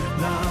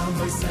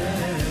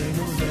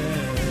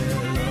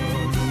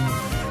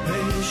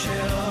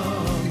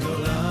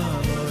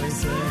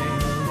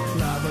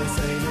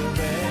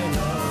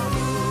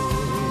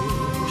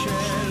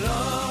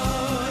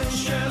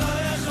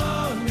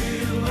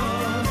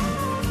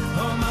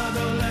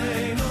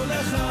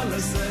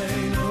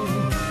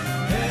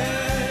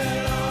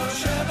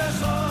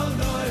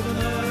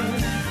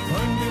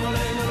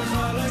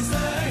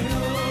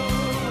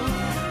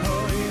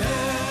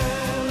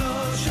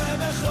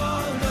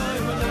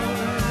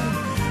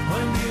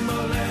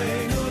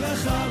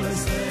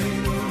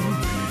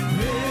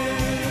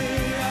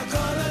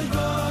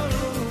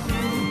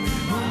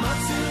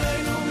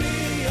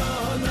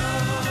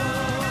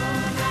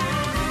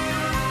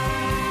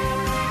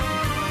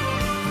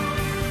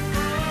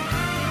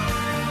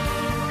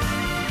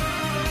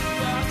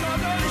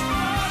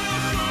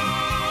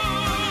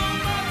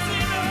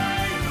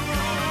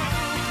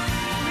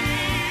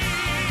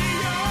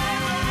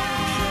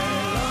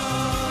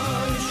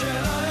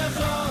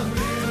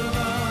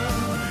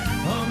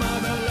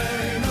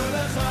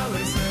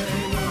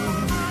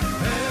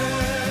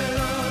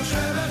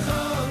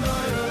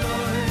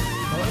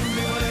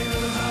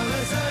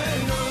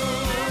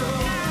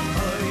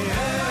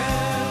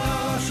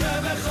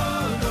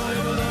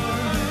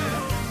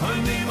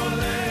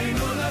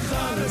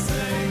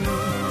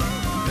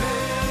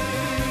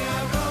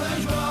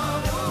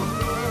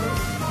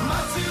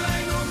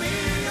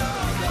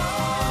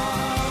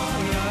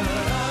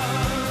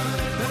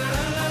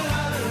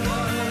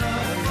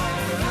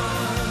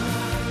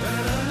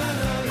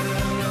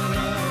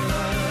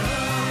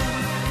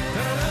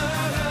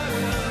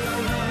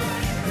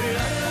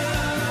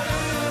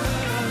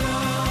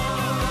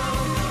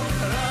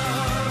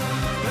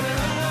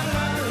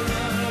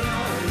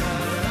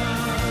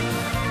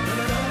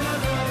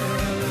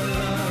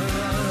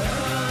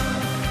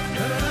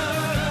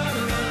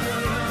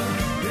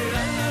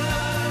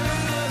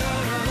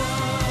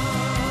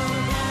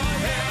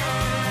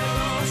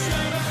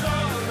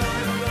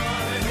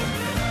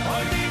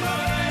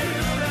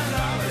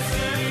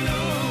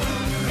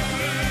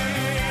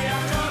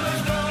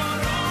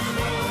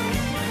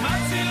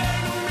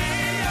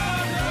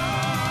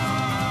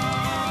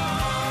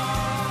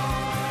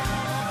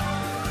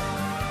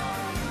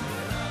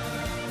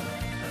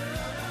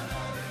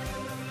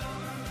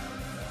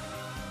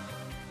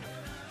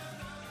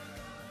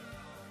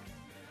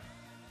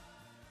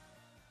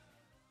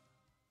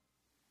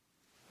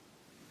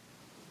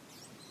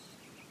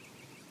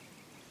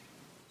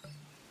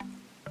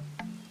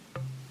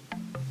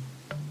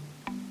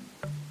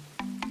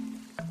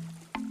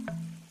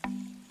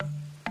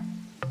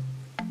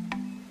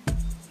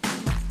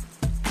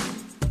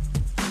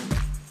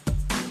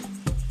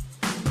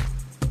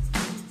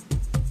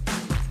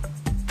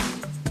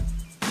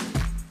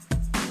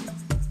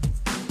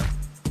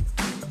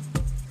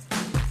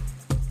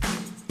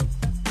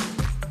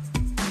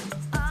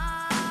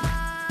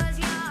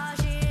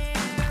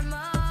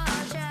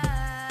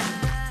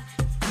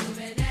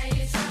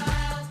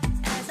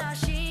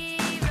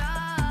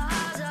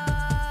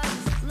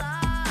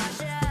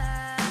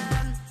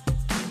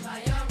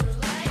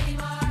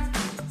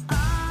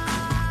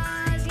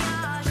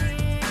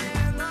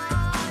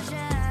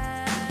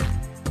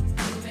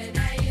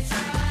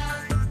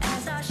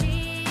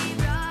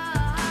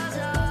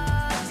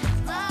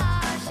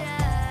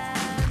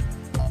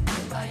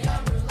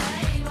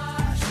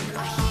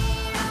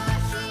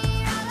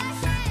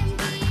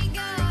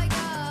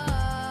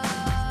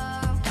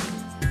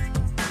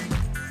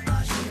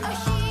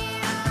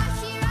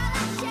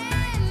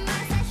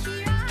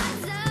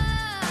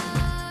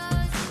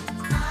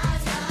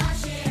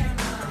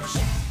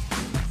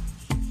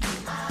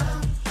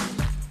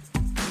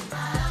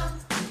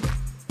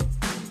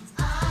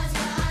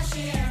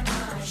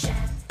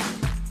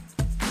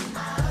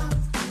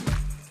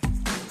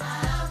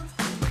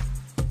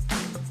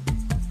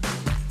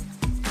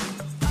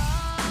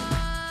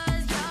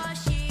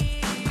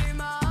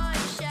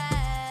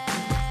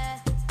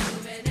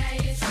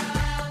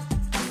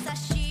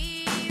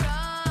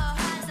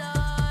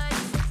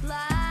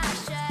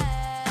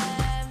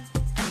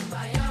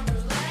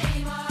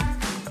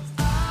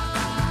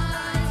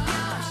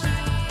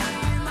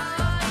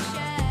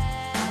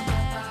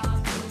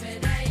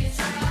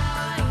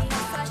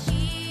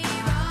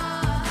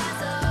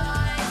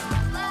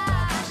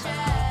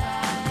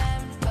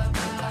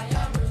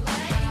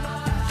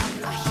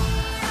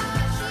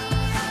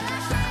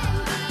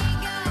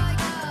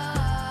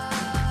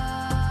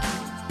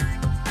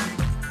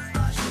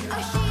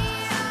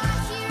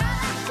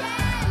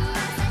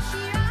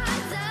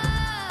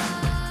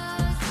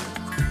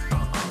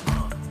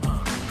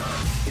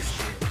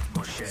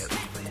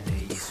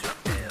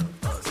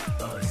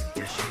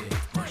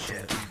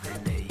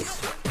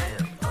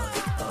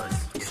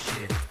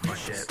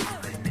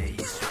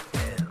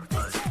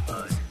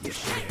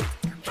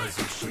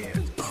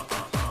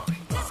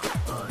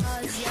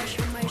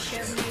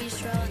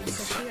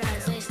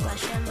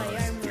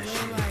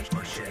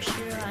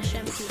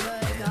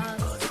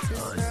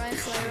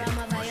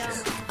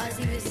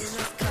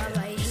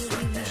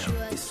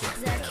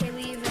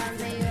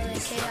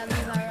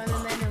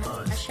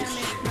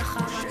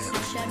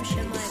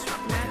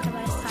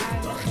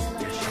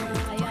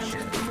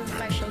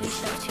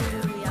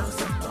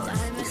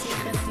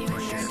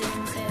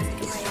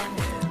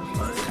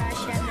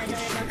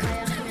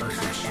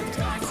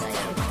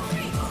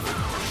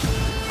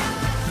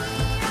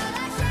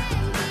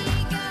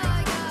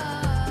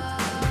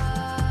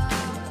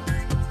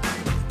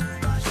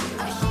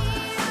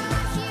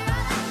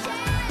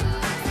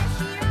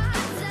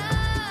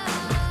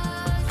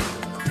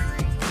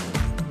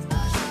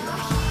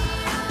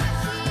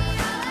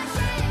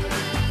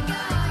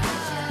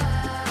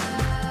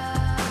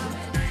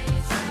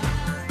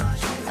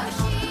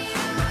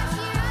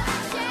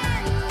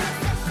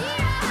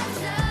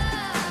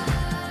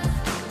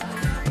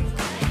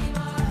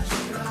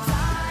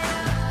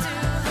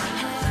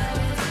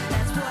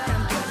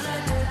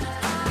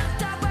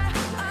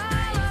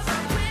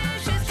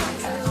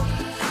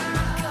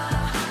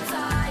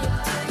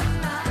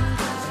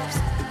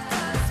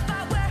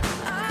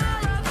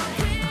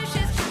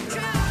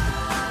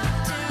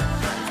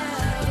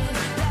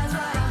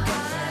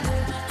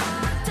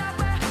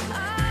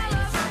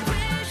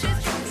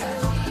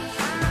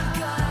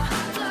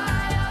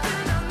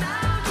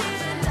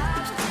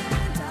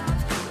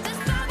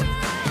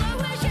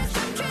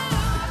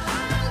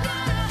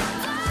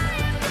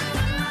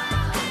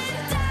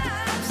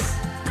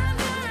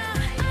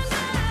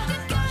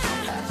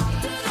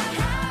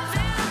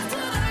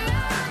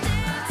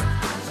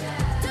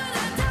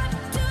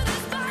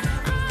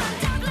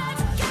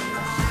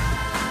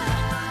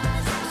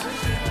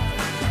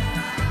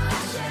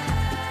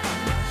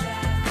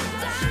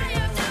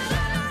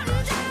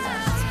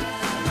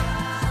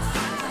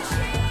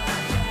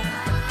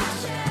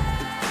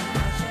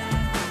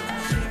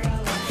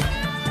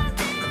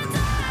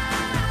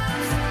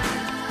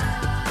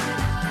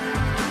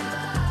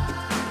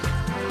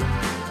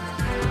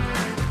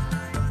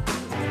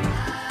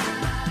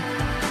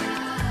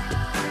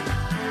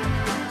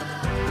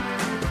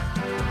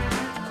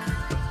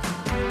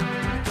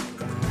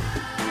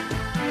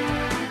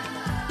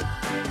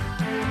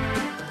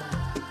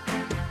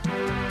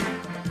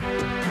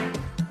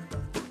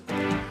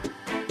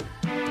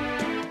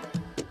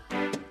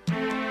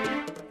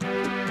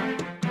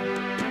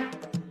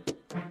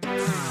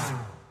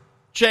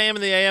JM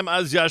in the AM.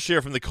 Az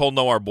Yashir from the Kol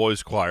Noar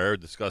Boys Choir.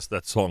 Discussed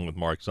that song with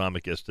Mark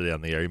Zomick yesterday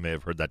on the air. You may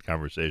have heard that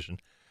conversation.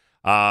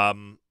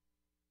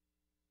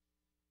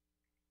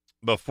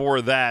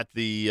 Before that,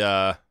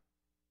 the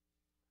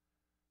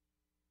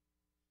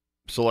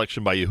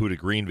selection by Yehuda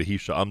Green,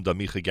 Vahisha Amda,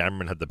 Micha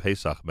Gamerman had the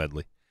Pesach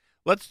medley.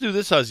 Let's do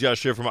this, Az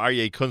Yashir from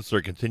Aryeh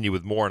Kunstler. Continue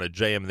with more on a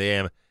JM in the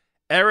AM.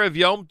 Erev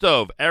Yom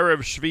Tov,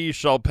 Erev Shvi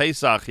Shal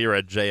Pesach here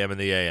at JM in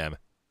the AM.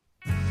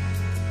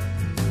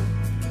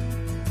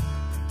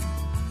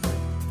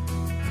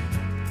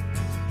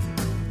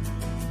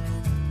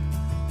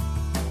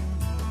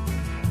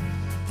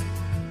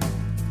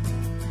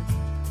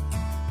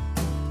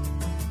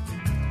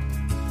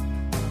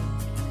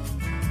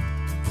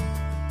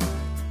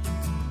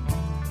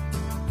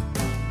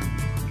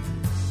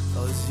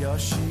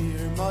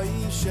 Yashir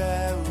Moshe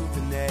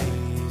Ubnei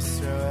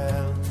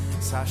Yisrael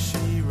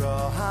Sashira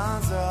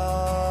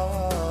Hazois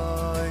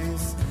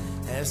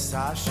Es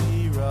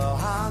Sashira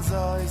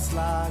Hazois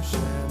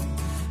Lashem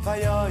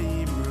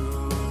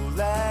Vayoimru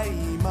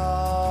Leimar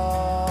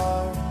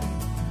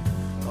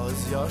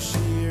Oz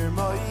Yashir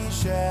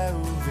Moshe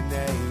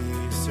Ubnei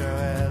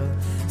Yisrael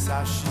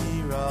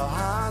Sashira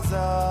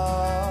Hazois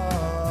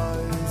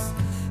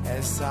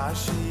Es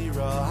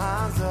Sashira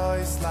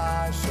Hazois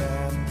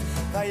Lashem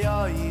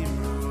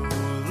Vayoimru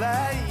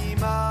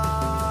leimar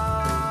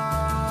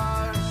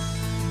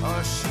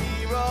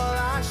Ashiro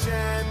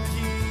Lashem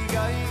ki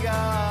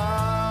gaiga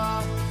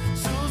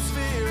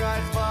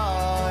Susvirach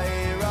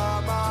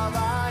vayram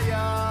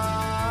avayam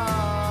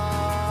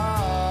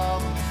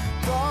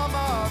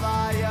Rama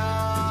vayam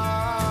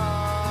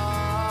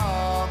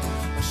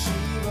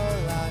Ashiro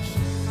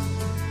Lashem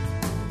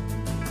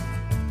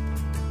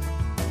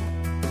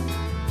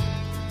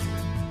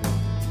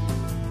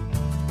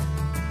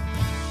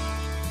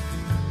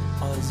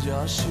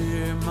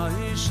Yashir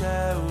Moshe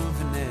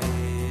Uvnei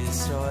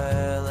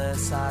Yisrael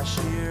Es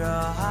Hashira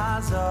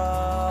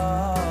Hazos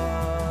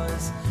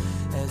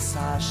Es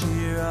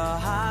Hashira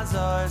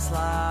Hazos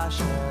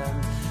Lashem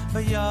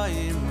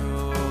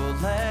Vayoimru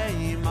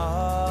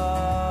Leimar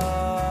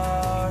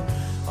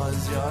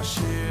Oz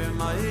Yashir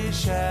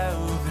Moshe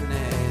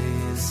Uvnei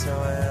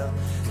Yisrael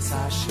Es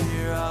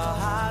Hashira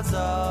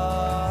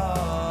Hazos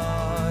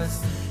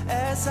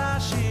Es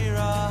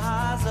Hashira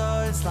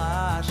Hazos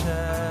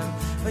Lashem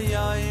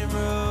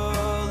Vayoimru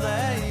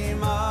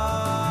leimar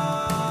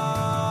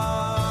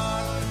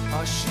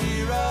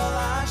Ashira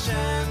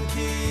Lashem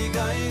ki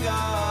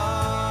gaiga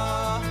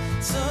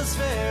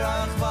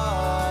Susvirach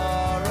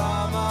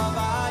v'rama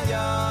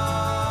vayam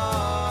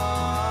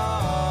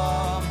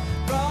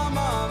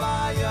Rama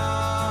vayam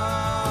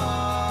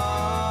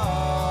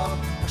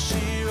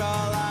Ashira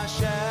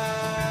Lashem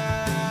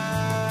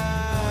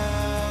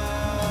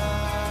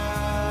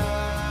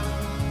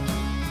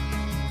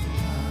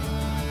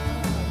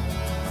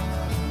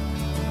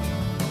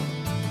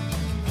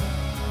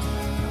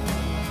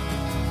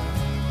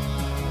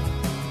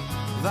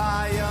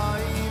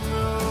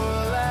Vayoimru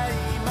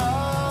leimar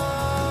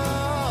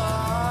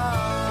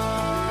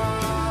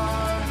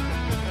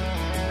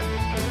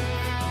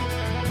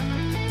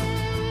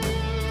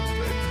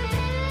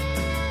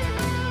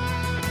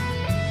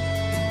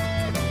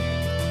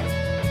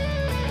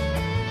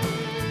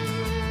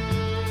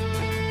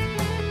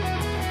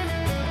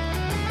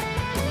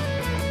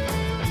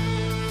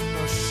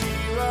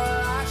Ashira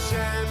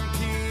Lashem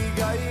ki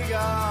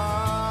gaiga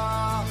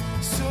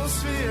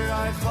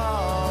Susvirach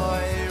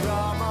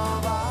vayram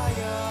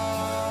avayam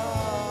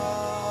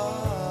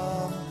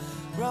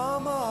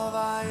Rama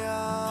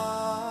vayam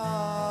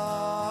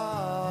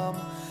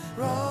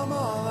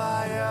Rama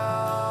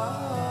vayam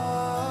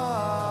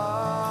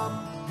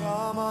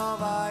Rama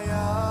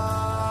vayam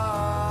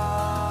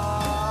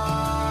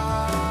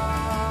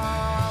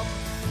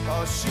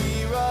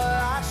Ashira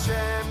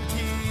Lashem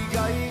ki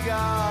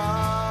gaiga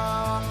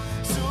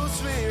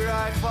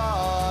Susvirach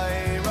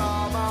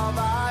vayram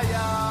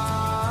avayam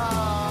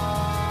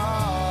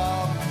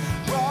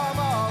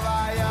Rama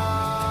vayam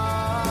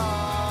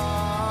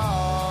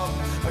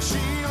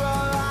Ashira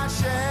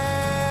Lashem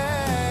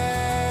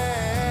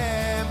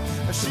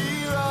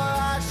Ashira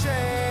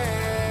Lashem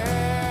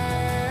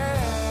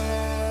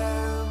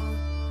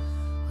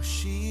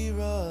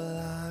Ashira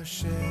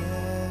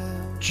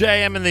Lashem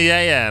JM in the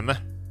AM.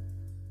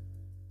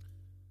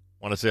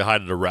 Want to say hi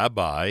to the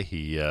Rabbi.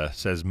 He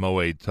says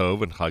Moed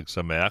Tov and Chag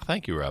Sameach.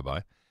 Thank you, Rabbi.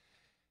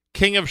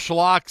 King of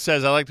Shlach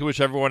says, I'd like to wish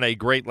everyone a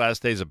great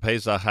last days of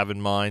Pesach. Have in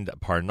mind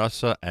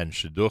Parnasa and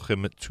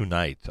Shidduchim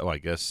tonight. Oh, I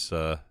guess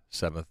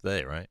seventh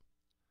day, right?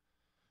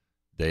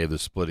 Day of the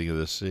splitting of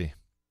the sea.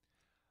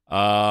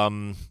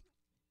 And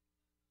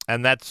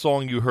that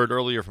song you heard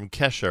earlier from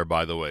Kesher,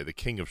 by the way, the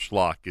King of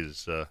Shlach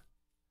is,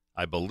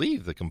 I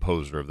believe, the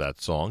composer of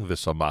that song,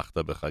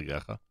 V'samachta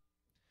b'chagecha.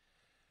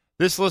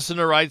 This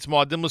listener writes,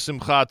 Moadim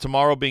l'simcha,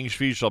 tomorrow being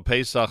Shvi Shal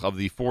Pesach of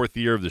the fourth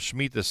year of the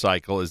Shemitah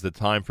cycle is the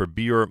time for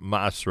Biur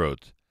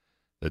Ma'asrot,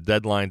 the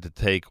deadline to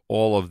take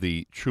all of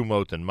the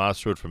Trumot and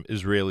Masrot from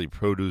Israeli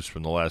produce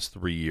from the last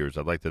 3 years.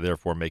 I'd like to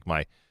therefore make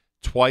my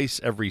twice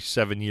every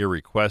 7-year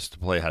request to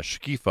play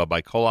Hashkifa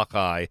by Kol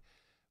Achai,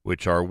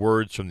 which are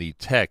words from the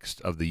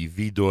text of the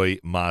Vidoy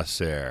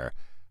Maser.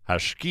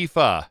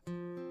 Hashkifa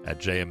at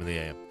JM in the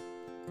AM.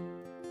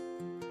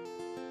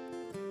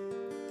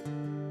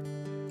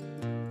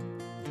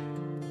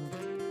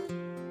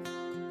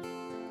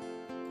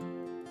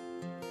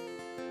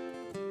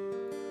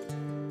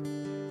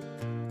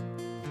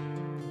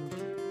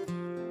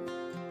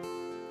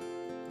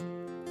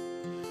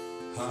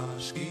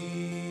 Hashkifa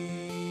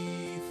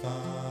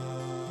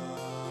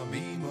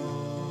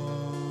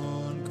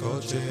mimon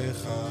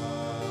kodecha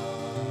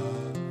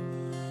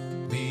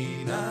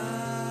min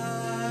hashamayim.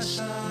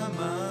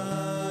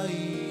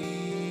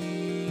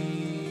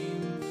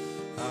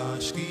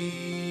 Hashkifa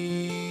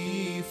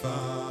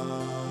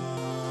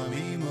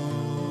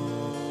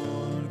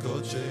mimon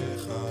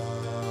kodecha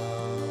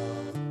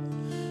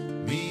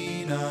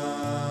min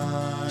hashamayim.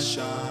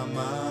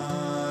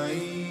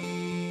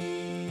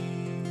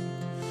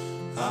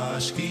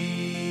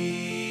 Hashkifa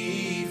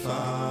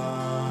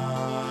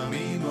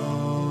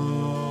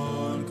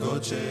mimon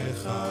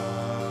kodecha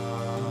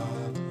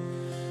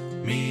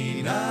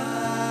min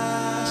hashamayim.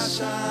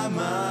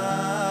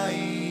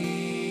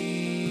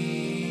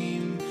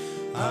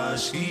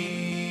 Hashkifa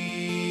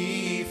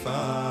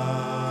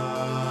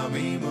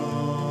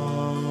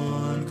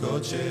mimon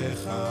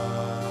kodecha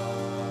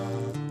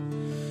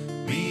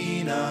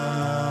min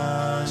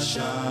hashamayim.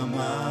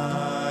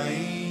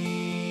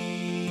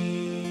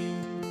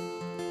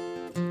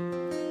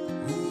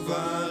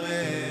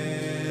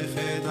 וברך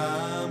את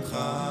עמך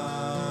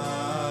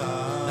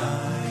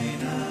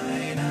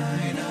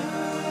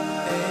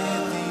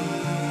את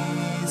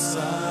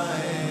ישראל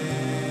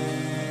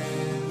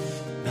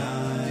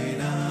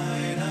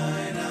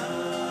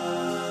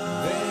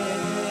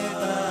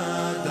ואת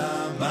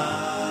האדמה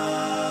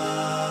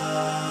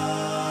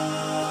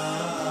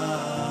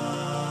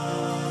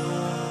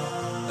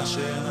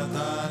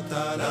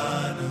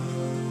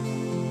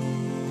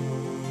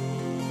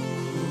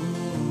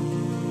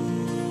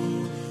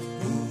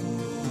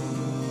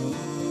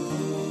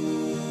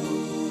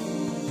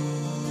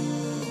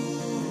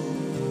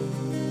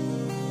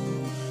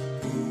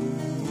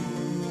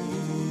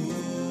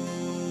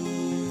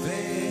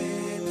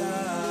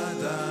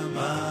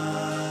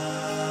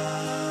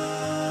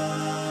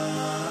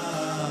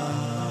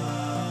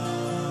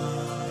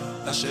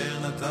אשר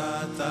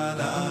נתת לנו. אשר נתת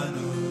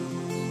לנו.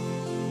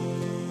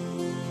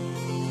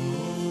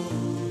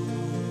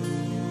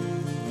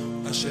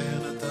 אשר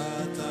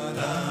נתת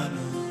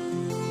לנו.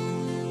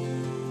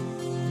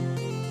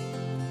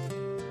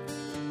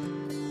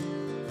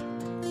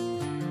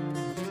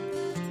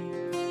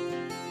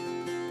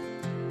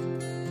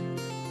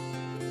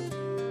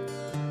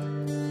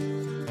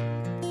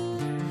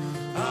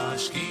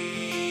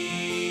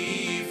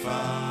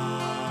 השקיפה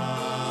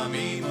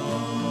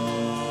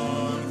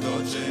ממון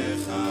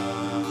קודשך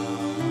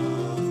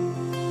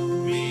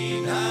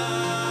מן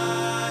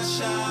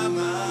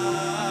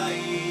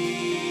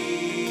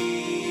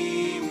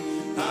השמיים.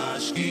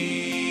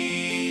 השקיפה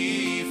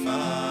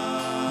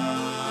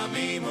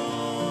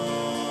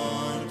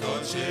ממון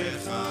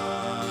קודשך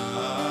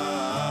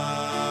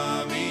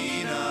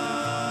מן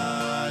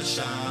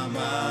השמיים.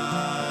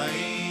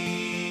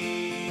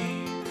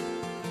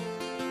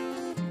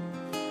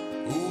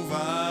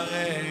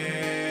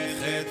 וברך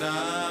את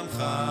עמך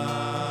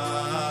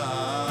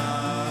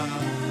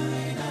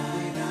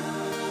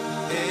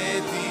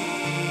את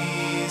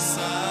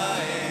ישראל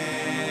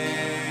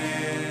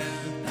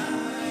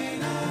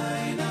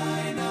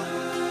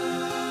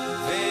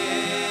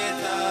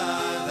ואת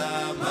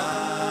האדמה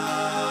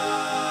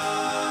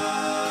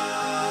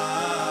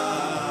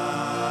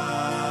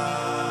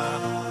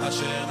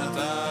אשר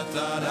נתת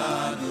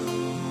לנו.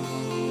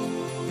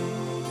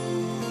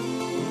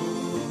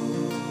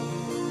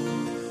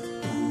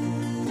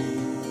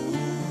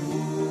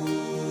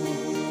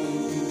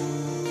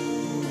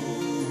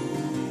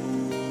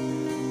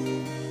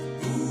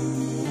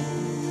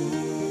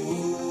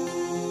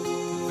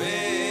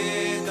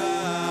 ואת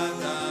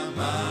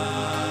האדמה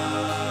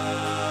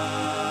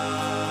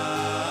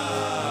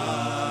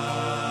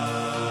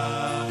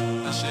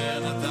אשר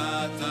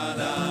נתת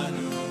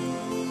לנו.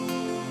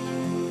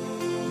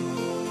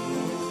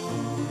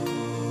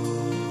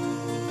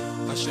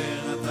 אשר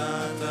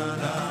נתת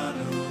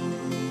לנו.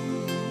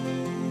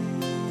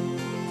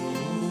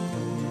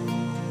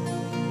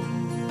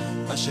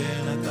 אשר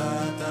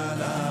נתת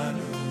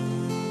לנו.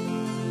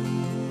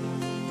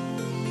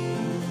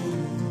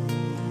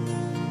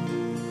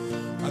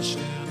 אשר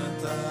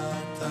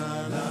נתת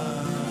לנו.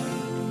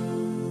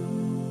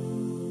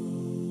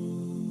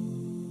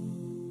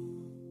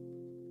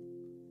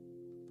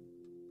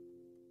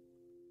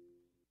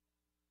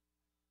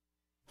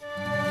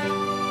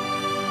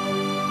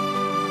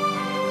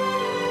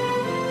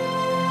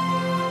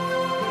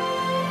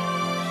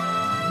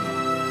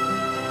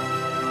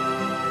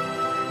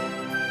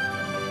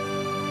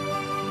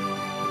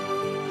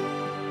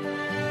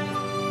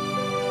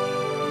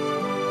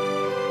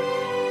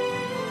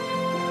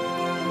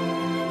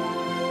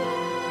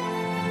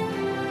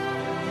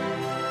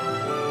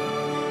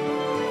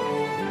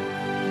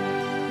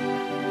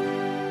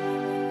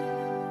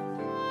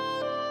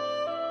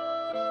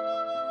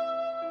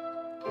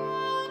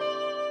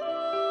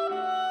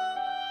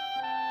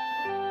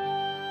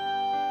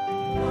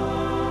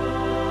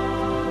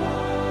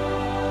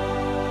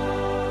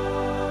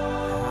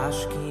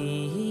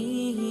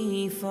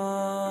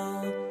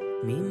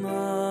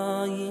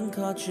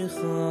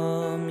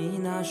 קודשךו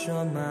מן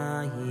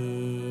השמיים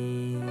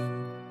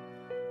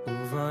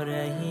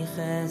וברך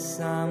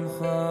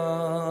שמחו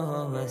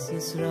את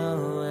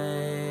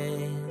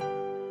ישראל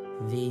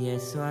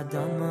ויעשו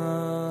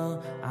אדמו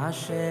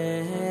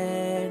אשר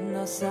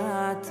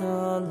נשאת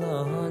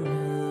לנו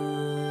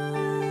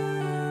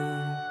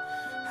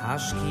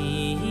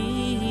השקיפה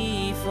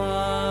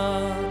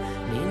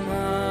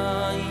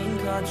ממעין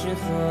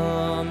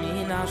קודשךו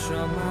מן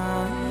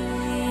השמיים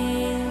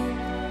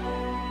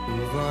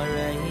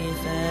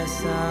וברך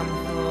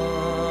שמחו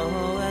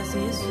את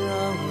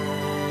ישראל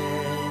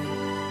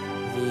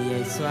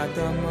ויעשו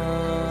אדמו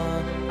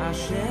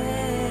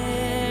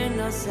אשר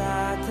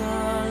נשאת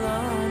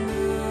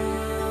לנו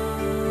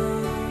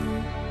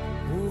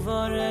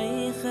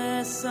וברך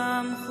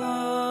שמחו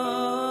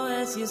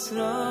את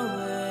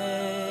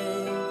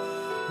ישראל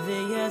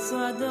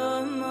ויעשו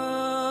אדמו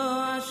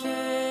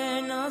אשר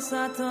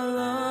נשאת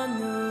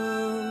לנו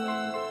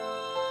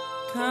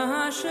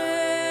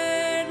כאשר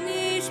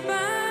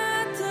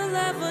נשבעת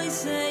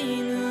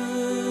לבויסנו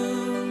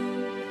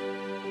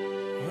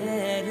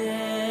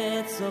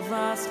ארץ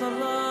ובס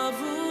חלב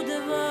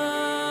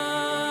ודבש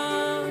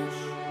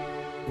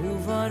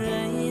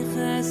וברך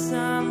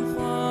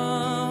שמחו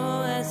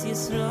את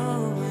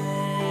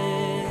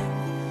ישראל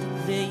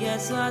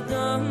ויעשו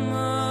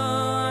אדמו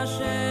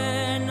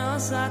אשר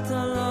נשאת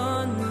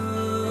לנו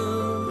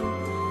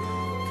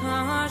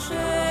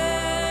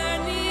כאשר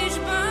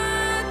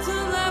נשבעת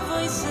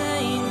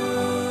לבויסנו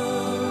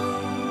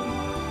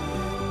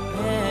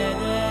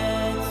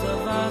ארץ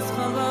ובס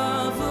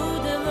חלב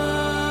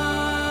ודבש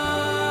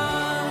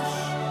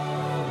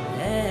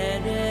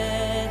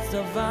ארץ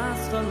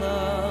ובס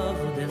חלב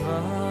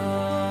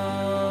ודבש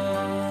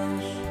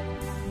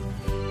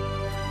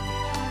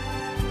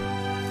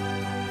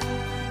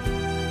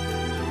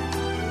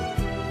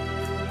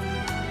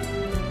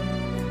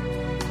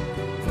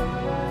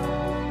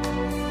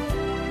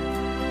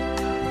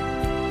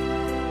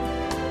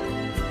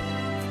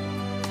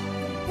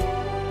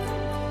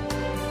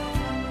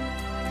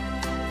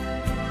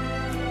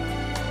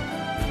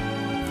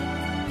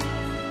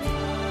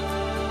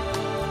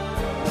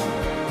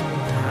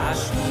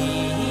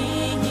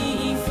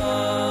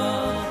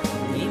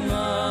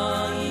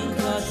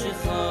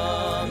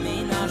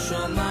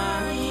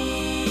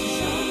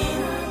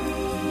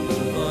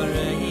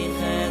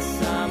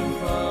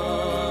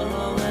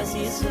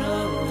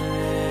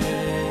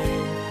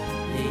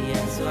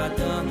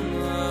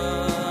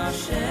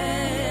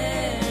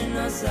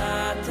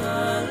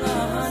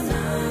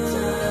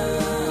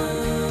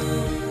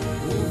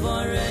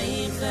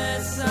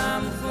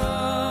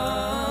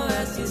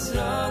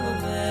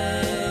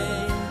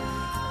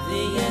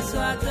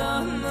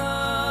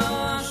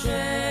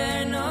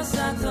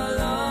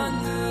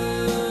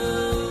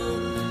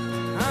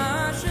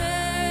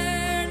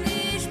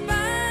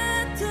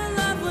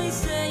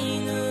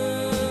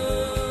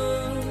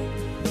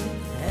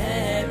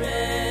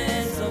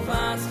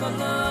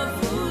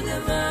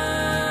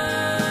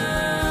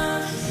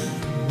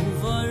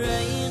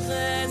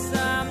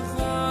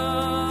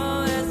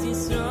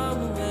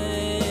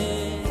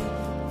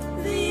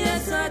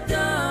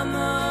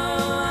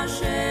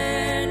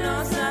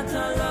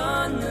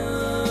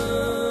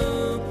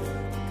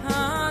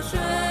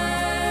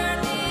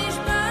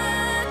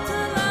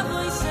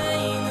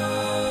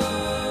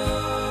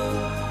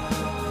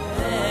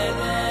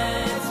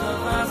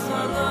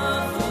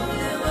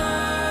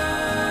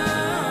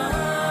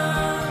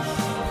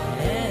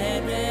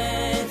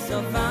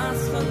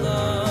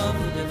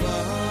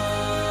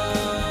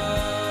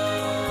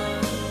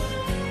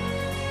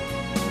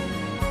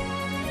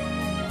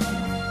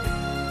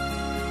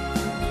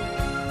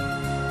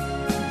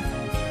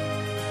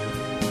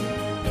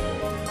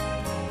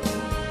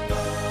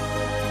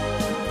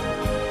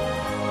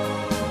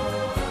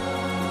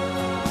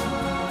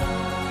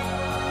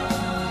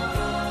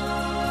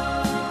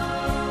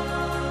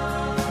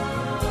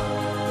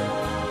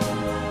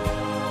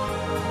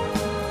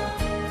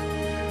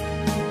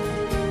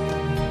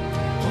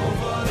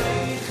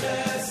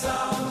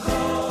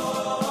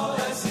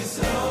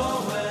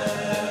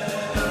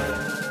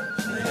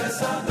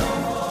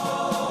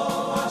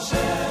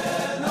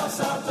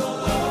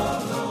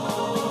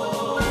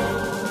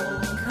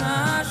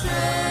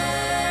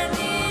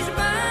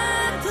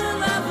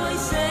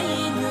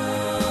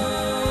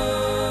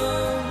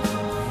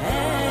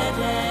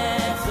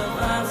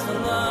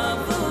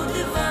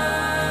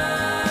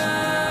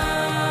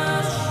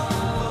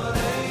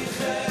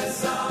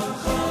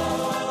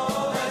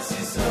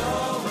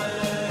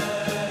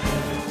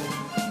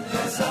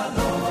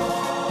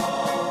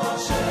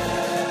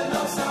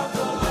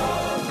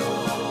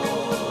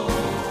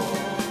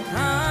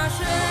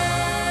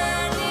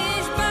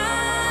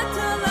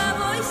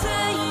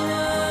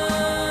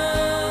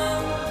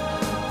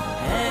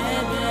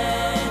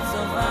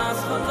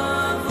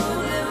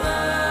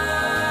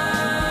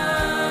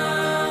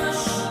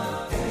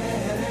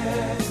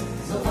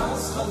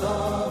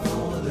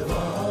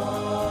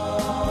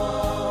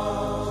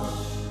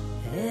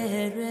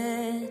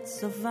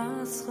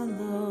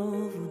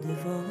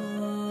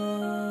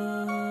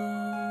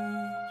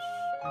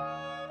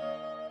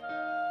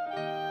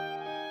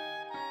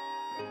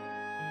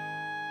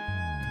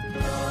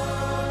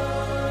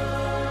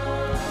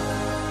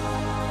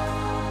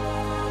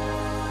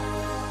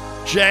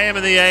JM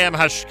in the AM,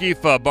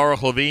 Hashkifa,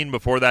 Baruch Levine.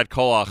 Before that,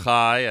 Kol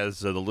Achai,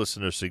 as the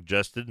listener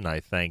suggested, and I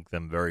thank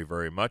them very,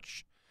 very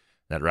much.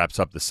 That wraps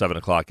up the 7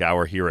 o'clock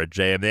hour here at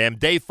JM in the AM.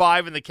 Day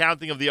 5 in the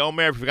counting of the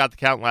Omer. If you forgot to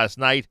count last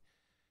night,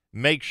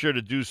 make sure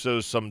to do so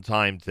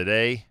sometime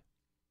today.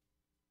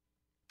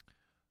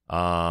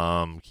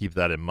 Keep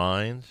that in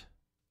mind.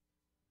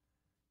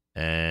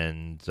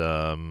 And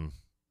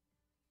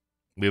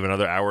we have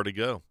another hour to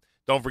go.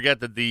 Don't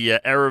forget that the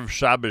Erev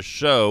Shabbos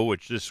show,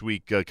 which this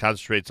week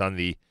concentrates on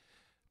the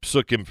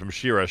Psukim from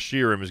Shir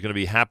HaShirim, is going to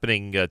be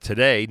happening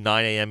today,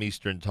 9 a.m.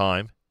 Eastern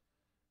Time,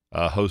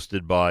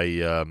 hosted by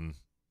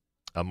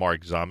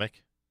Mark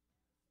Zamek.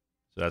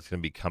 So that's going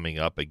to be coming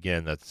up.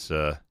 Again, that's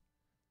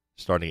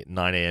starting at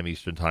 9 a.m.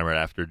 Eastern Time right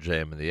after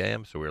JM in the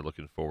AM, so we're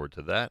looking forward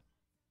to that.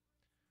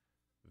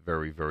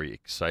 Very, very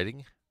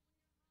exciting.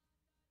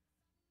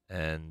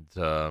 And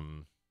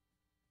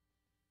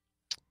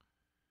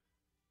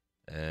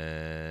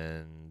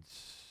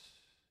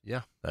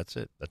yeah, that's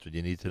it. That's what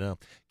you need to know.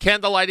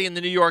 Candle lighting in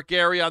the New York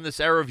area on this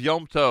Erev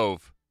Yom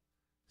Tov.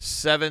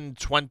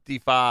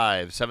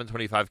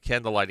 7:25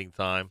 candle lighting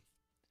time.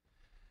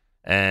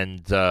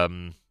 And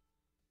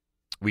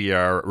we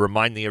are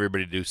reminding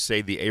everybody to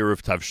say the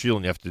Erev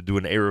Tavshilin. You have to do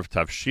an Erev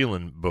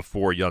Tavshilin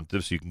before Yom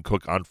Tov so you can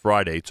cook on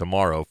Friday,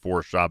 tomorrow,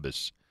 for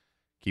Shabbos.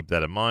 Keep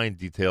that in mind.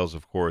 Details,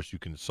 of course, you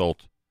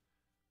consult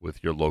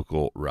with your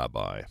local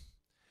rabbi.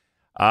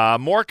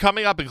 More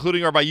coming up,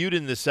 including Rabbi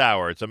Yudin this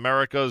hour. It's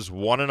America's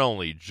one and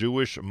only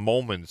Jewish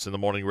Moments in the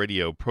Morning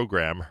radio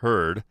program,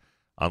 heard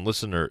on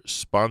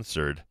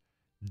listener-sponsored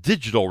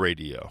digital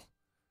radio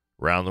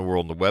around the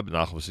world on the web at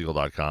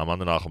NachumSegal.com, on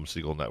the Nachum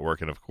Segal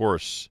Network, and, of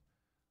course,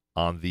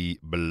 on the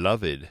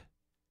beloved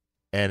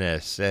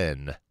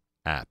NSN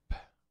app.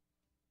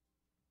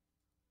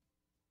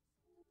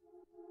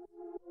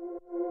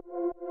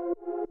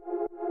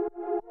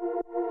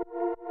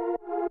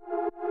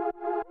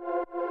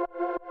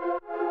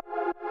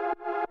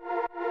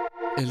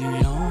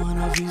 אליהו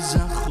הנביא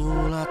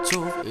זכור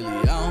לטוב,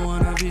 אליהו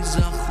הנביא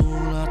זכור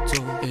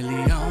לטוב,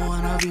 אליהו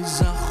הנביא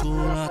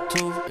זכור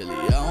לטוב,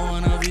 אליהו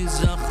הנביא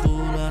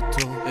זכור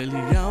לטוב,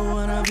 אליהו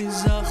הנביא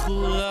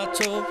זכור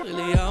לטוב,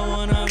 אליהו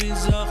הנביא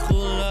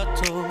זכור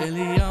לטוב,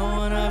 אליהו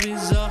הנביא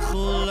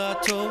זכור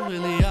לטוב,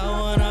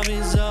 אליהו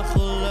הנביא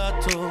זכור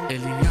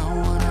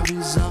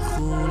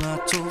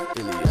לטוב,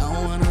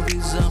 אליהו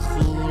הנביא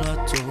זכור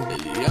לטוב,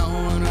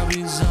 אליהו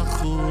הנביא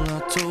זכור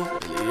לטוב, אליהו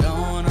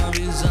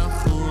הנביא זכור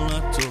לטוב,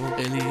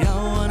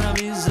 אליהו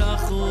הנביא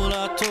זכור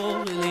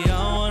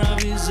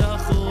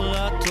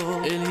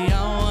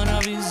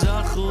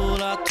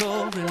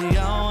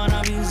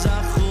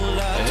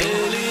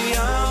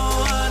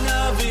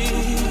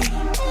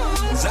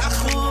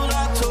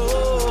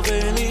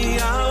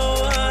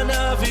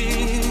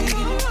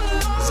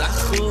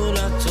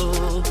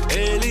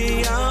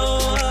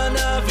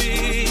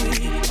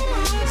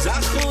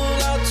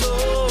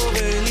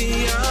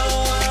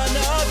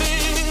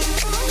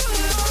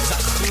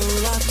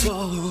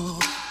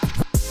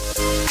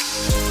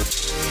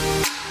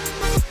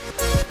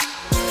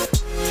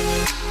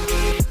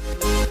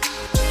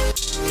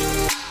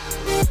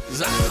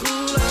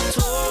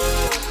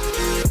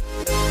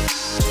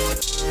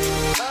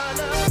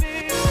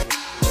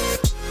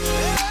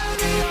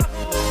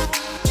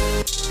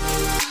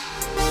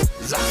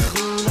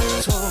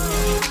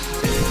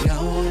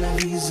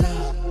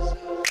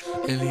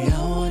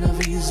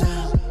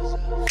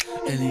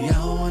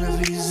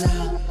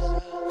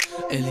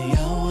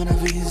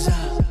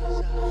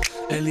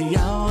אליהו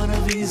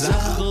הנביא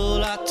זכור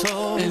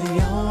לטוב, אליהו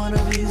הנביא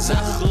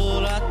זכור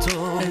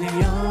לטוב, אליהו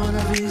הנביא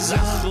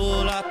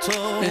זכור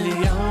לטוב,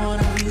 אליהו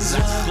הנביא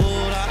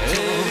זכור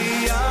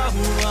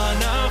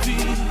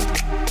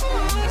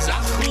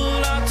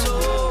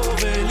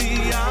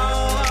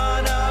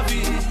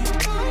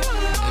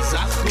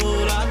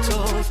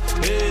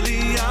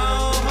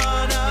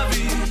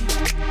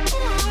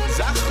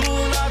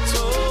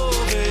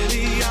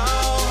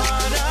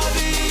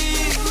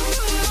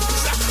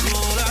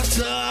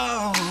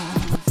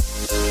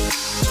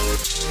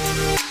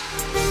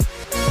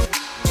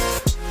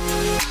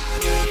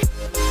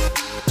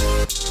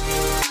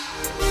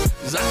לטוב,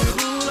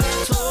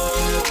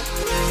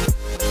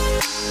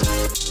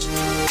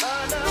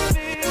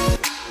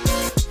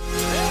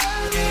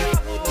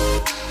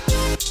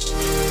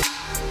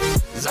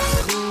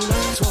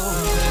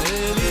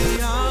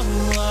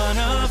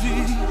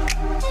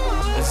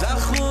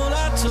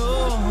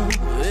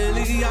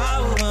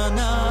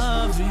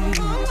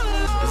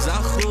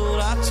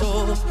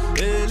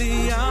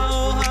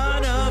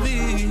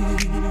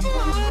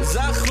 אליהו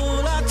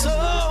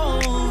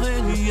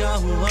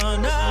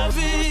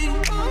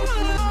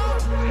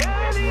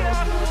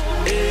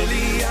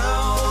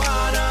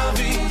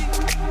הנביא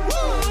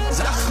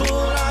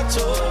זכור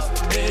לטוב,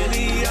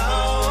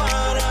 אליהו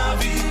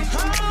הנביא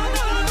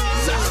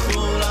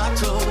זכור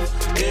לטוב,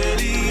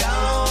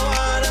 אליהו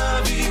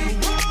הנביא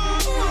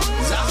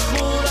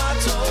זכור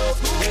לטוב,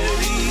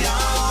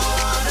 אליהו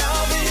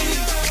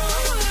הנביא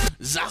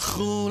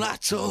זכור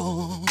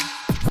לטוב.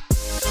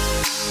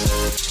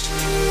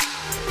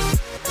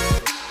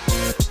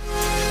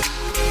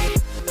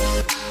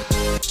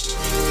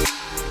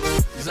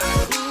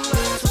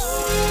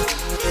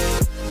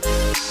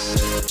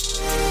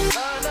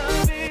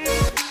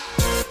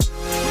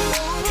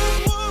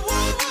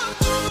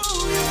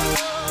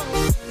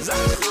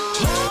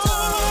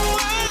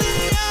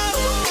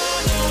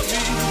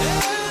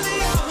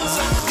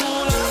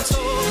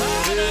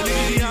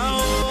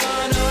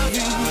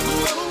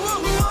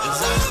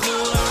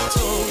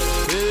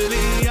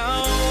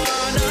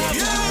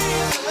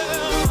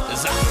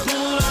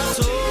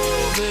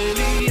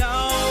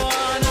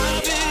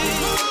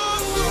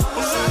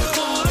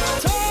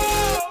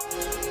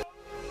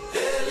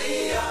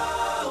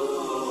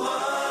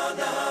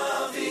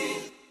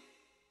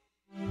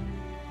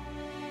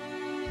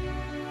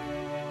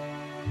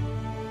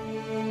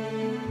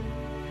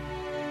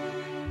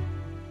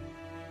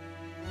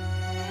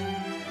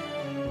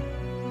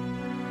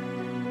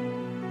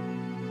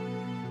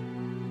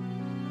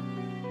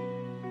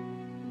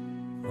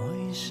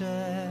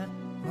 Moishe,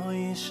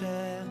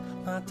 Moishe,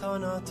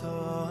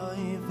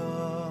 Matonotoivo.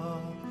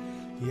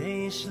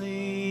 Yesh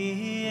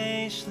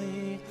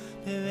li,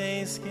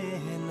 beveis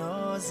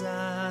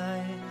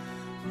genozai.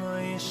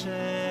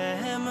 Moishe,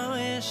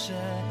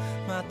 Moishe,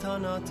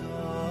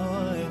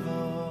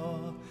 Matonotoivo.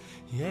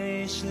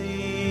 Yesh li,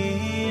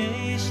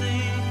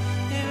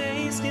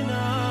 beveis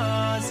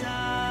genozai.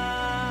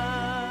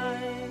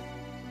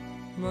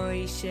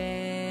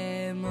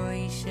 Moishe,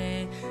 Moishe,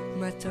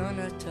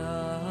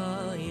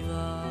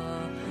 Matonotoivo.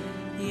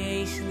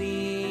 Yesh li,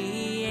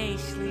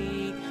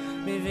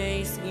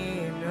 beveis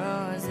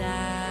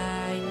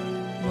genozai.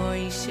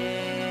 Moishe,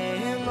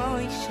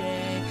 Moishe,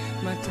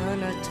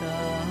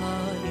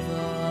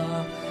 Matonotoivo.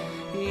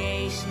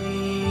 Yesh li,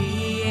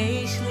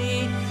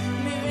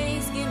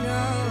 beveis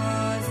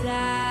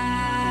genozai.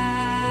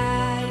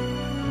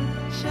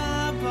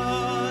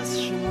 Shabbos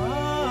Shmo,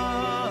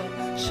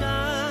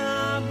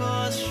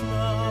 Shabbos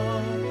Shmo,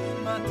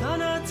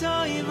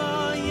 Matonotoivo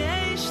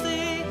yesh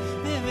li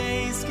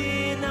beveis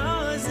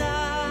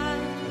genozai.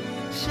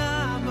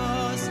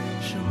 Shabbos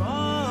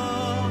Shmo,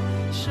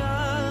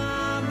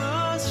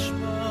 Shabbos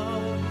Shmo,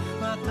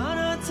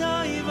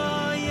 Matonotoivo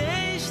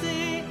yesh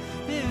li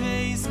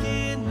beveis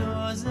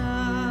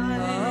genozai.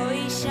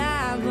 Oy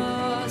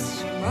Shabbos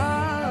Shmo,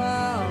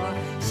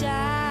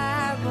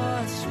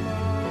 Shabbos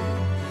Shmo,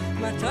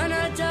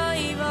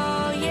 Matonotoivo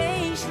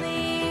yesh li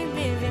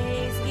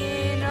beveis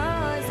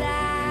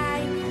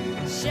genozai.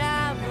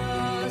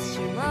 Shabbos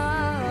Shmo,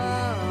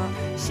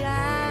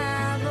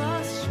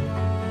 Shabbos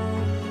Shmo,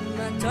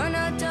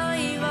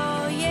 Matonotoivo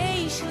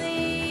yesh li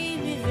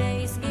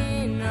beveis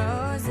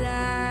genozai.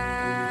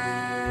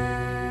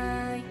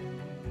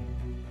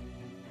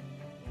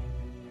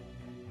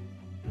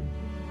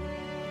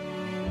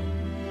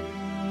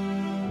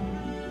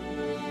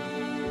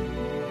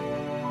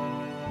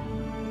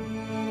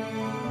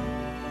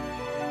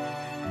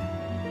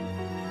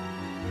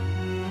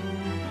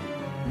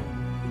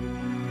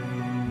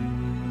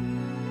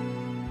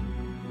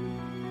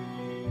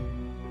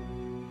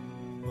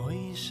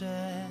 Moishe,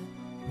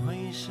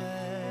 Moishe,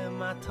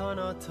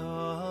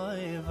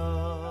 Matonotoivo.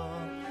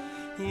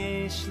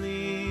 Yesh li,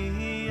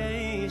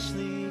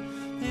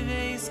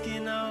 beveis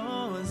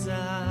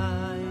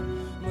genozai.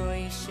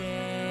 Moishe,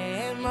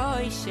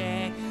 Moishe,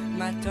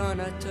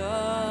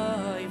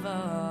 Matonotoivo.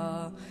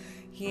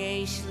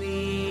 Yesh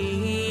li,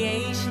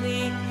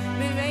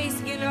 beveis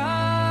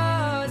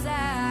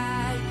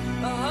genozai.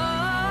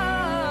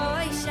 Oh,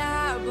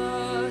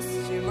 Shabbos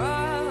Shmo,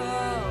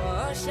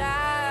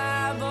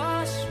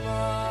 Shabbos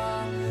Shmo,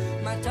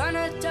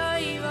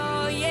 Matonotoivo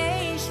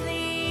yesh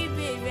li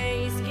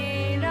beveis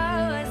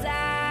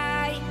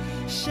genozai.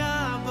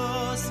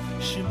 Shabbos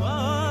Shmo,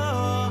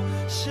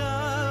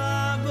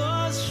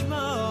 Shabbos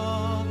Shmo,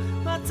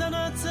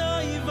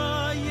 Matonotoivo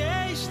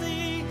yesh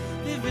li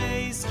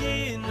beveis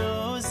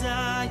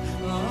genozai.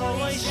 Oh,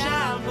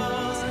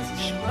 Shabbos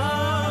Shmo,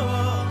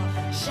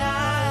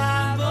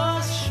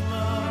 Shabbos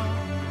Shmo,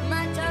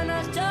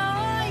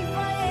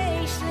 Matonotoivo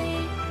yesh li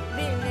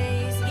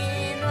beveis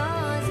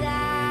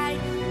genozai.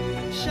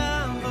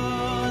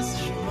 Shabbos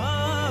Shmo,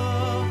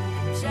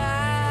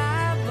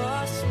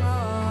 Shabbos Shmo,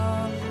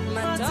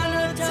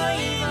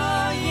 Matonotoivo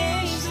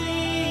yesh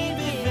li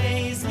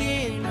beveis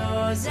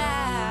genozai.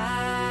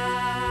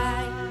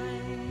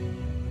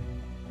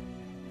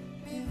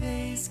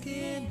 beveis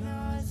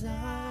genozai.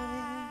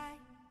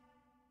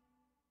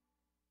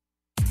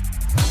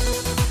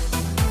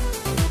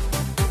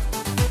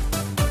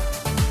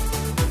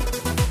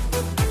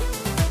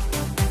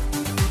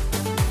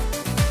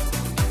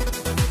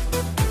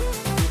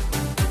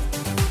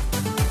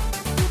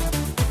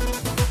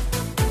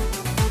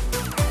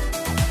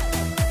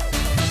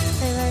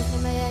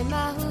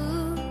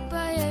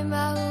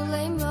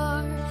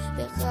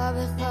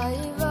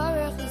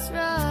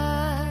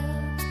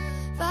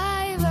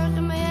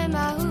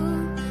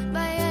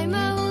 Bye,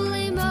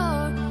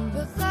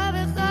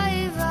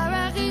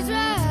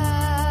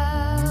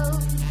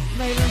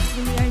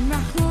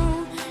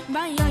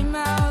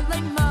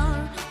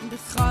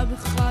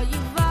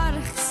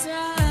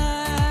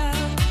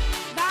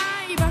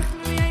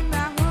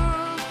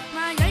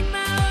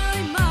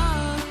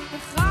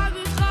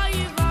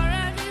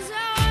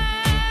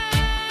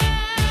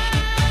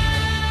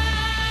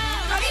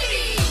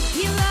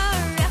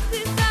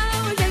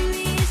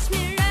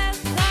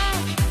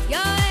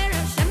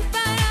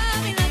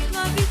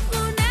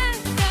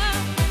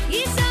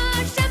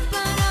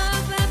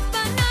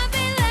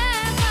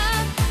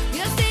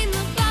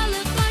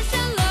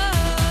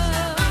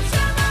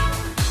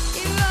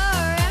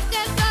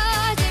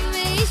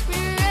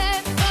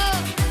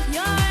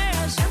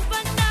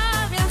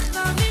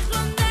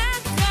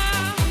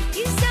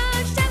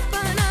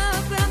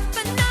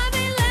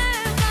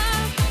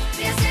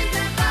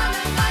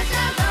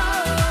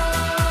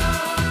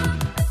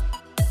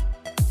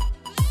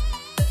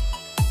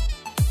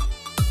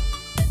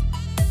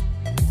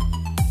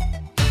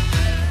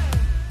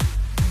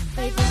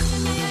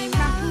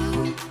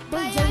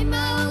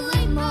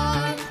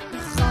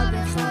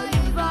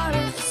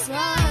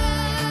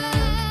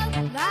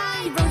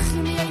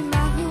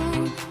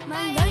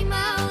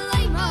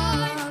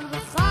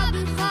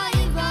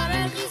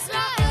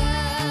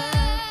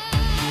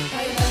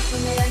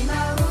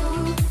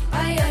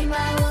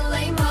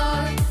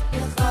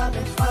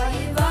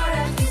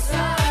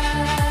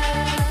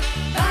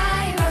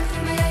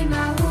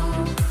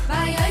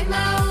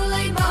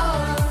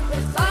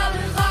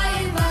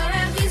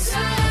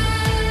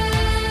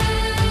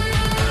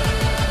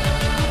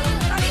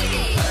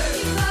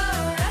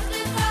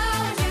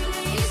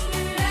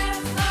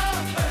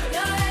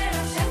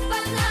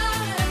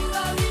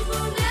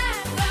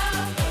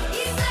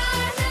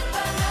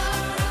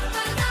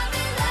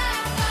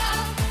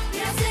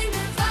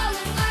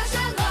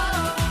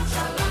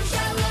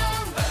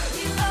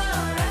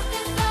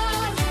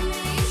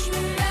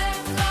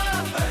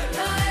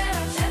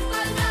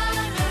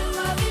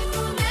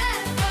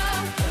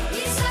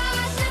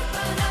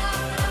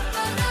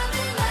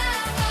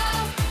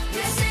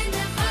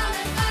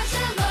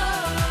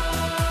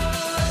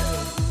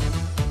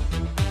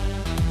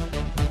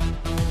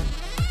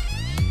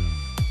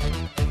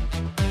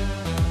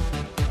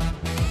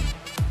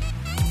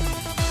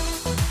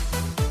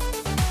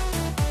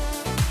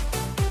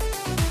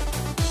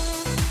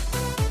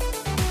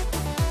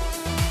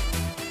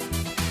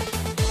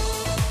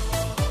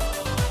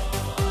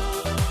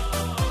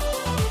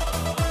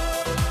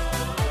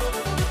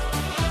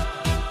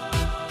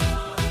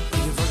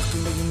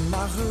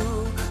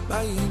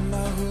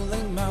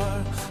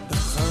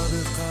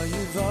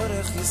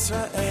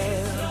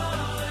 ישראל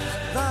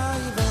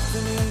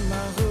ויברכתם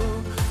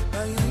ימהו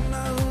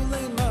וימהו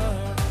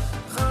לאמר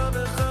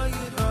חבך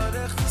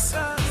יברך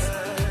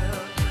ישראל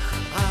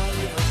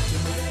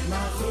ויברכתם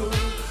ימהו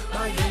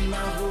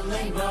וימהו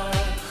לאמר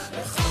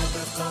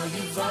חבך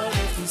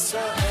יברך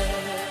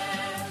ישראל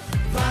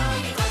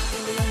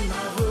ויברכתם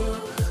ימהו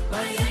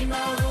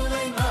וימהו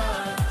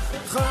לאמר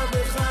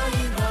חבך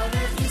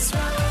יברך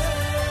ישראל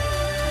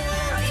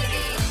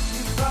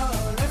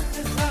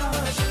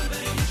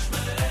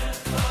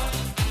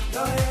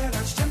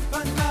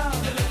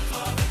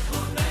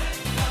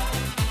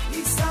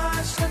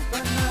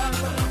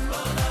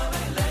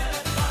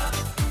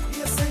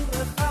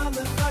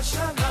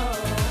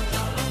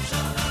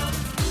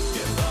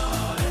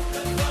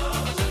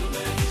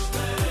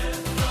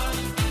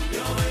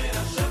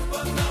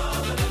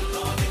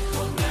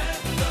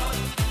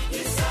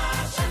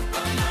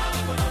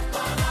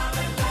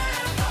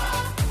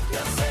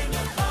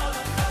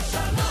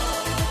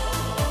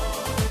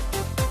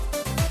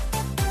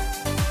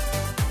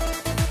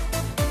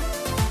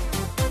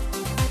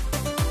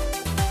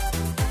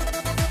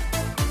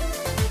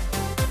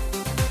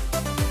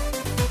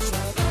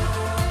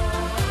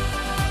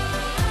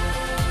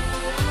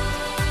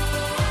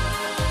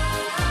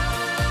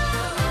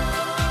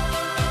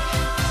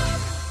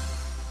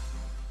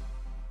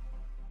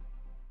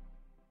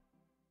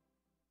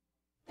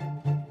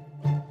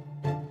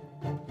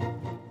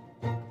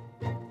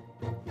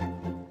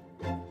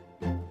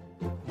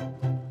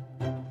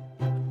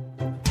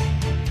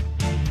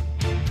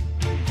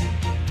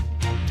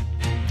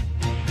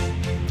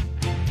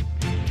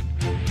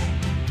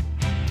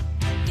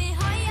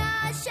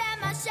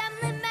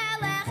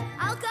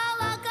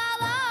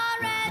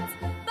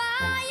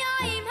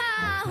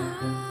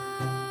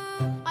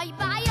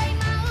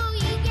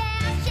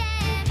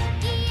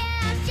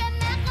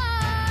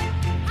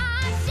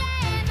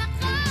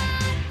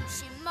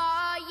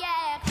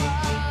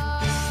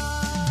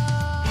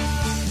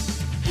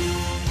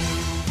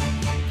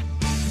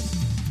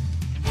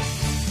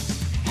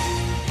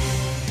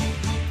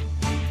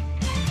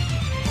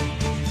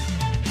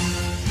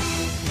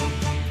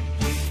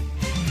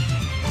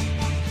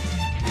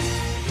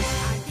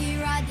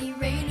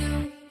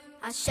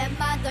Hashem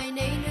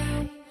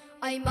Adonenu,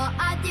 Oimo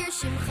Adir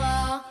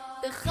Shimcha,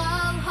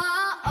 B'chol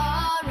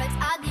ha'aretz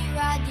Adir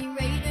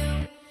Adirenu.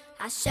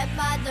 Hashem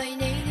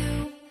Adonenu,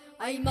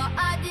 Oimo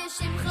Adir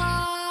Shimcha,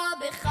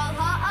 B'chol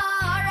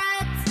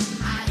ha'aretz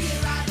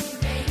Adir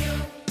Adirenu.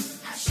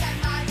 Hashem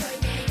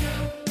Adonenu,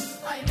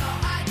 Oimo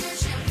Adir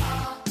Shimcha,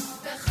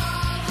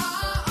 B'chol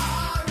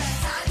ha'aretz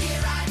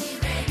Adir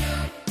Adirenu.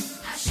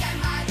 Hashem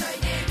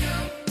Adonenu,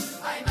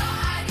 Oimo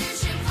Adir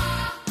Shimcha,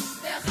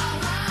 B'chol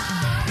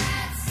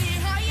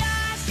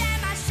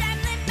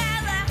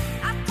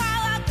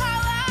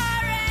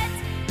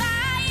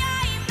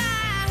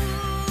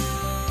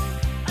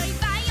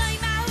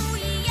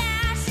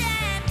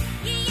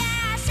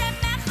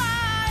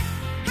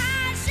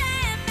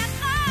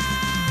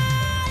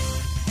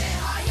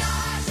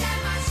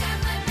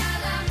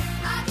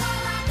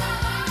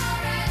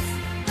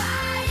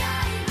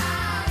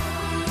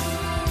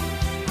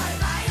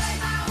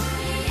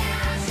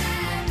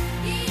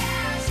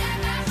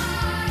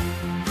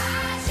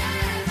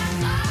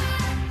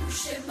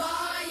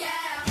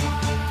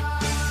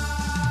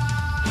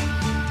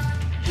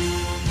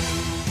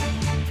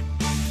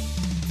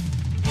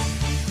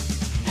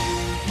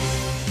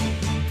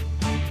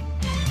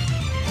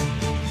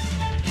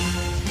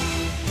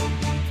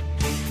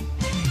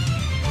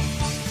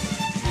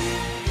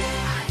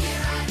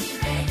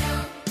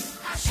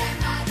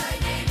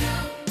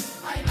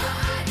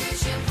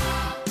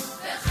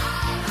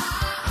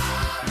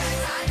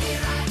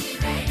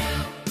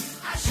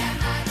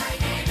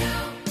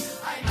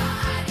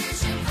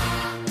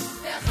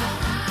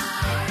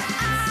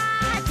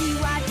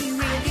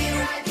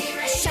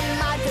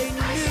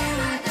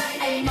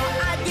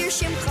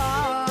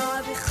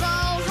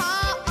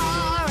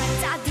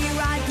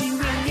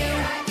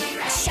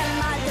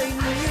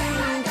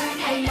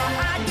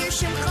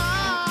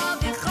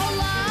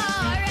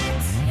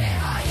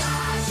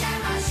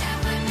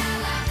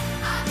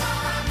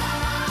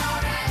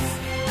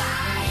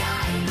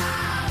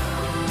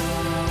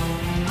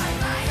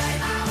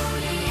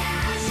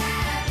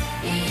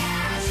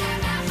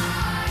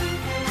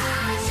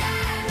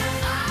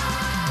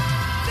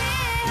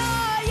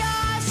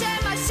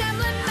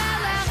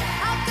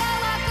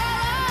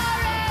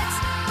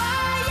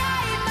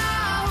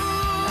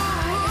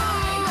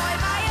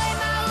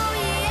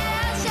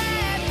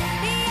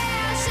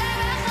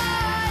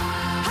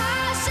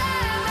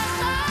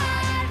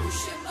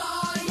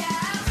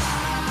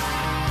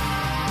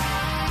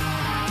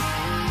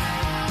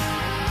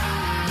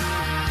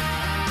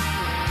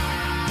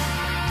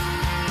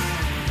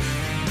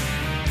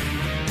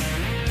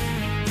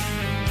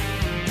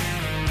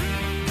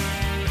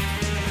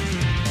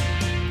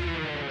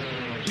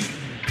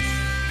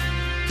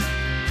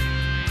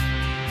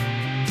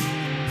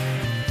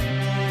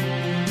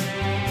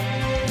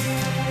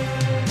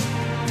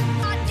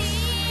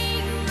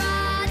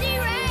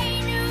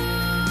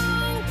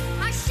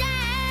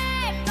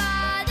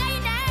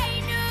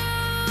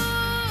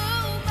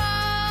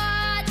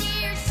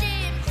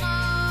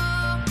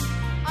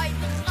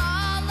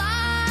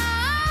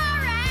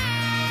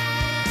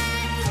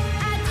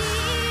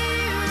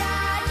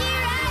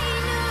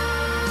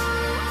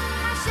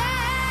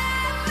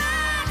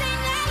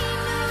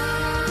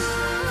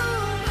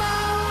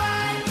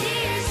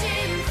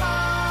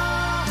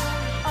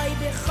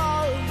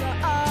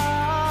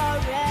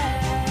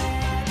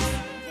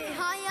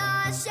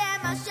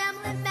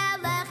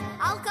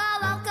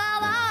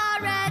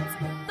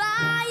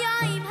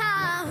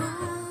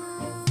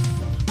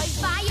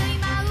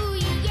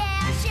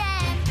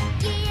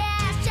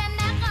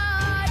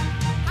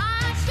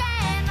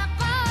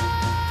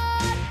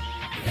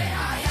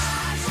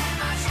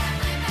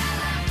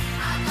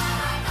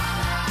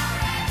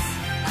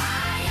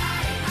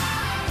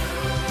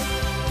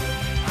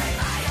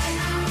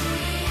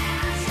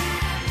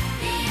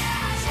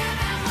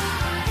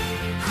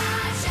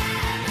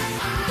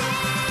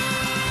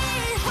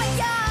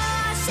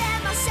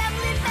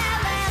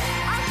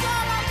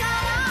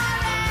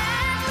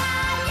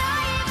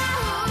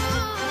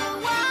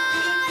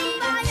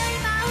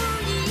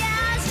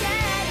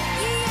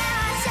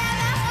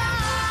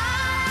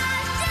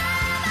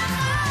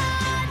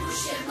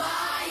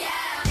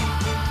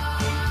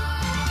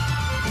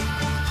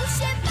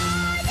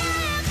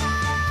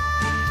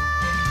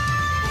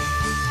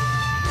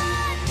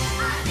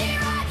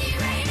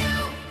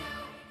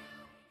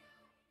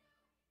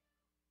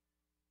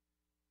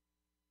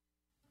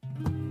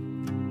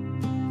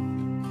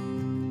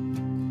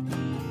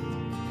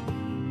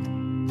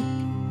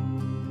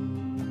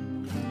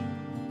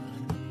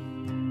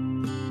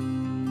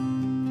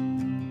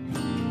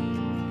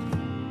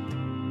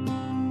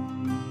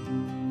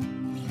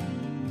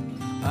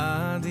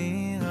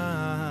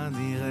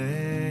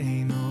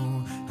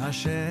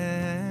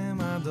השם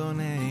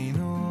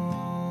אדוננו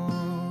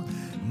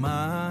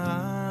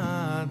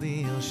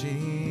מאדיר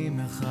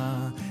שמך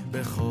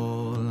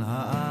בכל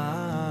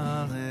הארץ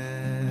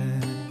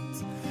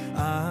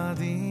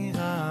אדיר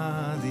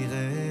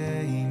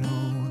אדירנו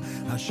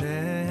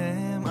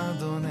השם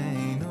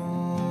אדוננו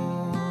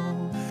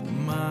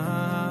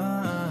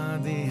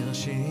מאדיר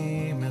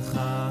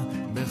שמך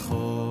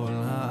בכל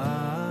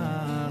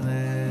הארץ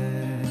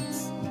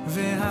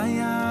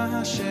והיה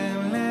השם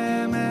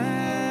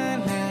למלך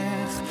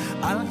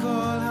על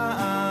כל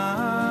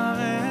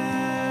הארץ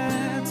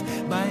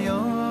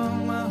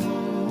ביום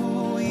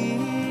ההוא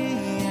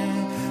יהיה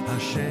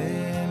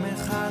השם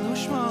אחד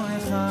ושמו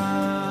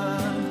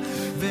אחד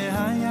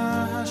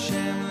והיה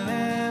השם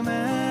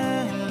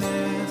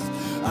למלך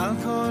על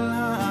כל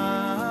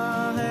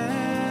הארץ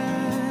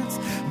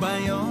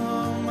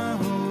ביום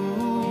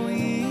ההוא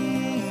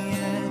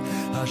יהיה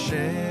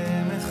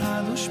השם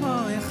אחד ושמו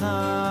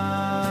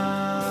אחד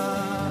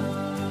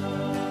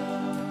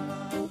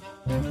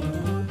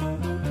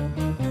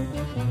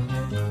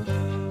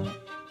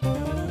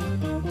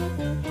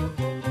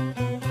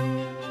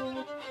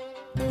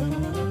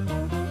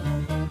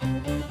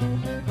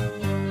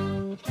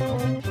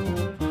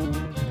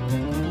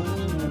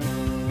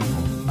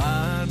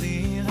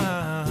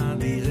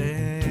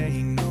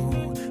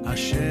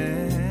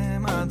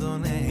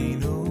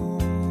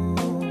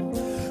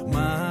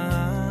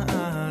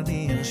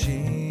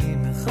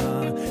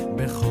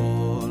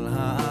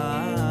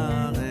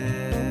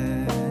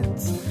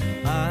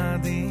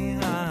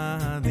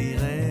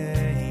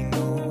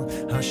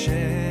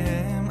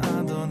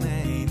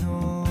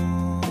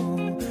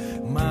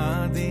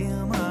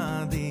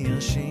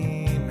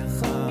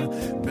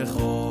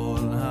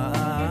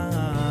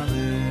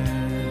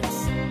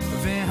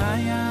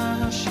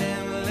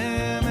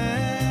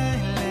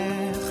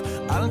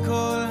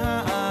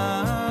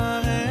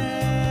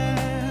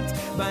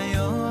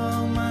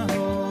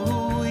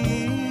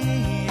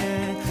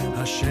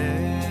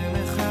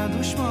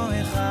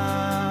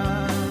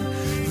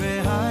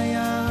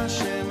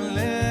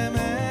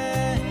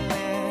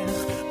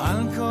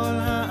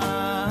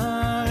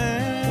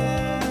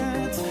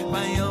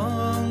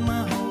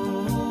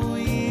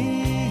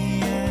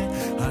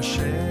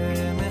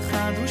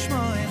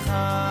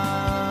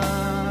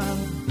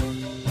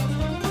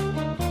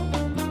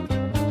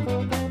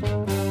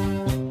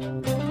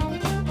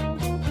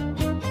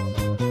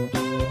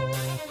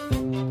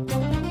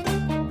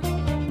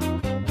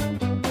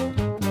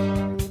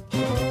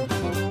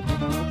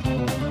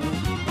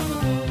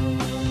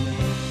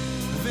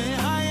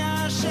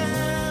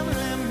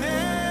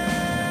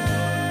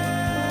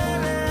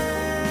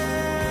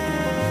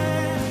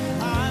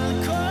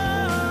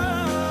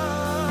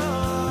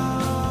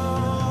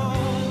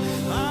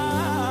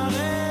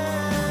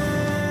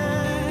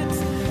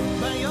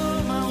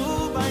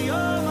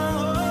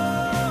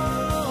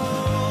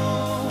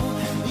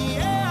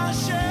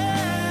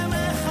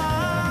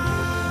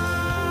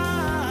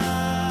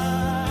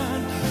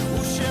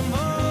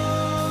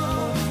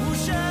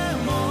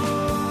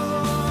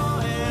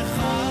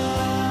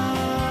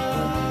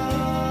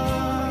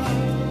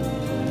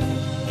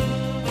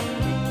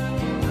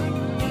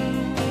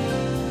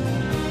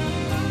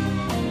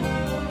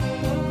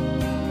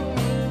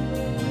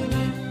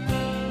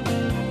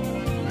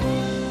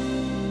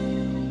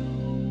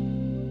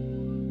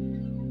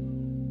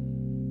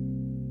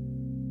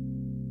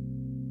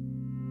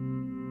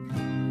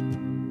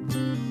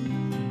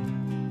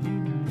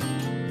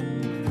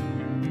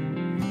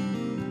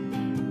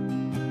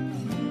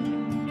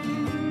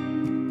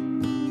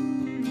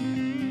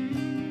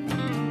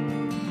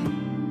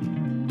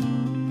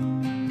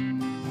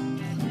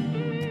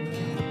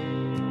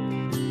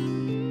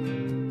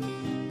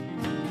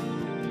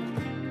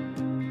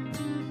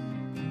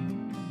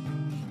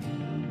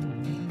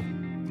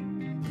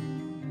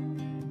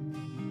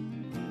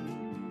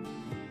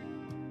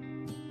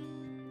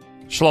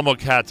Shlomo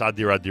Katz,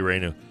 Adir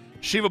Adirenu.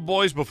 Shiva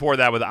Boys before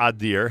that with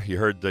Adir. You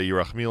heard the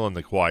Yerachmiel in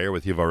the choir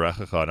with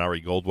Yivarechacha, and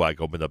Ari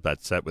Goldwag opened up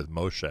that set with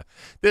Moshe.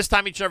 This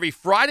time each and every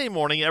Friday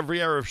morning, every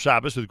Erev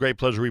Shabbos, with great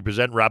pleasure we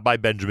present Rabbi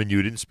Benjamin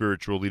Yudin,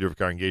 spiritual leader of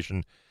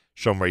Congregation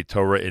Shomrei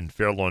Torah in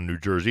Fair Lawn, New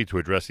Jersey, to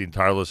address the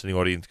entire listening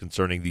audience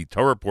concerning the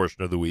Torah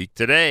portion of the week.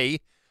 Today,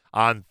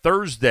 on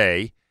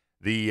Thursday,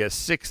 the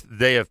 6th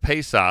day of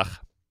Pesach,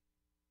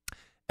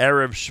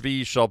 Erev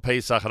Shvi Shal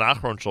Pesach and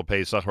Achron Shal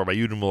Pesach, Rabbi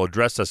Yudin will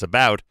address us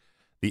about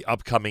the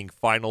upcoming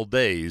final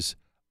days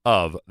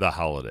of the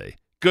holiday.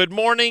 Good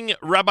morning,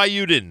 Rabbi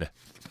Yudin.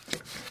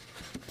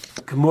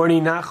 Good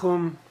morning,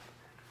 Nachum.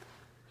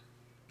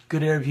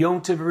 Good Erev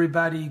Yom Tov,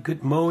 everybody.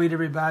 Good Moed,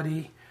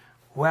 everybody.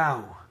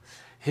 Wow.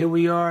 Here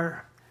we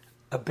are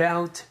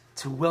about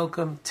to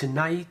welcome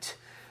tonight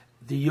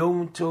the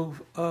Yom Tov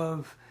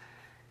of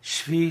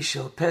Shvi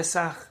Shel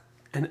Pesach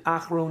and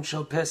Achron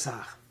Shel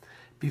Pesach.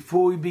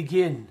 Before we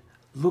begin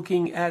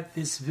looking at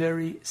this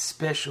very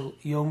special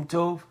Yom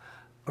Tov,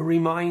 a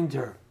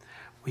reminder,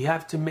 we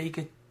have to make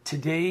it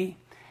today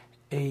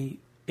a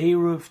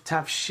Eruv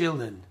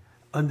Tafshilin.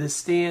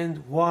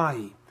 Understand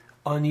why.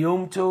 On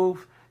Yom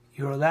Tov,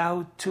 you're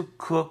allowed to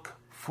cook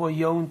for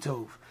Yom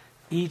Tov,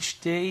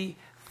 each day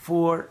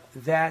for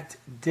that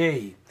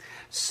day.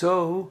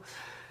 So,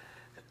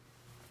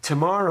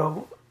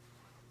 tomorrow,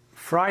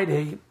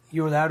 Friday,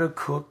 you're allowed to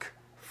cook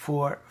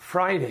for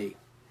Friday.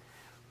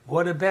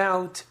 What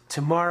about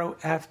tomorrow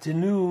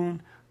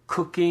afternoon,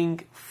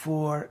 cooking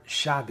for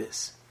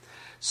Shabbos?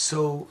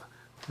 So,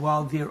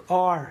 while there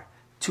are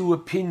two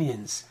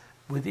opinions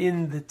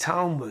within the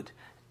Talmud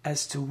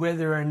as to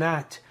whether or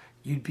not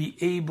you'd be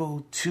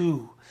able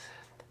to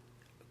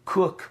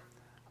cook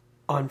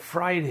on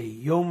Friday,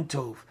 Yom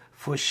Tov,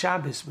 for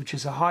Shabbos, which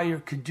is a higher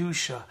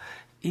Kedusha,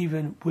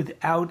 even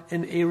without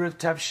an Erev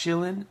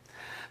Tavshilin,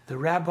 the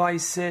rabbi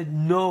said,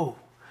 no,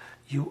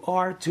 you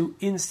are to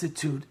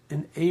institute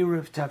an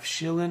Erev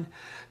Tavshilin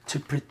to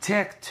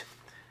protect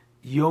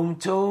Yom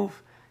Tov,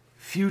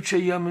 future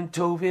Yom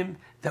Tovim,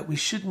 that we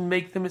shouldn't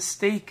make the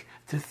mistake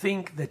to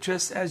think that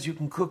just as you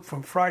can cook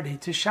from Friday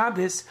to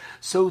Shabbos,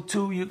 so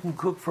too you can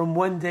cook from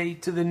one day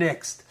to the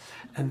next.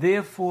 And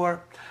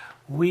therefore,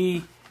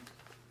 we,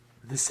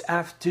 this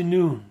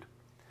afternoon,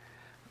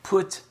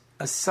 put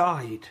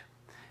aside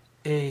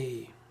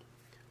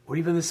or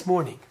even this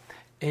morning,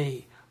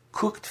 a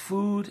cooked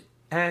food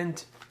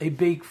and a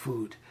baked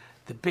food.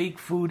 The baked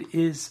food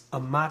is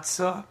a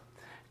matzah,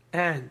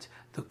 and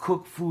the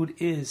cooked food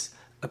is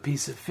a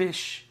piece of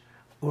fish,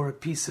 or a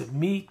piece of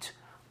meat,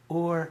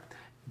 or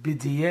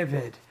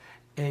b'di'eved,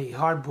 a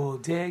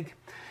hard-boiled egg.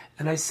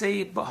 And I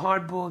say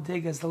hard-boiled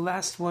egg as the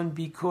last one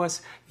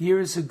because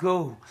years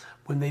ago,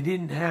 when they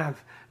didn't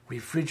have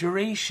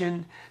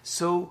refrigeration,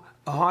 so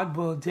a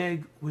hard-boiled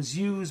egg was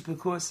used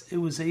because it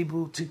was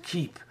able to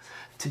keep.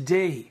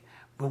 Today,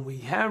 when we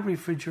have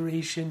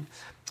refrigeration,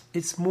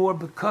 it's more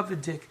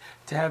bekovedik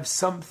to have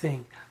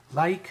something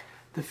like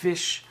the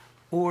fish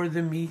or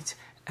the meat.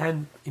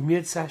 And in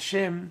Yirtzeh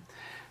Hashem,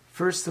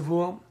 first of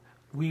all,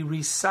 we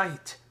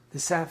recite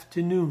this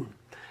afternoon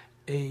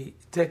a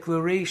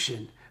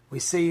declaration. We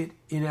say it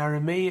in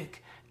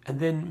Aramaic, and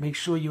then make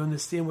sure you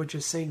understand what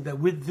you're saying, that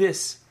with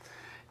this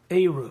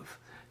Eruv,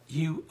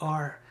 you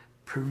are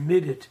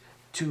permitted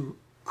to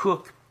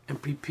cook and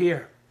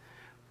prepare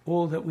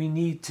all that we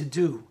need to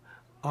do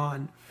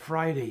on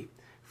Friday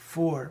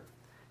for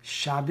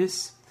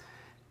Shabbos,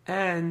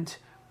 and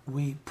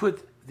we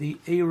put the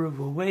Eruv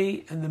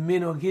away, and the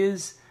minog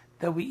is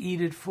that we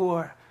eat it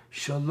for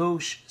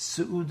Shalosh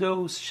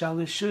Seudos,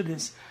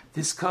 Shalashudis,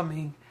 this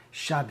coming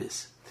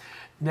Shabbos.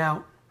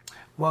 Now,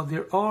 while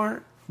there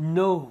are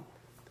no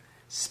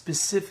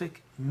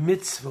specific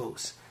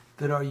mitzvos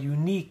that are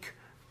unique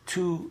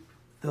to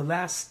the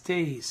last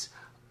days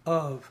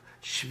of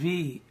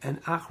Shvi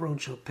and Achron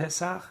Shel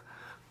Pesach,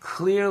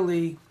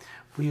 clearly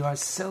we are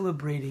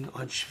celebrating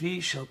on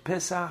Shvi Shel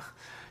Pesach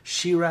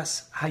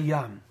Shiras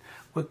Hayam.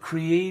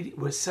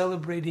 We're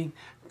celebrating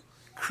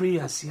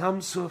Kriyas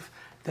Yamsuf,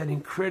 that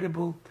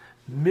incredible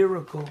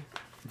miracle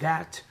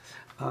that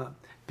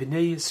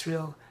Bnei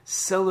Yisrael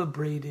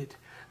celebrated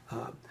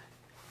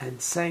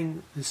and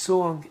sang the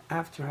song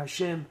after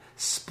Hashem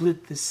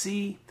split the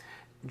sea,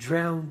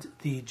 drowned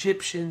the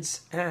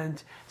Egyptians,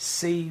 and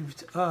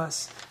saved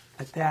us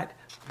at that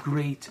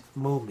great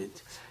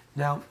moment.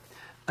 Now,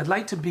 I'd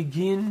like to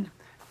begin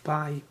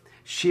by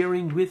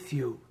sharing with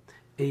you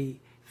a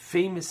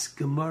famous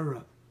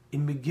Gemara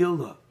in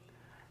Megillah,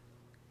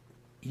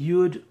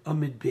 Yud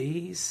Amid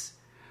Beis,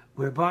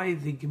 whereby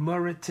the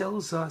Gemara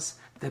tells us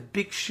that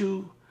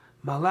Bikshu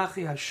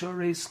Malachi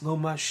Ashores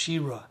Loma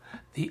Shira,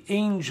 the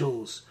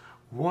angels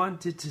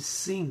wanted to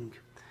sing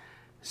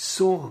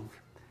song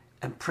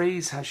and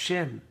praise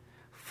Hashem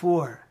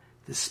for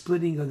the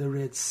splitting of the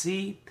Red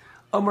Sea.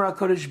 Amar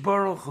HaKadosh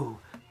Baruch Hu,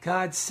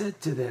 God said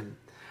to them,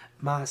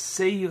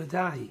 Ma'aseh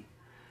Yodai,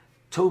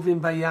 Tovim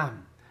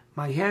Bayam,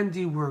 my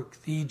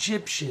handiwork, the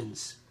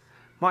Egyptians,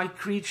 my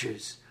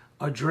creatures,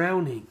 are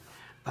drowning.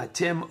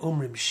 Batem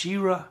Omrim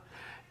Shira,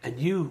 and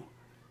you,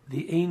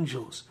 the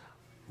angels,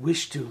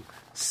 wish to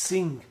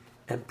sing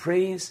and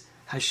praise.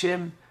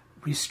 Hashem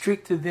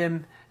restricted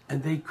them,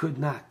 and they could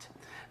not.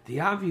 The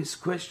obvious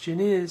question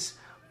is,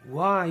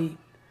 why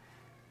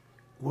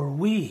were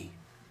we,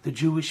 the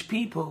Jewish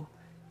people,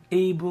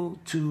 able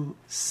to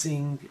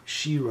sing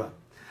Shira?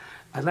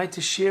 I'd like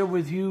to share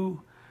with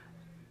you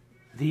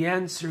the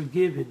answer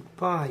given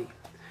by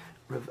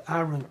Rav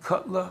Aaron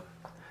Kotler,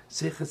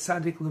 Zecher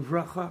Tzadik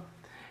Livracha,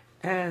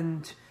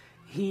 and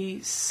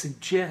he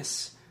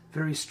suggests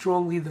very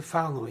strongly the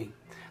following,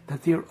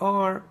 that there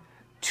are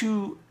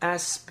two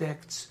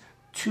aspects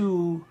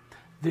to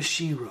the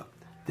Shira.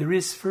 There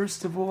is,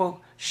 first of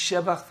all,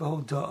 Shevach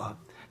v'Hoda'ah.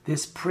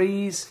 There's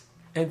praise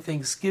and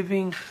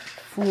thanksgiving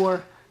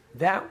for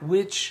that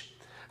which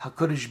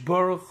HaKadosh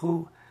Baruch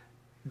Hu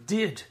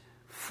did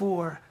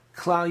for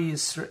Klal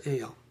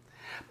Yisrael.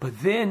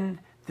 But then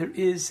there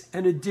is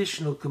an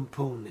additional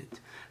component.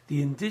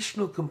 The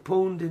additional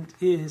component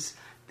is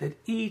that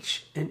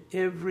each and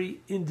every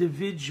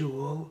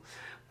individual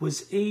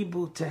was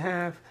able to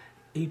have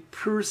a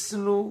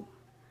personal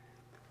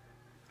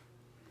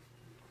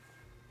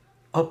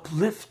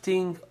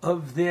uplifting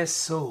of their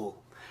soul.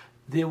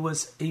 There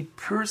was a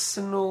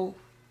personal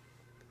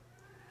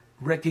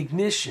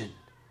recognition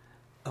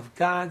of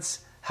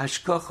God's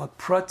hashgacha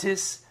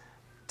pratis,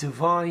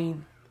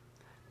 divine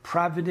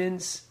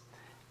providence,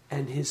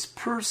 and his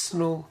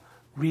personal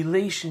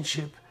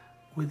relationship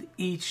with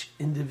each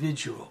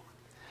individual.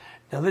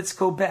 Now let's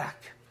go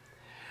back.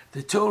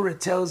 The Torah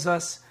tells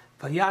us,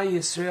 Vaya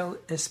Yisrael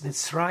es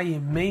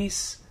Mitzrayim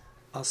meis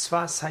al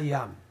svas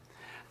hayam.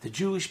 The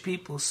Jewish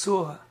people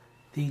saw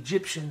the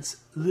Egyptians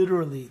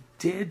literally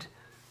dead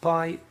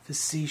by the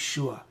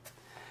seashore.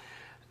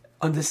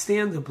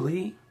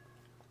 Understandably,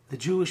 the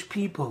Jewish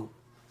people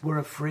were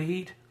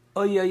afraid,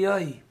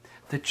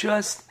 that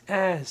just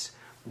as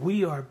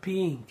we are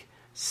being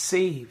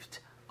saved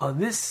on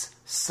this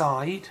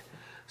side,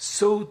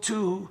 so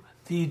too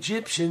the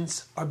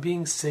Egyptians are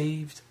being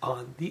saved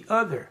on the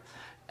other.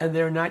 And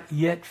they're not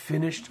yet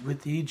finished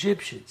with the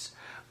Egyptians.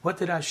 What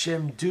did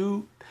Hashem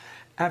do?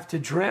 After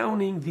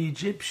drowning the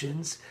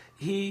Egyptians,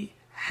 he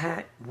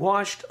had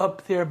washed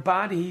up their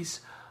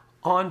bodies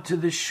onto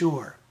the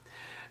shore.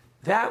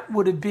 That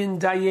would have been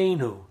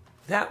Dayenu.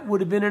 That would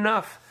have been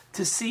enough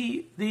to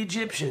see the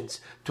Egyptians.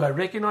 Do I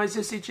recognize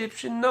this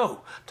Egyptian?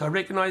 No. Do I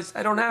recognize?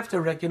 I don't have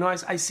to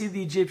recognize. I see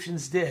the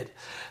Egyptians dead.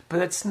 But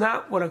that's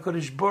not what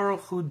HaKadosh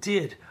Baruch Hu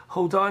did.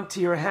 Hold on to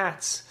your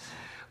hats.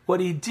 What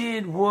he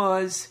did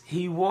was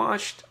he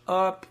washed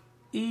up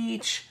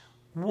each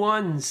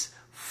one's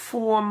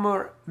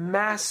former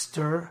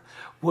master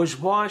was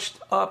washed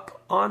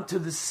up onto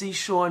the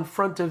seashore in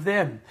front of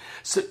them.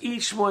 So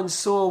each one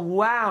saw,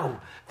 wow,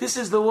 this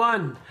is the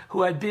one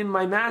who had been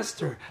my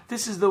master.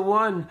 This is the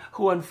one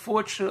who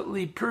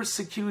unfortunately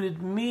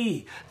persecuted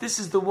me. This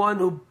is the one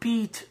who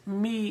beat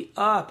me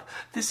up.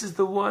 This is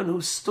the one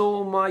who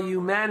stole my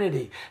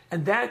humanity.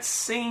 And that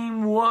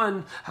same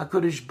one,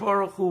 HaKadosh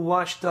Baruch Hu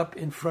washed up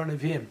in front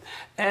of him.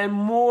 And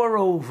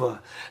moreover,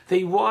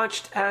 they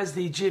watched as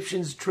the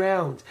Egyptians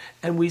drowned.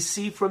 And we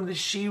see from the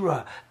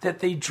Shira that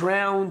they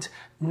drowned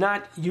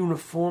not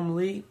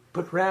uniformly,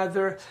 but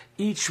rather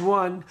each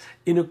one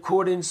in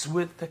accordance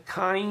with the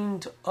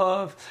kind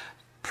of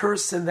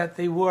person that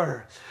they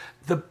were.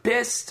 The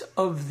best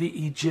of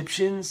the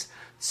Egyptians,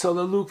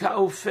 Solaluka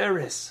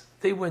Oferis,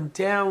 they went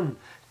down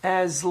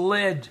as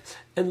lead,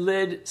 and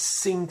lead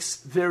sinks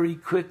very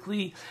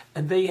quickly,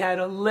 and they had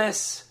a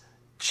less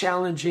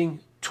challenging,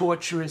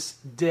 torturous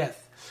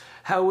death.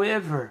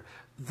 However,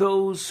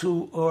 those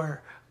who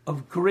are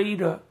of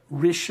greater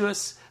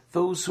rishus,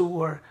 those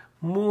who are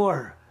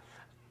more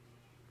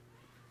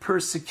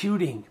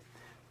persecuting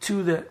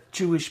to the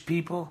Jewish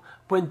people,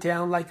 went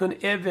down like an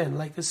even,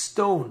 like a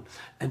stone.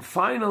 And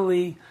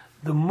finally,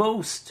 the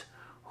most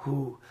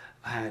who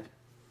had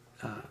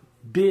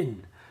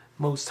been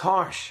most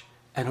harsh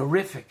and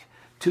horrific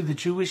to the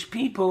Jewish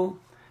people,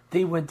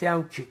 they went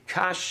down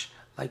kikash,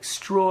 like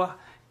straw,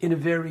 in a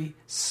very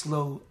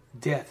slow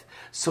death.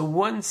 So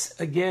once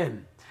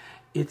again,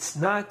 it's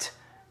not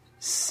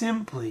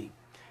simply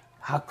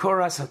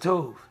hakoras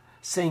hatov,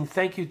 saying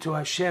thank you to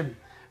Hashem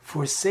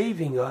for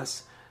saving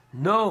us.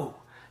 No,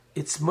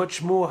 it's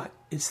much more.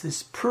 It's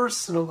this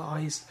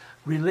personalized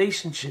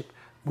relationship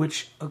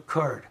which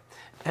occurred.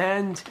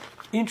 And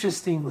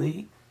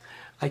interestingly,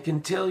 I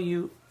can tell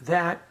you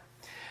that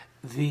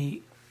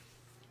the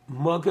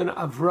Magen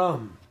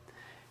Avram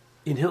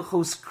in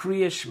Hilchos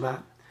Kriya Shema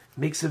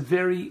makes a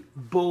very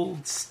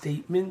bold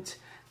statement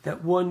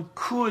that one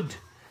could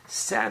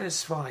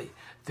satisfy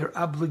their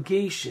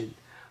obligation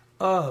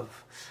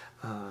of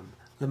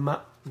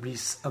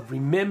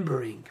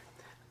remembering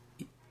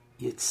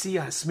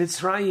Yetzias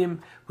Mitzrayim,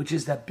 which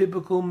is that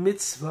biblical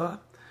mitzvah.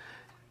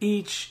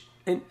 Each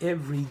and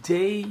every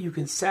day you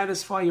can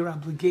satisfy your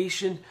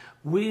obligation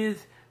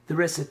with the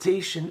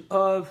recitation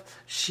of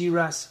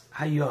Shiras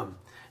Hayom.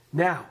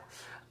 Now,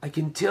 I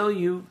can tell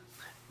you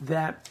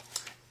that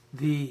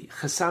the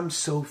Chassam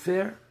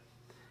Sofer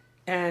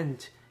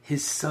and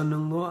his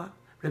son-in-law,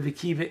 Rabbi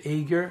Kiva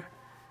Eger,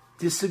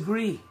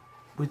 disagree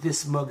with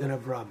this Magen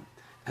Avram.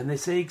 And they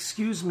say,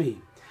 excuse me,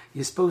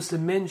 you're supposed to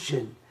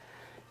mention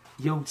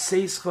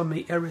Yotzeischa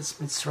Me'eretz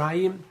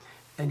Mitzrayim,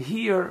 and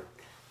here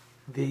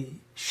the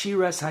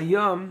Shiras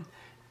Hayom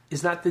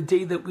is not the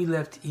day that we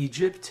left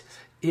Egypt,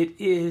 it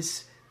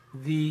is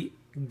the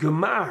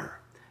Gemar,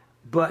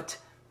 but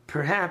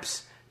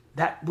perhaps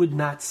that would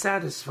not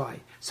satisfy.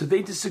 So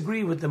they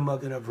disagree with the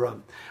Magen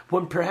Avram.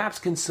 One perhaps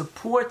can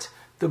support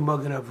the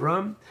Magen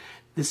Avram,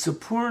 the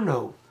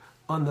Supurno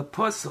on the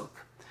Pasuk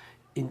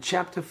in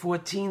chapter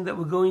 14 that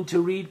we're going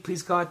to read,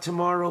 please God,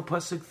 tomorrow,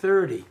 Pasuk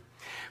 30.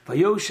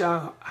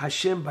 Vayosha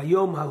Hashem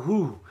Bayom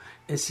Hahu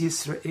es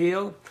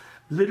Yisrael.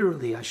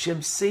 Literally,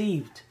 Hashem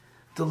saved,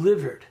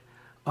 delivered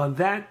on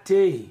that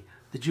day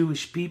the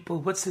Jewish people.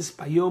 What's this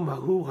Bayom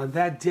Hahu? On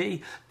that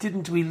day,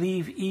 didn't we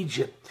leave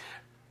Egypt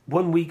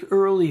 1 week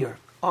earlier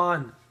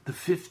on the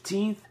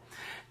 15th?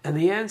 And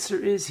the answer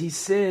is, he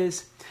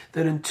says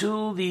that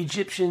until the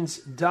Egyptians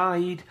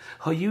died,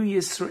 Hayu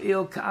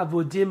Yisrael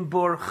ka'avodim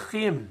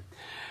borchim.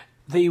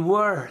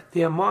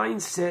 Their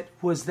mindset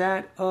was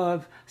that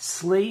of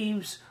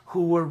slaves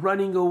who were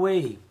running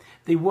away.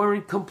 They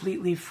weren't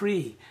completely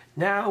free.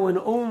 Now and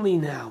only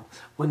now,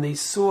 when they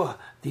saw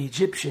the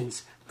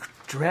Egyptians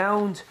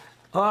drowned.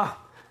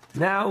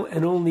 Now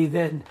and only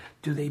then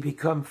do they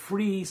become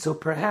free. So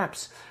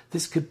perhaps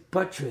this could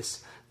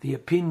buttress the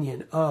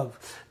opinion of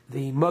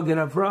the Magen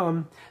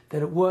Avram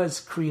that it was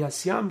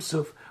Kriyas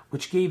Yamsuf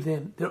which gave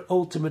them their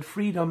ultimate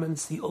freedom, and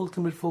it's the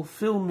ultimate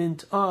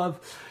fulfillment of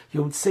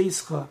Yom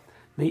Tzeischa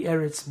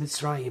Me'eretz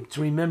Mitzrayim,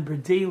 to remember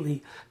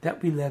daily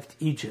that we left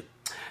Egypt.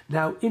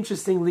 Now,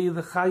 interestingly,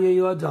 the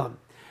Chayei Adam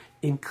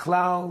in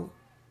Klal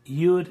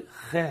Yud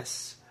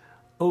Ches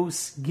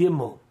Os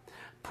Gimel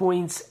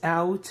points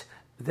out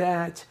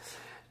that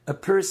a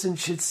person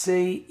should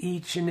say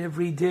each and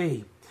every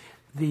day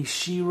the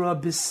Shira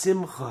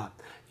B'Simcha.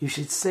 You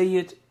should say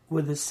it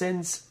with a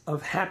sense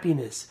of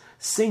happiness.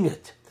 Sing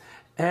it.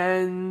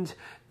 And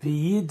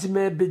the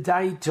Yidme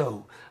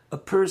B'Daito, a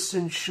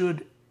person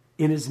should,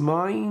 in his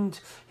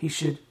mind, he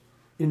should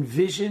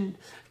envision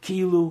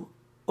Kilu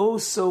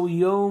Oso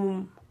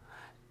Yom,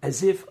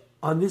 as if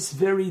on this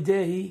very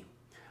day,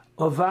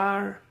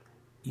 Ovar,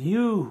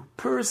 you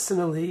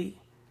personally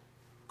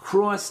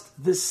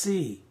crossed the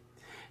sea.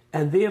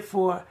 And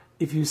therefore,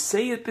 if you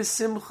say it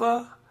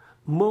B'Simcha,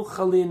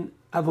 Mochalin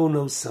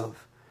Avonosav,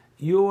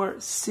 your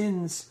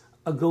sins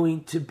are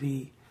going to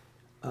be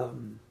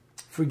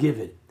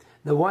forgiven.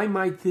 Now, why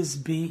might this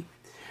be?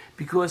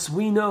 Because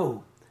we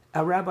know,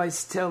 our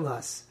rabbis tell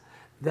us,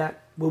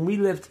 that when we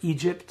left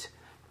Egypt,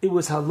 it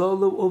was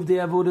halolu of the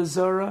Avodah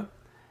Zarah.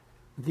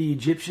 The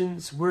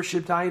Egyptians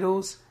worshipped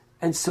idols,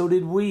 and so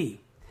did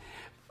we.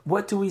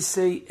 What do we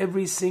say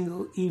every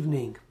single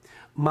evening?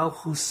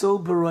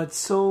 Malchuso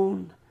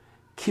beratzon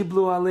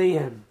kiblu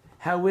aleihem.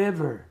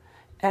 However,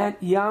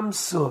 at Yam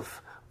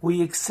Suf,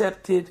 we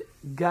accepted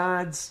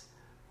God's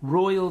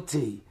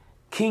royalty,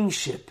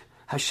 kingship.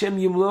 Hashem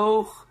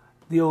Yimloch,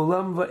 the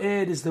Olam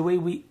Va'ed, is the way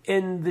we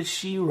end the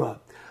Shira.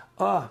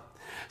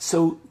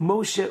 So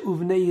Moshe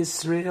Uvnei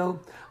Yisrael,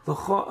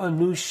 L'cha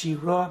Anu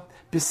Shira,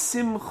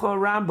 B'Simcha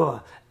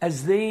Rabba,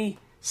 as they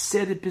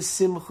said it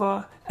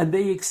B'Simcha, and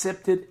they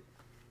accepted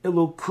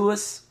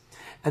Elokus,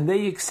 and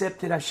they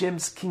accepted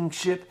Hashem's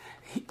kingship,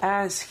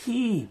 as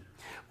he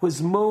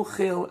was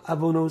Mochel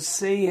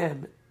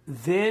Avonoseihem,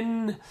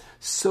 then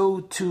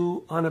so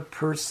too on a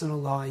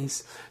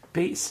personalized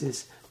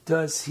basis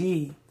does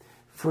he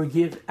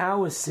forgive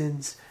our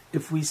sins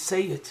if we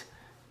say it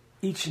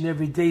each and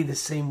every day the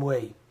same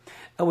way.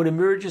 And what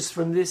emerges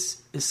from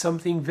this is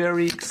something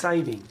very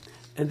exciting,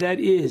 and that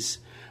is,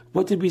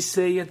 what did we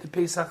say at the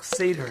Pesach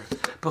Seder?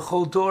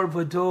 B'chol dor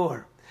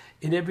v'dor,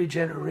 in every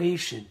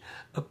generation,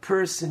 a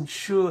person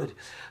should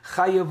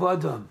chayav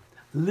adam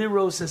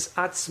liros es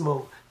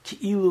atzmo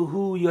ki'ilu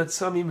hu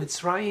yotzami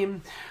Mitzrayim.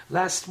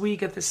 Last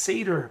week at the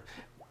Seder,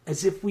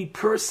 as if we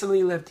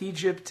personally left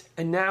Egypt,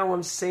 and now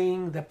I'm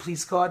saying that,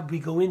 please God, we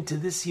go into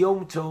this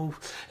Yom Tov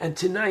and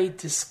tonight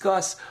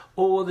discuss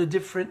all the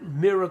different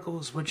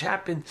miracles which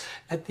happened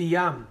at the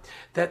Yam,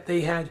 that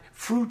they had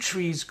fruit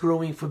trees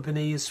growing for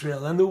Bnei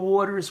Israel, and the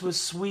waters were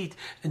sweet,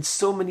 and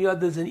so many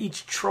others, and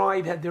each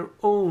tribe had their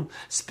own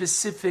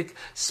specific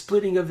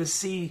splitting of the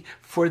sea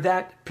for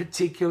that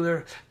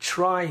particular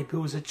tribe. It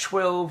was a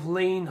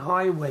 12-lane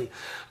highway.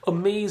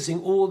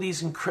 Amazing, all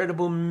these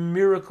incredible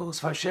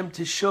miracles for Hashem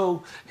to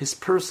show his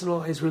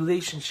personalized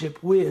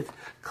relationship with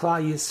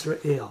Klal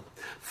Yisrael.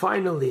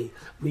 Finally,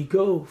 we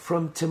go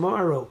from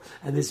tomorrow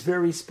and this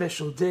very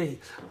special day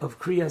of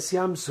Kriyas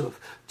Yamsuf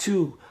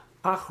to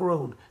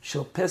Achron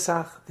Shel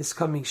Pesach, this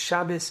coming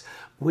Shabbos,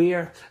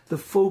 where the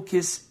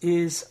focus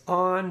is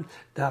on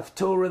the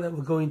Haftorah that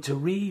we're going to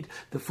read.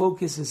 The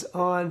focus is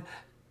on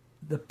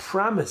the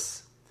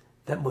promise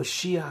that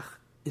Moshiach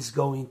is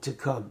going to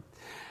come.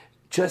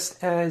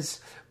 Just as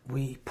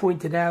we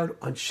pointed out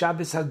on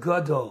Shabbos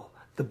HaGadol,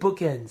 the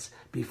bookends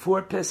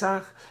before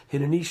Pesach,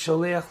 Hineni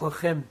Sholeach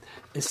Lochem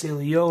Es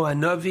Eliyahu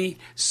Hanavi,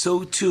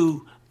 so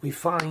too we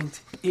find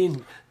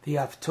in the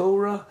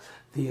Haftorah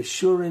the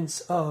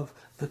assurance of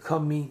the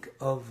coming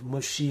of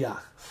Moshiach.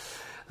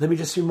 Let me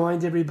just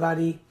remind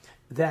everybody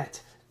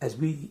that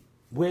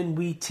when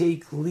we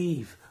take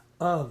leave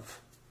of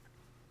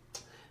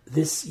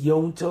this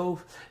Yom Tov,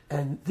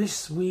 and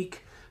this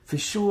week, for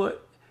sure,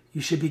 you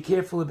should be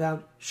careful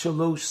about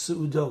Shalosh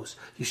Su'udos.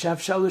 You should have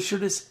Shalosh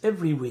Su'udos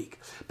every week,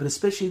 but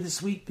especially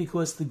this week,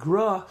 because the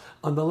Gra,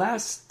 on the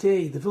last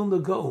day, the Vilna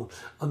Gaon,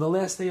 on the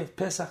last day of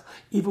Pesach,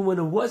 even when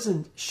it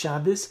wasn't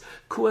Shabbos,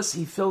 of course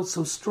he felt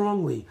so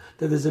strongly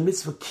that there's a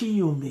mitzvah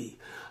kiyumi,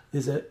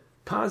 there's a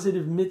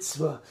positive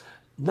mitzvah,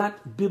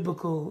 not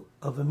biblical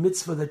of a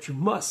mitzvah that you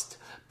must,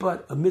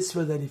 but a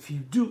mitzvah that if you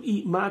do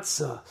eat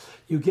matzah,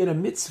 you get a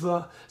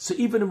mitzvah. So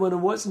even when it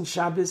wasn't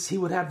Shabbos, he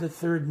would have the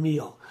third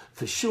meal.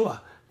 For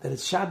sure, that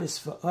it's Shabbos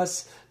for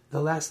us,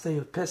 the last day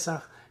of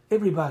Pesach.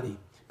 Everybody,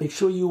 make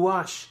sure you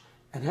wash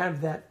and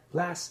have that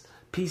last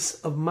piece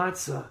of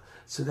matzah,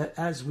 so that,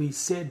 as we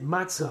said,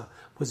 matzah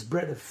was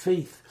bread of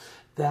faith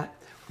that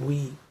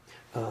we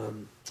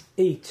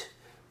ate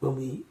when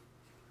we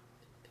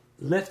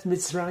left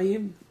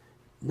Mitzrayim.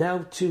 Now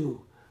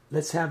too,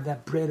 let's have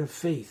that bread of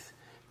faith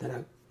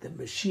that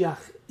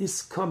Mashiach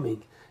is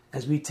coming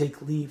as we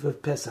take leave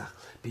of Pesach.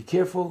 Be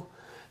careful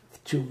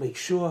to make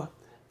sure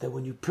that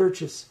when you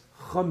purchase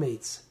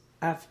chametz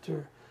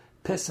after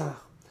Pesach,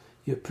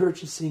 you're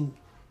purchasing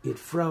it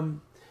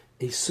from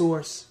a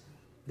source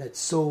that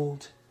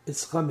sold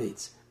its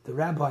chametz. The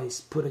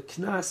rabbis put a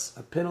knas,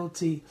 a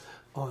penalty,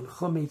 on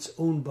chametz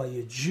owned by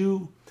a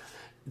Jew,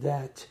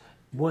 that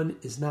one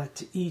is not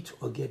to eat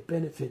or get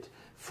benefit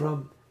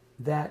from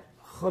that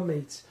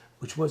chametz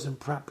which wasn't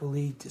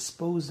properly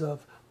disposed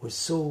of or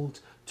sold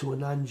to a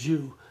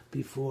non-Jew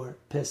before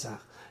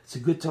Pesach. It's a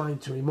good time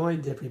to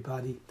remind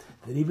everybody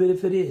that even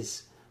if it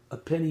is a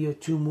penny or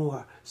two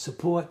more,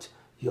 support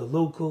your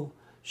local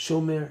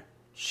Shomer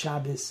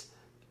Shabbos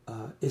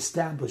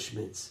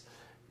establishments.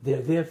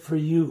 They're there for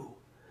you,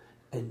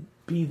 and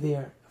be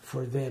there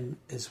for them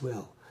as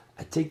well.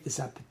 I take this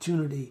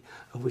opportunity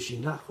of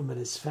wishing Nachum and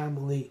his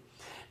family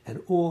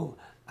and all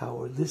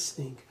our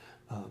listening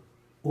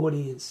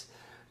audience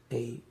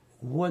a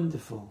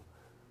wonderful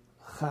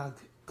Chag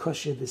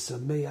Kosher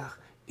V'Sameach.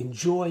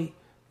 Enjoy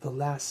the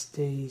last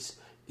days.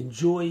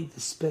 Enjoy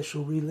the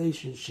special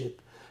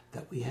relationship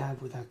that we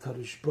have with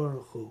HaKadosh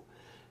Baruch Hu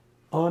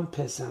on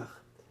Pesach,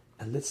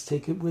 and let's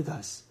take it with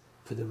us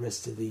for the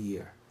rest of the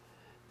year.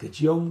 Good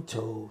Yom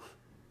Tov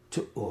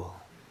to all.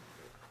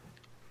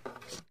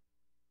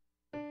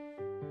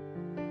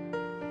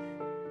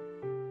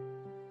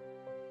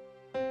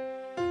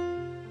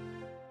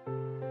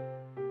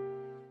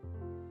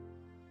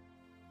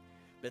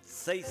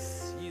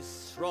 B'tzeis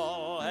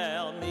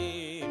Yisrael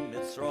mi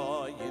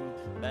Mitzrayim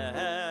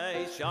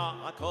Be'esh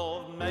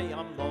Yaakov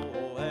me'am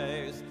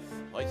lo'ez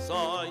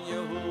V'ysa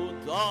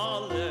Yehuda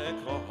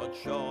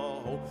lekodsho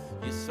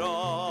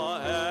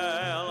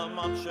Yisrael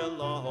mamsheh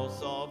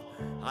losov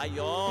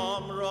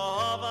Hayom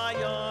rov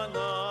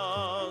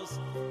hayanos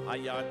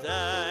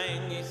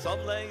Hayarden yisov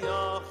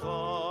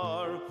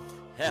le'yachor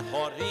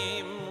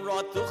Hehorim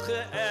ratuch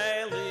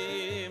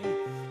elim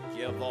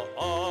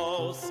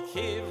Yevo'os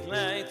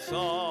kivnei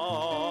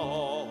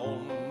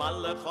tzon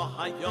Malach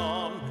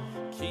hayom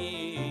ki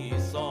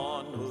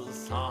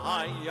sonus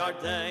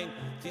hayarden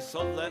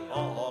Tisov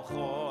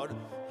le'achor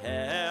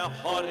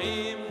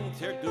Hehorim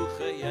tirduch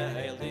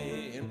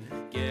yelim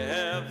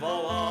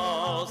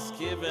Yevo'os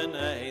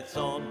kivnei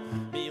tzon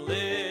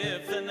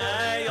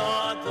Milifnei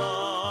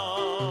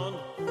adon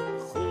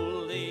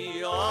Chuli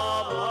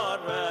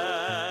avaretz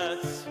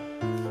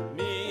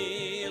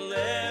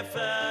Milifnei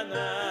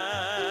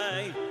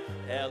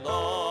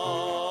Elo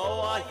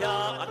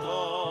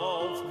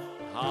Yaakov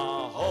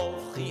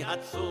Ha'hovchi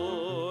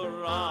Atzur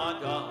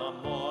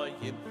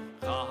Agamoyim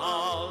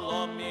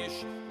Chalomish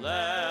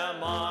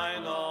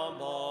Le'mayin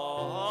Amoyim.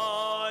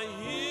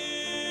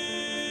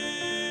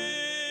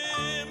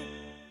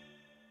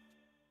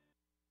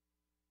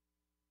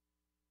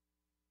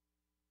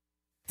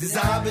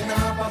 Zaben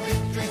aber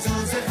victory zu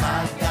se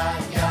Chag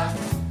Gadya,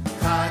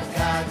 Chag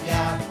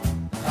Gadya,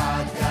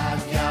 Chag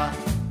Gadya.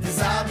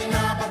 Zaben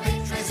aber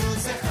victory zu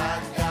se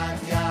Chag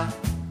Gadya,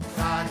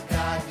 Chag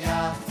Gadya,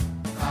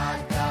 Chag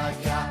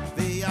Gadya.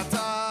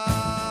 V'yata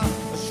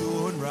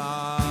shun ra,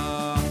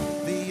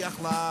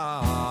 v'yachla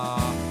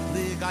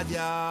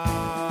ligadya.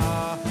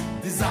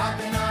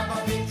 Zaben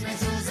aber victory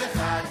zu se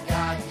Chag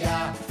Gadya,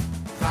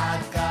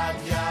 Chag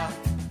Gadya,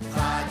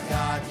 Chag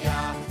Gadya.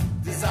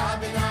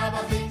 Zaben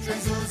aber victory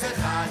zu se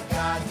Chag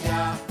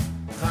Gadya,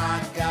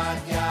 Chag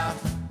Gadya,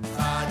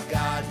 Chag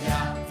Gadya.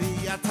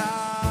 V'yata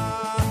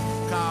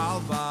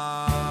kalva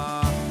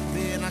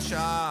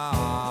v'nasha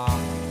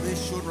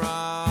v'shura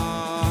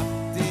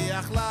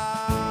diachla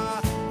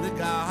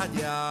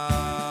l'gadya.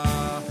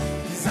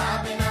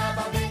 Zaben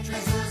aber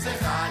victory zu se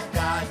Chag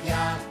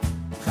Gadya,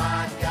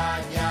 Chag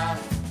Gadya,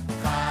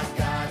 Chag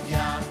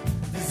Gadya.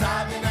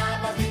 Zaben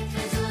aber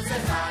victory zu se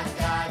Chag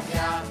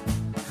Gadya,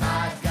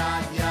 Chag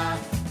Gadya,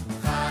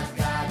 Chag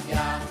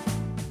Gadya.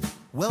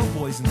 Well,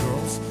 boys and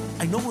girls,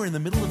 I know we're in the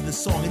middle of this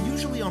song, and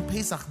usually on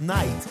Pesach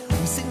night,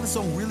 we sing the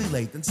song really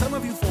late, and some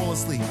of you fall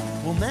asleep.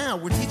 Well, now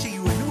we're teaching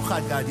you a new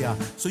Chad Gadya,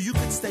 so you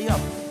could stay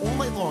up all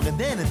night long, and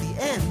then at the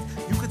end,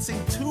 you could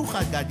sing two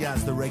Chad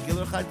Gadyas, the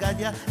regular Chad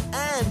Gadya,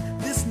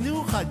 and this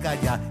new Chad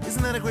Gadya.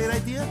 Isn't that a great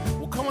idea?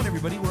 Well, come on,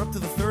 everybody, we're up to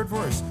the third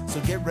verse, so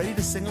get ready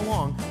to sing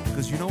along,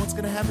 because you know what's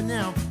going to happen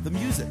now, the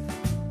music.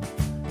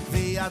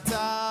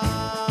 V'yata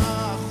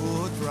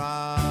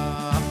chudra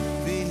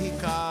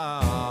v'hika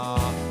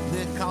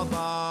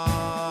l'kalva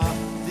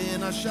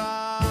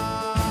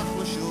dinashach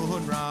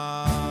l'shunra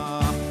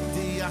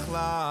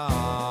diachla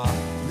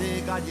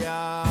l'gadya.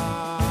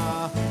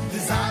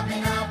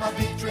 Zaben aber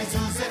victory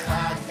zu se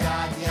Chag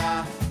Gadya,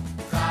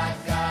 Chag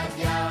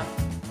Gadya,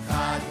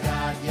 Chag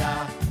Gadya.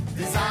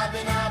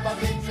 Zaben aber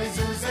victory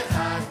zu se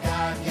Chag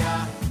Gadya,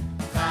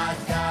 Chag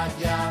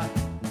Gadya,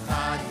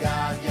 Chag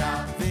Gadya.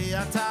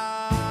 V'yata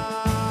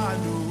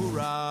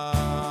nura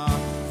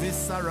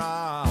v'sara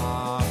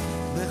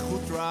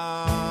l'chutra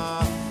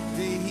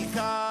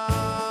v'hika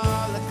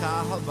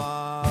l'kahalva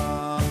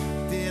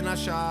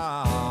dinasha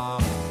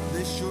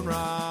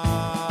l'shunra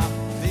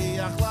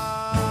v'yachla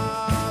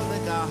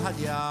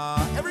l'gadya.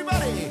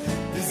 Everybody!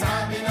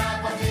 Zaben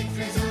aber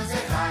victory zu se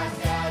Chag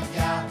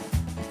Gadya,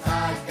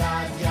 Chag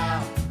Gadya,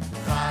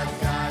 Chag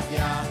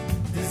Gadya.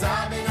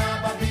 Zaben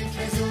aber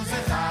victory zu se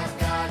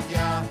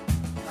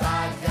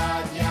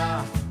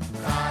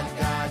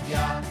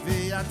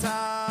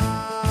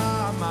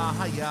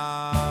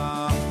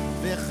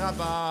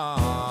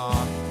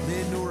Dechaba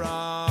Linura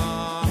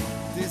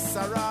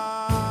Disara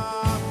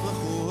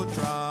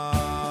Lechutra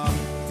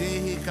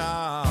Dehika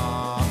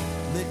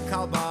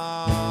Likalba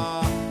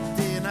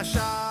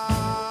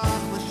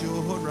Dinashach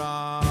Leshuhura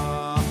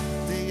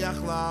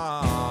Diachla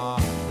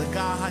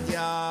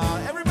Legahadya.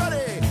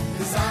 Everybody!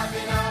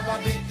 Zabina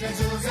babit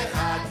lezuze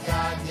chad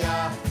gadya,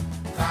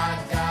 chad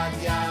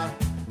gadya,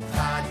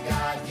 chad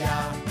gadya.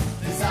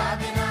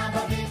 Zabina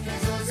babit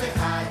lezuze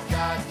chad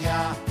gadya,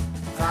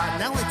 chad.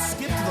 Now let's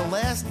skip to the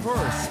last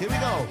verse. Here we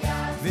go.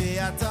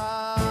 Ve'ata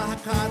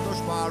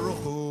hakadosh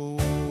baruch hu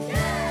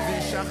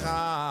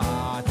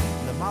v'shachat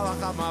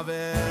lemalach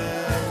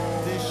hamavet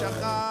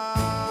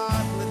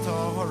v'shachat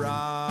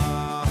letohara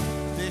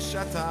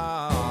v'shata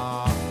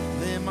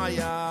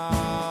lemaya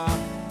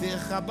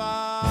v'chaba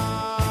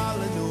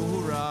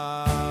lenuhura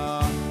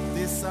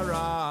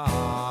v'sara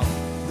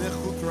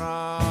v'chutra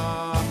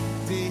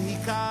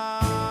v'hika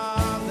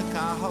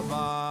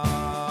lekahava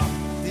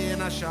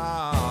v'nasha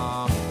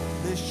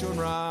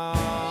v'shunra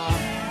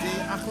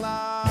v'achla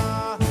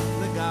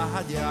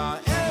legahadya.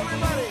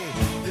 Everybody!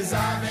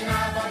 Zabina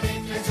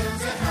babit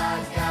lezuze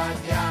chad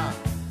gadya,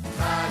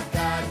 chad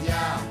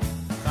gadya,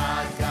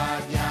 chad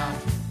gadya.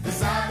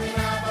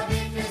 Zabina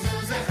babit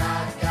lezuze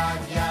chad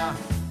gadya,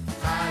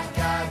 chad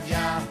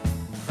gadya,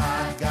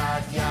 chad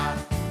gadya.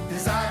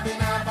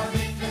 Zabina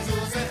babit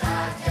lezuze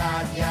chad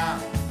gadya,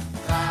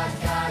 chad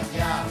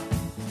gadya,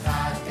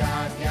 chad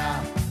gadya.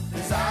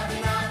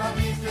 Zabina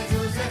babit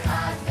lezuze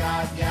chad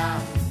gadya,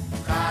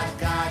 chad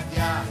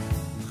gadya,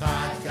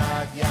 chad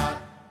gadya.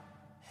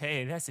 Hey,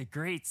 that's a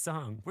great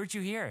song. Where'd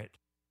you hear it?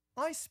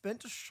 I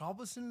spent a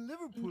Shabbos in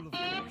Liverpool, of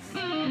course.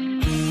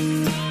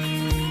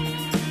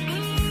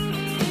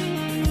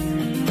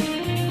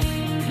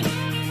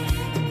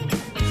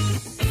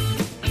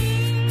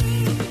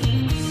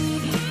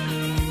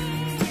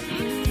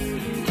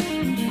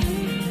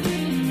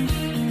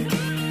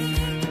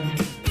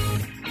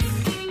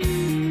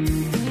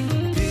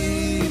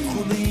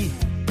 B'chuli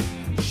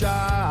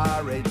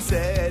Sharei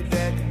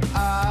Tzedek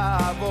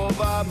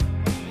Avovam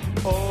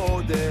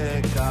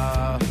Odeka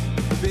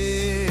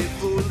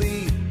B'chuli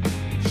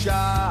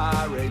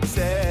Sharei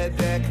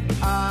Tzedek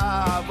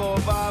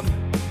Avovam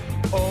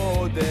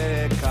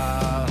Odeka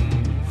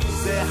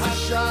Ze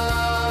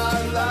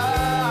Hashal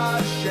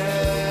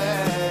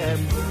Hashem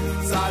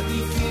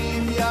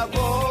Tzadikim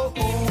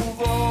Yavo'u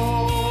Bo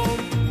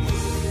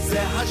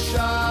Ze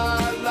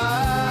Hashal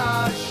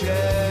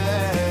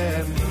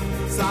Hashem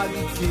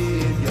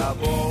Tzadikim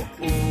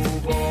Yavo'u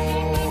Bo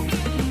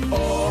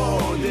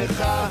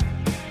Odecha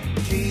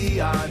Ki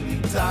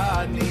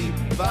Anitani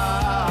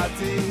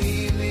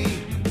Vatehili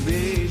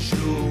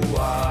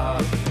B'Yeshua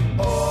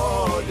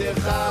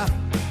Odecha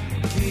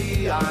Ki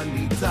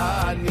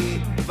Anitani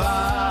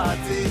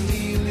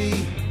Vatehili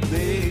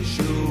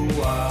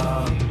B'Yeshua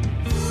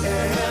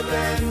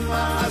Even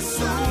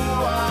Ma'asu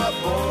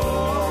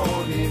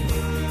Abonim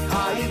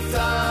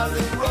Hayita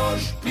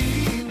L'Rosh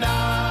Pina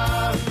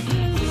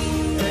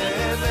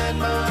Even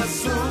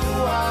Ma'asu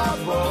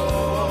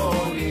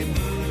Abonim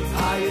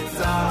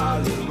Hayita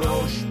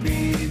L'Rosh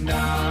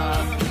Pina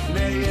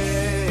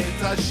Neyet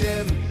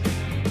Hashem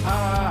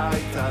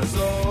Hayita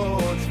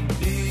Zot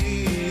Yi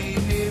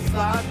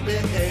Niflat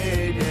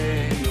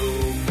Be'eneinu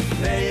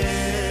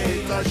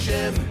Neyet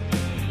Hashem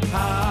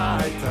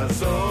Hayita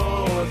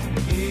Zot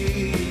Yi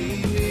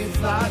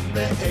Niflat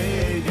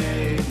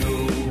Be'eneinu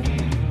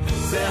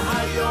Ze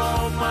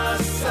Hayom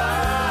Asa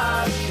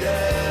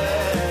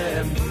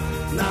Hashem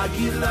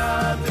Nagila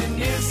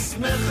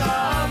V'nismecha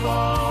Bo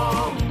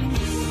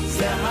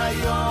Ze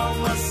Hayom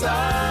Asa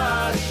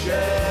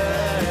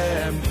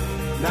Hashem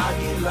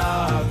Nagila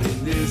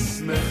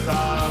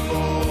V'nismecha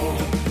Bo.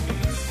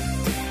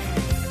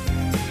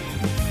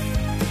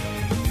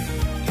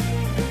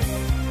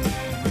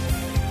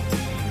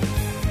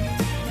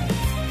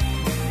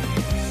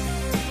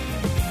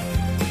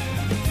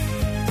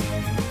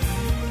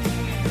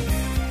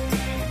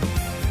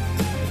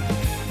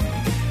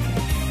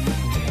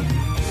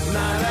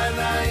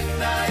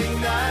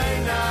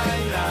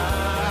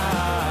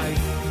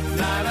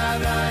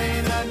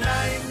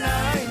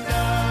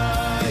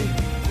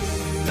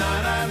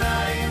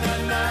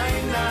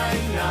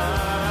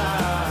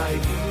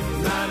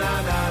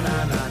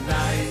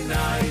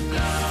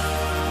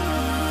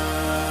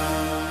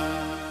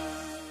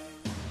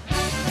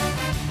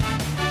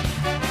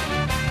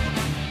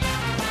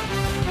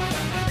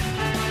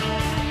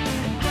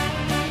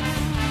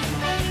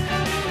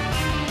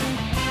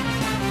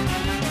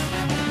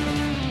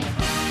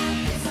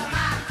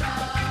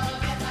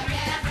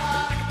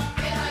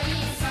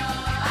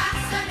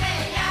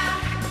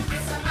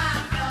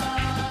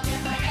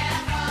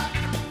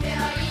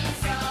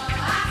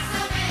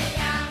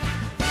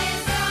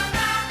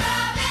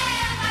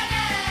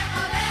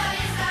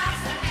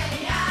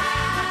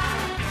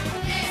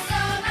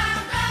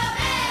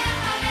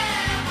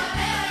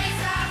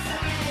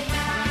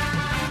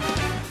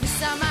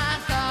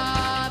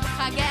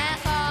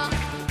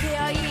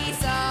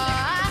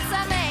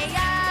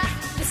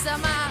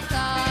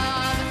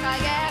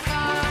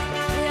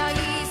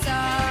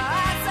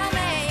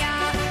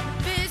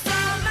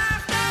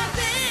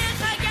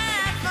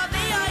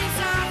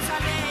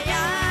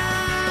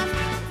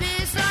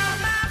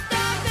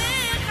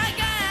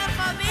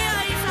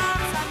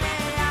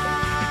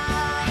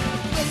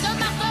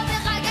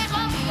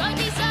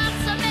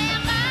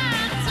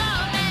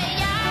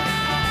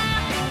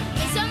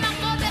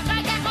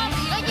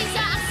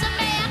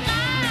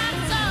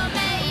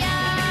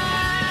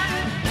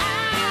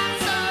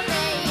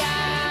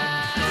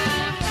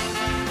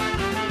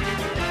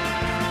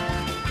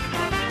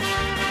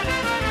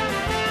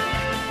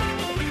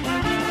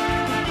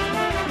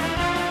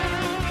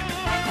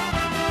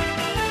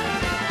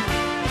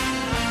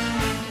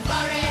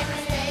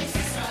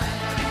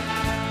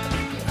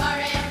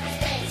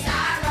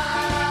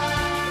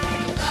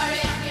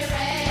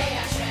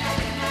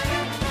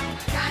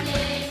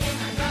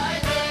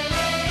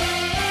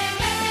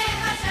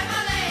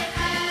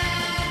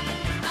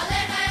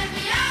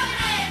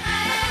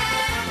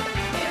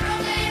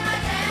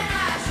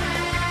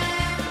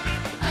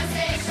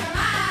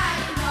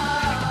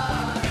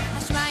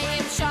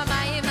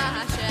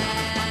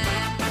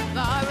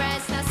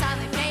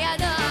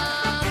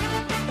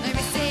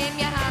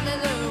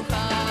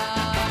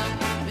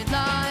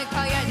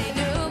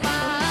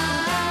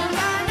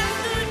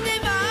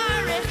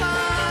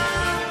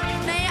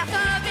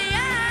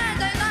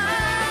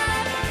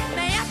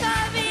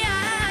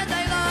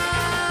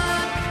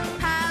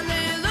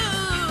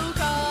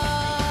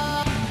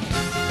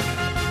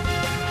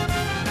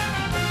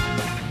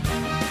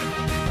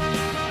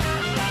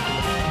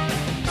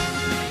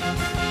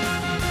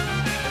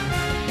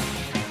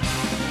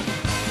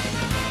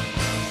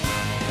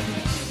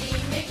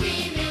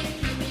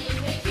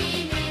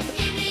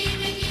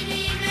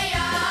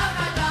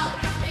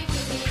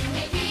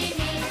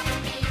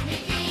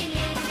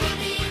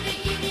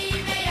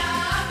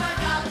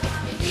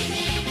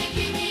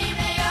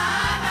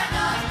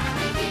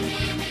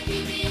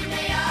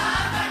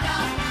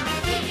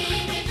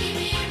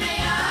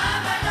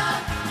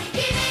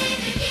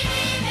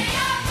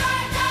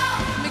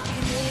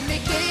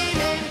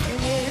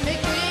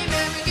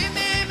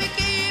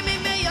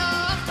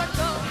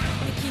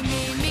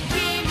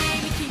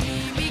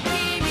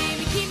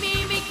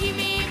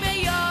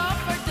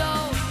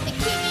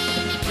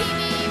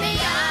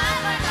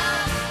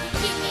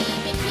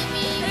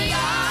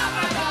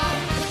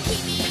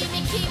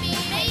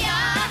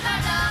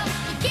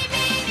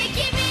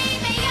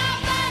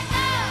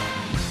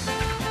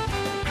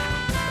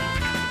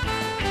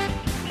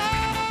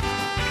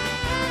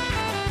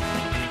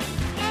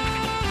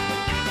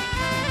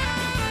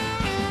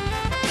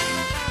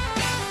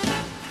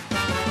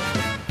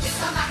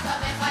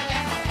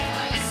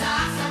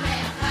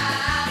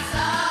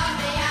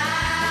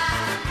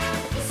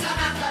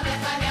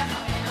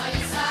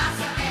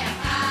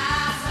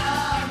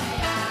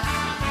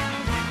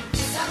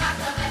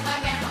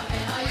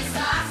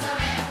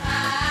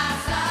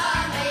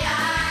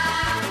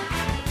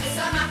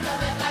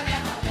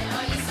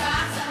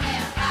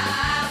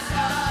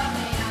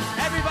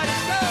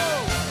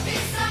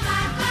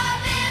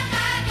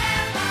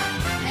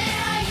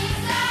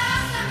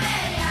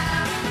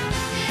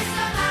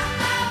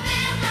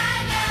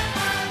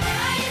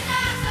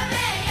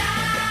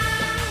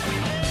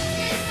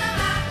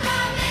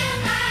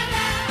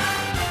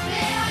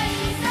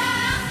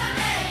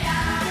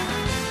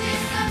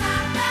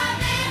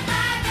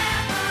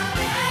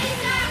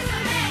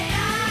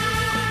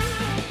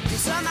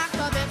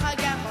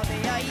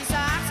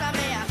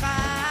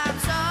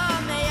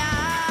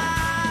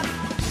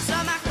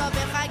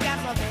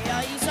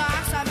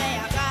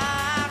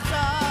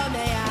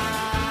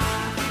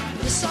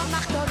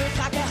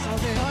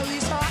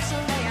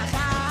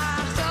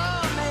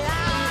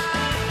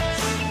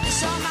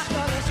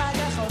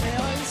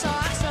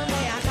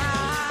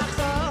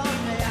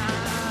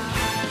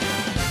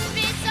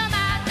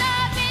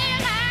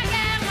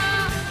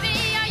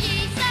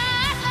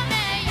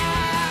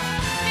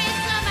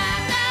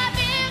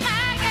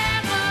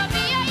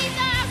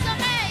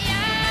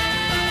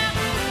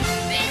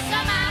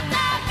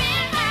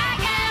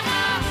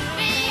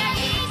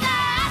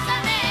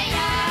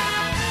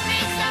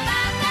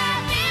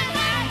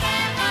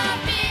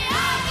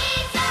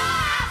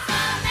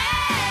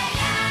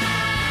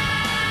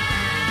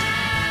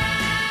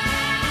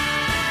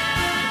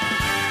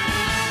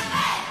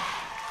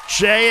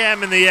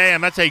 JM in the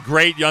AM. That's a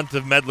great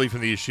Yontiv medley from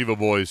the Yeshiva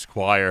Boys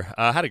Choir.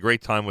 I had a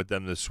great time with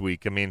them this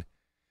week. I mean,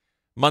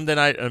 Monday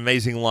night, an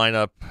amazing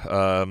lineup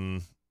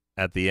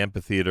at the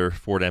amphitheater,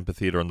 Ford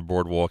Amphitheater on the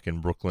Boardwalk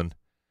in Brooklyn.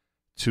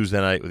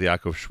 Tuesday night with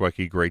Yaakov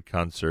Shweki, great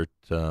concert.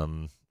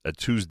 A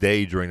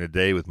Tuesday during the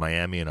day with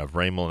Miami and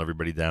Avramel and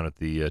everybody down at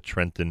the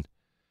Trenton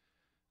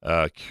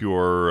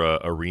Cure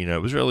Arena.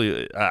 It was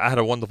really, I had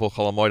a wonderful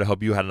Chol Hamoed. I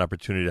hope you had an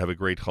opportunity to have a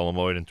great Chol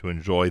Hamoed and to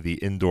enjoy the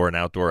indoor and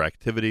outdoor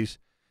activities.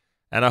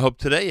 And I hope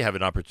today you have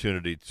an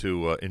opportunity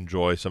to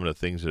enjoy some of the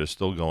things that are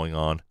still going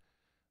on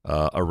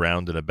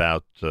around and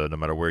about, no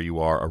matter where you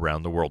are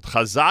around the world.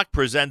 Chazak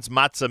presents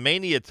Matzah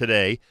Mania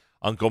today.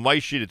 Uncle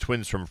Maishi, the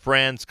twins from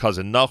France,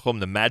 Cousin Nachum,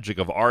 the magic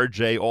of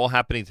RJ, all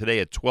happening today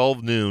at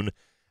 12 noon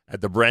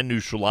at the brand new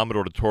Shulamit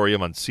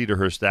Auditorium on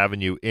Cedarhurst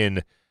Avenue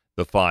in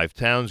the Five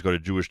Towns. Go to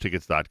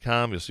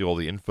jewishtickets.com. You'll see all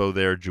the info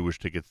there,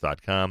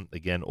 jewishtickets.com.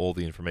 Again, all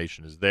the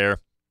information is there.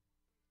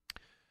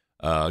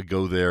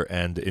 Go there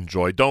and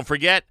enjoy. Don't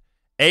forget,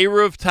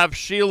 Eruv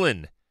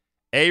Tavshilin.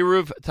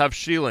 Eruv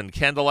Tavshilin.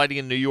 Candlelighting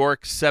in New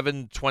York,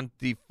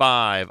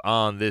 7:25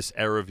 on this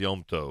Eruv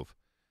Yom Tov.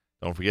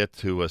 Don't forget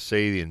to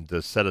say and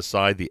set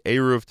aside the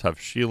Eruv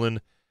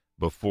Tavshilin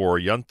before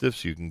Yontif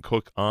so you can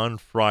cook on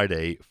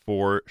Friday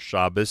for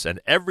Shabbos.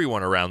 And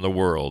everyone around the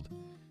world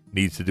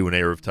needs to do an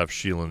Eruv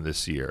Tavshilin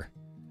this year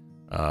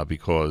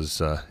because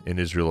in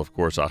Israel, of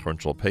course, Achron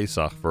Shel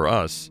Pesach for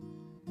us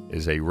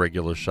is a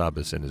regular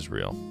Shabbos in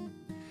Israel.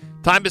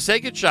 Time to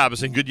say good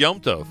Shabbos and good Yom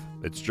Tov.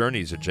 It's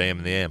Journeys at JM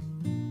in the AM.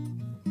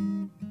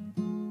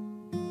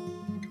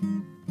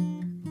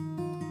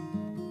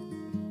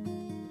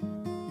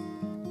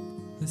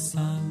 The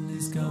sun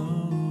is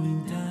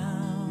going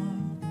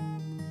down.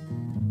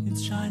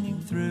 It's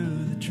shining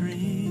through the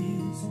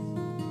trees.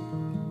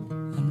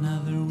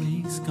 Another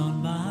week's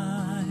gone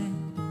by.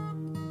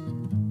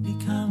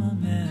 Become a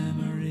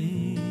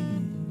memory.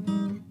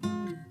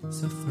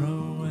 So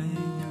throw away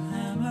your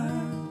hammer.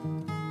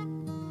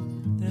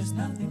 There's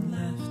nothing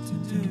left to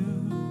do.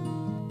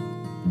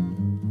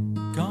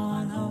 Go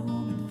on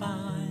home and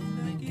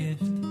find a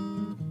gift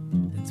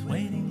that's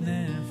waiting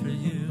there for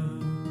you.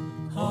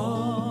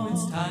 Oh,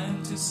 it's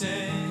time to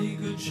say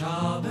good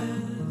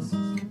Shabbos,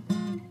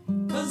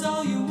 'cause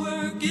all your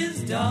work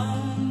is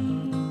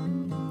done.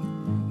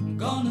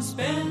 Gonna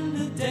spend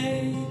a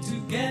day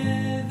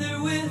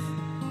together with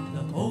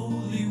the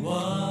Holy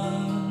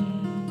One.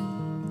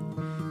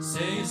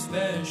 Say a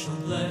special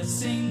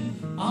blessing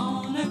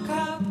on a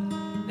cup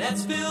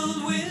that's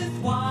filled with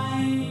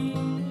wine.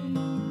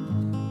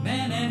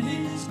 Man and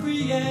his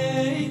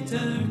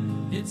creator,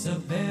 it's a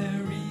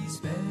very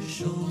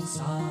special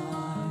sign.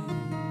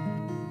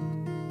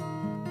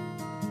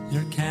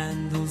 Your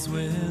candles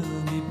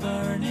will be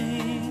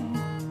burning.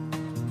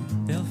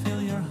 They'll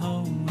fill your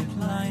home with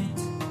light.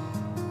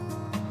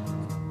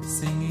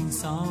 Singing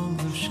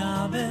songs of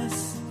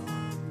Shabbos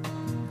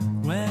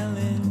well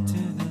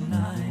into the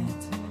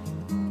night.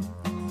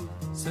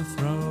 So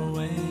throw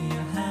away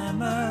your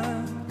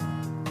hammer.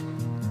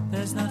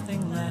 There's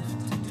nothing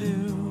left to do.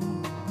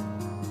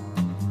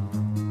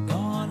 Go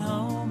on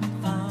home and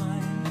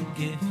find a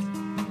gift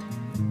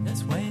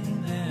that's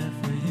waiting there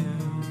for you.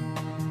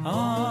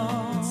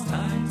 Oh, it's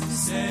time to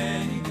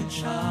say good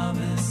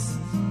Shabbos,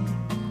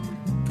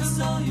 'cause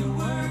all your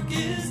work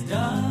is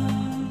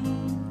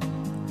done.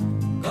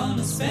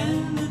 Gonna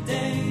spend the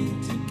day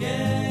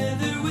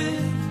together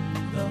with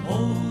the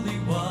Holy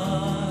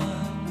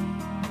One.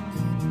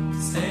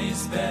 Say a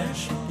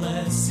special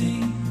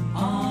blessing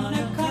on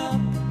a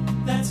cup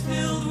that's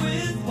filled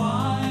with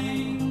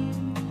wine.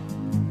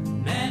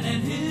 Man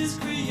and his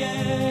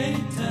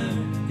creator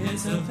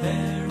is a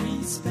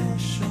very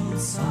special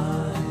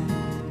sign.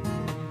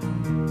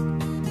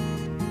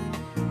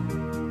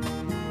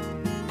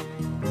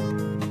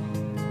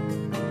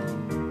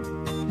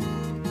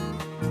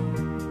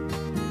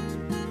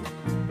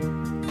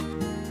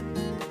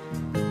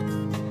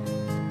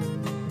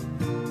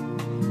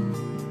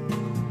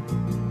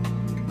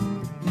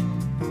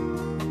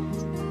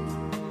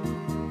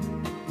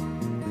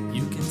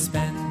 You can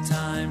spend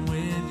time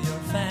with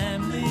your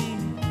family.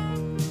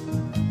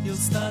 You'll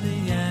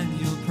study and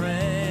you'll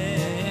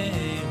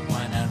pray.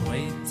 Why not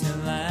wait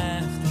till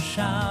after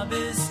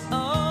Shabbos?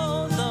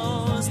 Oh,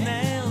 those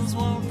nails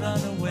won't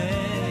run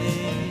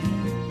away.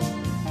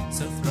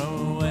 So throw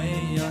away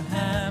your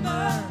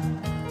hammer.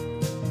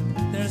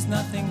 There's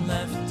nothing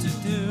left to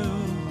do.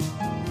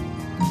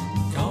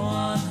 Go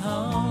on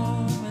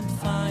home and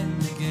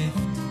find the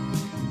gift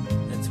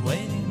that's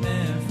waiting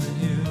there for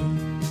you.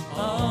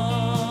 Oh,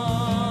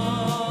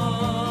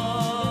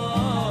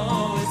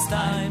 it's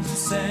time to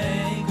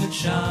say good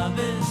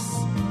Shabbos,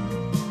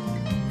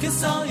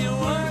 'cause all your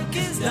work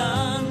is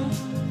done.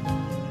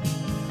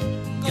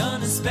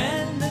 Gonna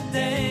spend the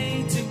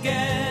day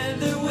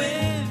together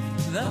with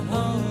the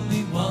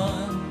Holy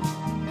One.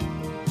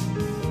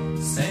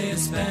 Say a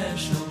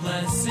special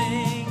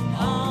blessing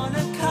on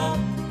a cup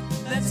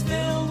that's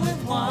filled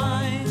with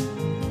wine.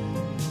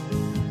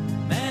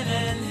 Man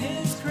and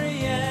his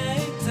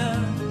creator,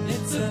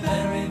 it's a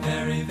very,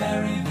 very,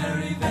 very,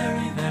 very, very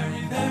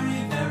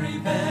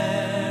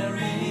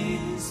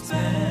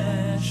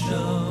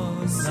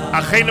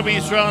Achenu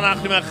b'Yisrael and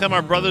Achim Achem,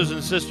 our brothers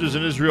and sisters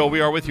in Israel.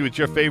 We are with you with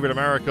your favorite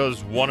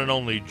America's one and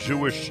only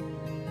Jewish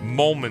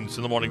Moments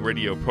in the Morning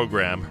radio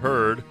program,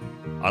 heard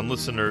on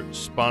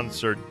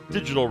listener-sponsored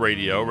digital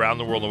radio around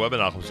the world on the web at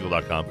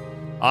NachumSegal.com,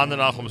 on the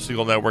Nachum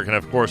Segal Network, and,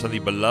 of course, on the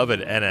beloved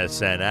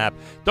NSN app.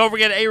 Don't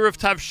forget Eruv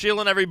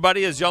Tavshilin,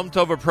 everybody, as Yom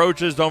Tov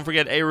approaches. Don't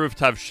forget Eruv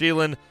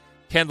Tavshilin,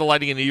 candle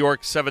lighting in New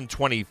York,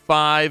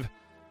 7:25.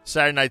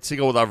 Saturday Night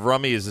Segal with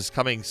Avrami is this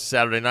coming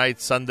Saturday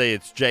night. Sunday,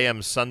 it's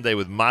JM Sunday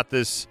with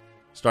Matis,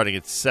 starting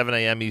at 7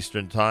 a.m.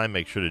 Eastern Time.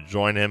 Make sure to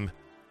join him.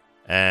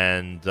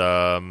 And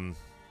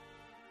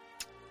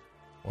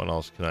what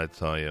else can I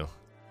tell you?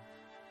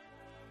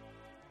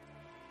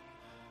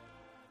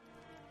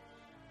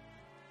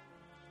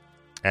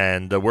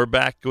 And we're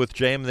back with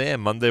JM and the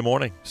AM Monday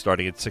morning,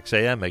 starting at 6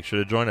 a.m. Make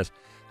sure to join us.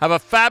 Have a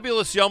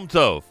fabulous Yom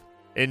Tov.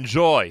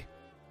 Enjoy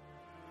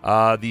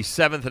the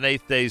 7th and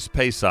 8th days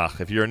Pesach.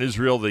 If you're in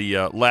Israel,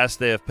 the last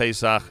day of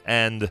Pesach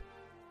and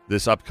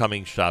this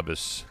upcoming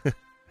Shabbos.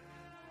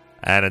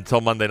 And until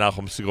Monday,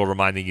 Nachum Segal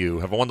reminding you,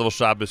 have a wonderful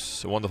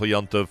Shabbos, a wonderful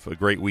Yom Tov, a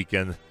great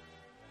weekend.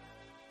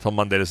 Until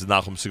Monday, this is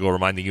Nachum Segal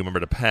reminding you,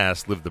 remember the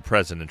past, live the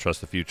present, and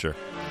trust the future.